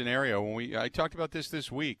case scenario. I talked about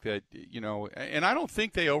this week that, and I don't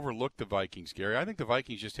think they overlooked the Vikings, Gary. I think the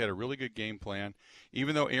Vikings just had a really good game plan,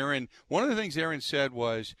 even though one of the things Aaron said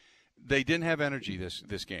was they didn't have energy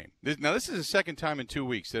this game. This is the second time in 2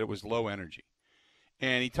 weeks that it was low energy.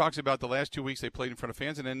 And he talks about the last 2 weeks they played in front of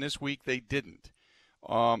fans, and then this week they didn't.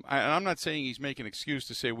 And I'm not saying he's making an excuse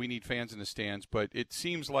to say we need fans in the stands, but it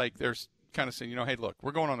seems like there's kind of saying, hey, look,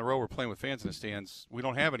 we're going on the road. We're playing with fans in the stands. We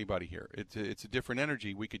don't have anybody here. It's a different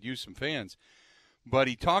energy. We could use some fans. But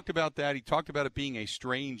he talked about that. He talked about it being a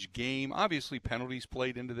strange game. Obviously, penalties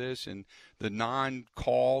played into this, and the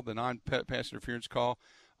non-call, the non-pass interference call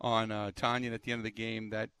on Tanya at the end of the game,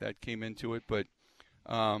 that came into it. But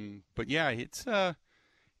yeah, it's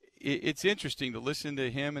interesting to listen to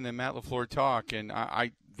him and then Matt LaFleur talk. And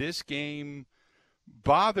this game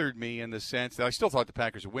bothered me in the sense that I still thought the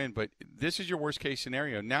Packers would win, but this is your worst-case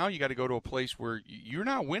scenario. Now you got to go to a place where you're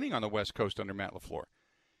not winning on the West Coast under Matt LaFleur.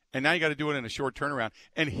 And now you got to do it in a short turnaround.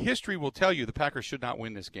 And history will tell you the Packers should not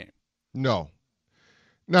win this game. No.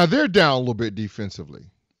 Now, they're down a little bit defensively.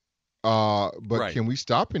 But right. Can we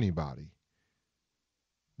stop anybody?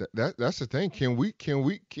 That's the thing.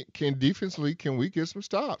 Can defensively get some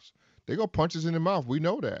stops? They go punches in the mouth. We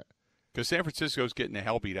know that. Because San Francisco's getting the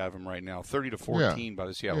hell beat out of them right now, 30-14 by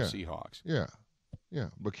the Seattle Seahawks. Yeah.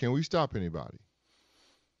 But can we stop anybody?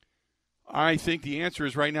 I think the answer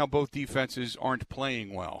is right now both defenses aren't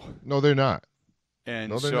playing well. No, they're not.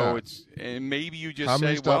 And no, they're so not. and maybe you just How say,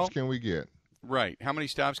 many stops can we get? Right. How many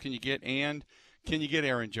stops can you get? And can you get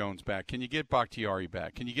Aaron Jones back? Can you get Bakhtiari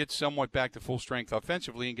back? Can you get somewhat back to full strength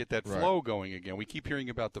offensively and get that flow going again? We keep hearing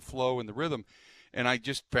about the flow and the rhythm, and I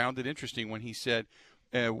just found it interesting when he said,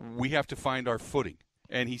 we have to find our footing.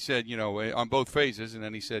 And he said, on both phases, and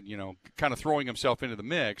then he said, kind of throwing himself into the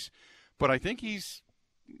mix. But I think he's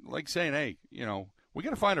like saying, hey, we got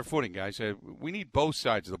to find our footing, guys. We need both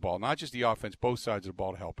sides of the ball, not just the offense, both sides of the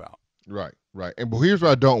ball to help out. Right. And here's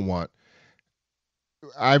what I don't want.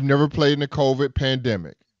 I've never played in a COVID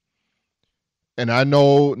pandemic. And I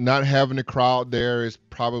know not having a crowd there is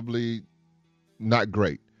probably not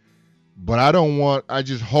great. But I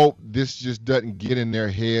just hope this just doesn't get in their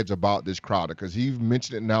heads about this crowd, because he's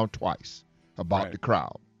mentioned it now twice about the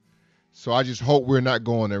crowd. So I just hope we're not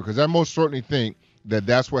going there, because I most certainly think that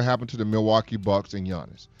that's what happened to the Milwaukee Bucks and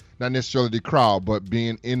Giannis. Not necessarily the crowd, but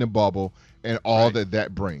being in the bubble and all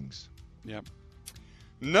that brings. Yep.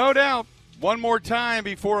 No doubt. One more time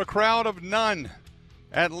before a crowd of none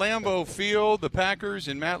at Lambeau Field, the Packers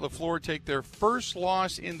and Matt LaFleur take their first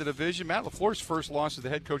loss in the division. Matt LaFleur's first loss as the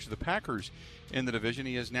head coach of the Packers in the division.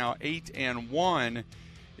 He is now 8-1.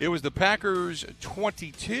 It was the Packers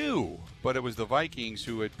 22, but it was the Vikings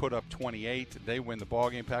who had put up 28. They win the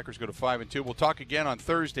ballgame. Packers go to 5-2. We'll talk again on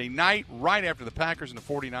Thursday night, right after the Packers and the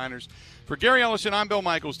 49ers. For Gary Ellison, I'm Bill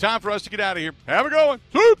Michaels. Time for us to get out of here. Have a good one.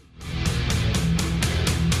 Swoop!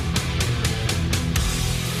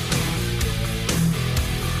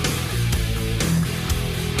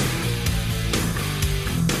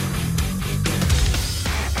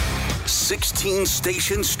 16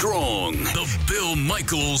 stations strong. The Bill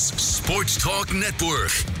Michaels Sports Talk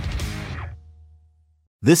Network.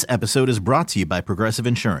 This episode is brought to you by Progressive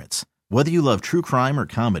Insurance. Whether you love true crime or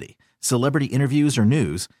comedy, celebrity interviews or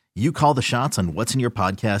news, you call the shots on what's in your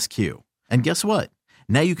podcast queue. And guess what?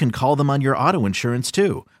 Now you can call them on your auto insurance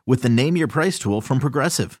too, with the Name Your Price tool from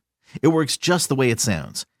Progressive. It works just the way it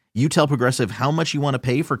sounds. You tell Progressive how much you want to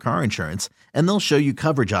pay for car insurance, and they'll show you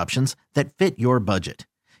coverage options that fit your budget.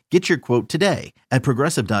 Get your quote today at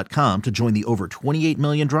Progressive.com to join the over 28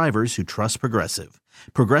 million drivers who trust Progressive.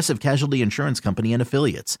 Progressive Casualty Insurance Company and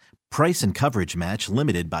Affiliates. Price and coverage match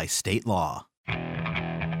limited by state law.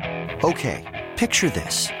 Okay, picture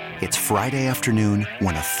this. It's Friday afternoon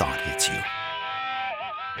when a thought hits you.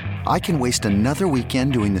 I can waste another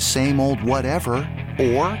weekend doing the same old whatever,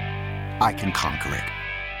 or I can conquer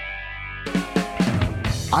it.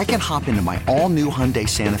 I can hop into my all-new Hyundai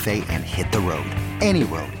Santa Fe and hit the road. Any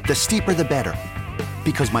road. The steeper, the better.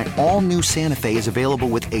 Because my all-new Santa Fe is available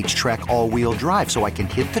with H-Track all-wheel drive, so I can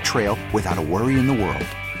hit the trail without a worry in the world.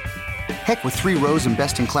 Heck, with 3 rows and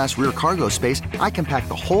best-in-class rear cargo space, I can pack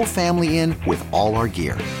the whole family in with all our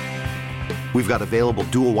gear. We've got available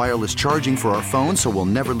dual wireless charging for our phones, so we'll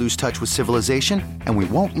never lose touch with civilization, and we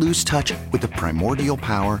won't lose touch with the primordial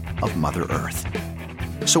power of Mother Earth.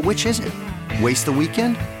 So which is it? Waste the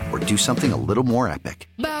weekend or do something a little more epic?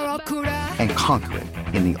 And conquer it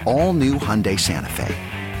in the all-new Hyundai Santa Fe.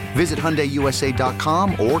 Visit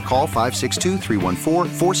HyundaiUSA.com or call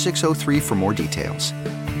 562-314-4603 for more details.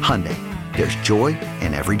 Hyundai, there's joy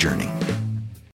in every journey.